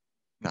that?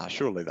 Nah,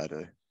 surely they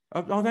do.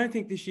 I don't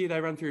think this year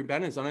they run through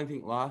banners. I don't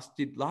think last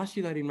year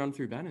they didn't run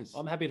through banners.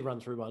 I'm happy to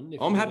run through one.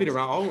 I'm happy to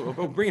run.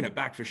 I'm bringing it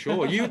back for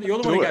sure. You're the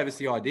one who gave us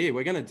the idea.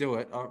 We're going to do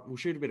it. We'll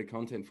shoot a bit of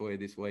content for you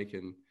this week,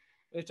 and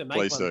we have to make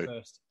one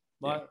first.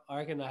 I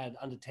reckon I had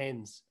under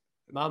 10s.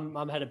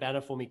 Mum had a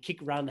banner for me: kick,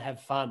 run,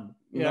 have fun.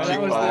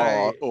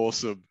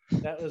 Awesome.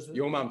 That was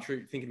your mum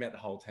thinking about the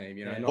whole team.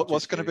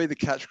 What's going to be the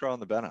catch cry on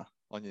the banner?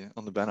 On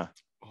the banner?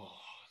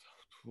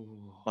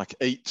 Like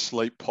eat,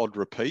 sleep, pod,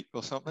 repeat,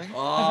 or something. You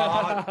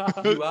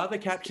are the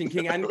caption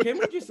king. And can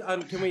we just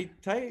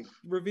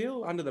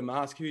reveal under the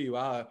mask who you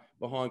are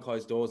behind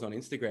closed doors on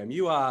Instagram?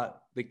 You are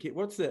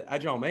what's the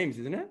Agile Memes,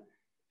 isn't it?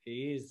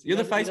 He is. You're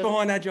the face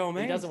behind Agile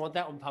Memes. He doesn't want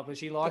that one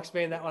published. He likes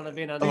being that one a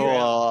bit under.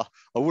 I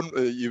wouldn't.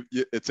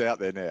 It's out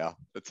there now.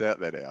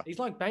 He's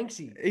like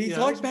Banksy.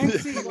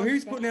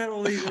 Who's putting out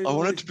all these? I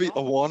wanted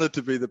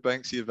to be the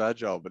Banksy of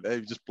Agile, but now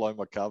you've just blown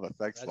my cover.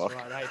 Thanks, That's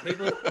right. Hey,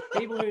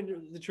 people who know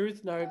the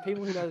truth about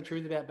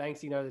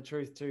Banksy know the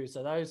truth too.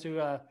 So those who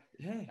are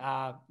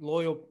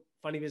loyal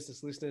Funny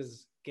Business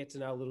listeners get to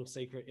know a little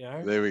secret.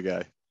 There we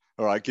go.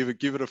 All right, give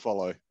it a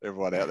follow,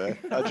 everyone out there.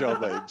 Agile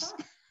Memes.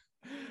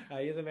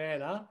 Hey, you're the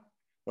man, huh?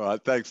 All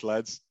right, thanks,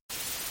 lads.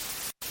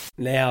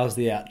 Now's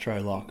the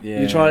outro, Lock.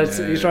 Yeah, you're trying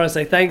to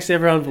say thanks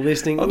everyone for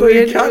listening.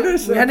 We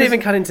hadn't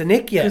even cut into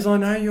Nick yet. Because I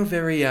know you're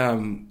very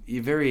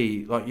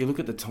like you look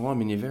at the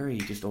time and you're very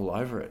just all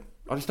over it.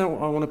 I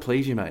want to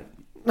please you, mate.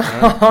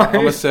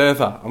 I'm a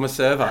server.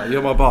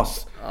 You're my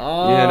boss.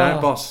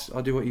 Boss.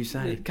 I'll do what you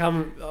say.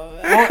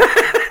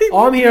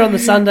 I'm here on the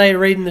Sunday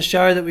reading the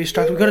show that we've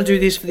struck. We've got to do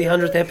this for the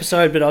 100th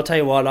episode, but I'll tell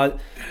you what,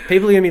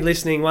 people are going to be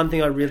listening. One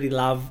thing I really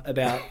love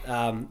about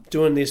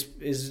doing this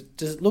is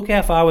just look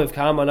how far we've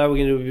come. I know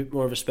we're going to do a bit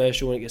more of a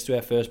special when it gets to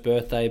our first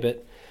birthday,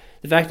 but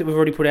the fact that we've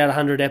already put out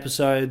 100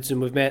 episodes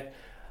and we've met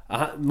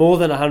more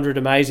than 100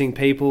 amazing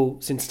people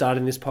since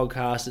starting this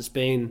podcast,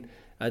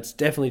 it's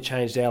definitely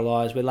changed our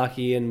lives. We're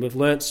lucky and we've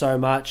learnt so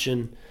much,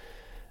 and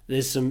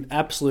there's some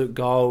absolute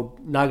gold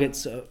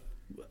nuggets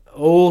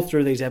all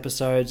through these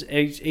episodes,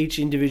 each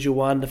individual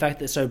one. The fact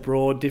that it's so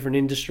broad, different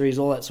industries,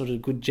 all that sort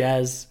of good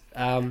jazz.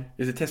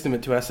 Is a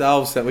testament to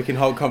ourselves that we can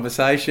hold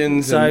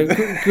conversations. So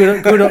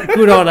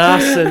good on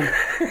us.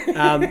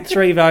 And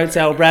 3 votes,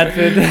 Al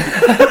Bradford.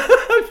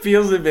 It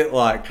feels a bit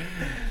like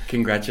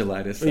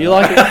congratulate us. You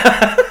like it?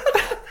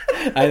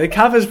 Hey, the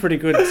cover's pretty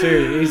good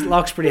too.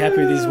 Locke's pretty happy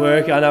with his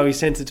work. I know he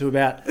sent it to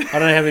about, I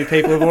don't know how many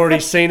people have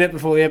already seen it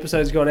before the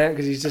episode's gone out,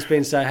 because he's just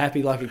been so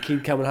happy, like a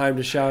kid coming home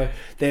to show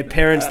their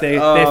parents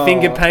their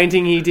finger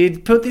painting he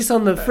did. Put this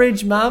on the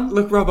fridge, Mum.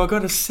 Look, Rob, I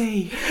got to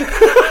see.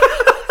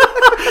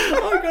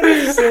 I got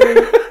to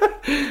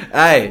see.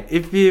 Hey,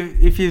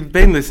 if you've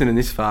been listening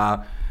this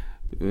far,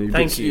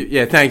 thank you.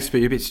 Yeah, thanks,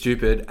 but you're a bit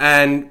stupid.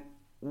 And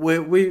we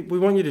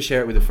want you to share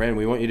it with a friend.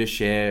 We want you to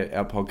share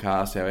our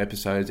podcast, our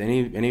episodes,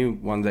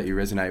 anyone that you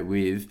resonate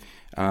with.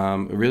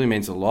 It really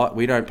means a lot.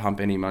 We don't pump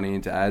any money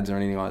into ads or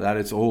anything like that.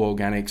 It's all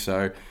organic.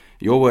 So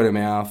your word of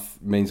mouth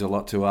means a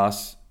lot to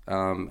us.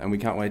 And we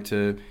can't wait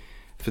for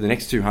the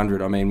next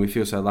 200. I mean, we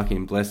feel so lucky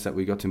and blessed that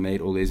we got to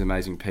meet all these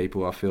amazing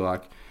people. I feel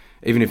like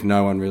even if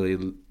no one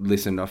really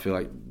listened, I feel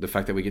like the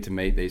fact that we get to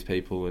meet these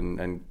people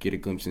and get a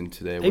glimpse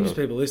into their world. Heaps of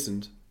people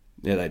listened.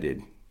 Yeah, they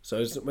did.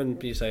 So when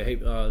you say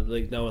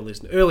no one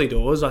listened, early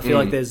doors, I feel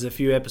like there's a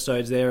few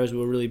episodes there as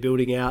we're really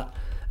building out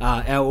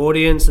our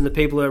audience and the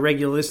people who are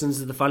regular listeners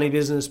to the Funny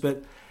Business.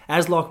 But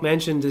as Locke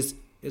mentioned,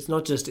 it's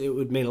not just, it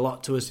would mean a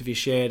lot to us if you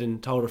shared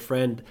and told a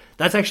friend.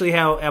 That's actually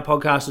how our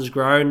podcast has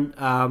grown.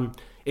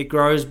 It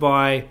grows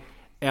by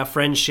our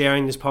friends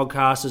sharing this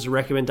podcast as a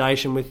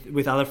recommendation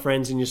with other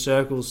friends in your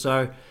circles.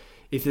 So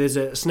if there's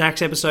a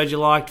Snacks episode you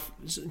liked,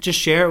 just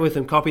share it with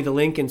them. Copy the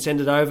link and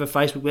send it over.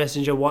 Facebook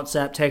Messenger,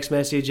 WhatsApp, text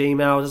message,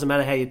 email. It doesn't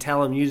matter how you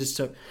tell them. You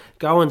just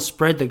go and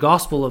spread the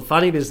gospel of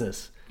Funny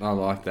Business. I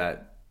like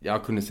that. Yeah, I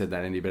couldn't have said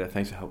that any better.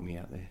 Thanks for helping me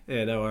out there.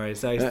 Yeah, no worries.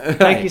 So,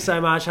 thank you so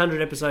much.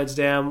 100 episodes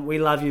down. We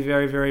love you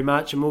very, very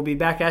much. And we'll be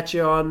back at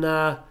you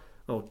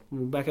we'll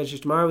back at you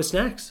tomorrow with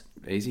Snacks.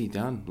 Easy,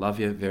 done. Love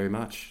you very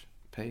much.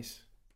 Peace.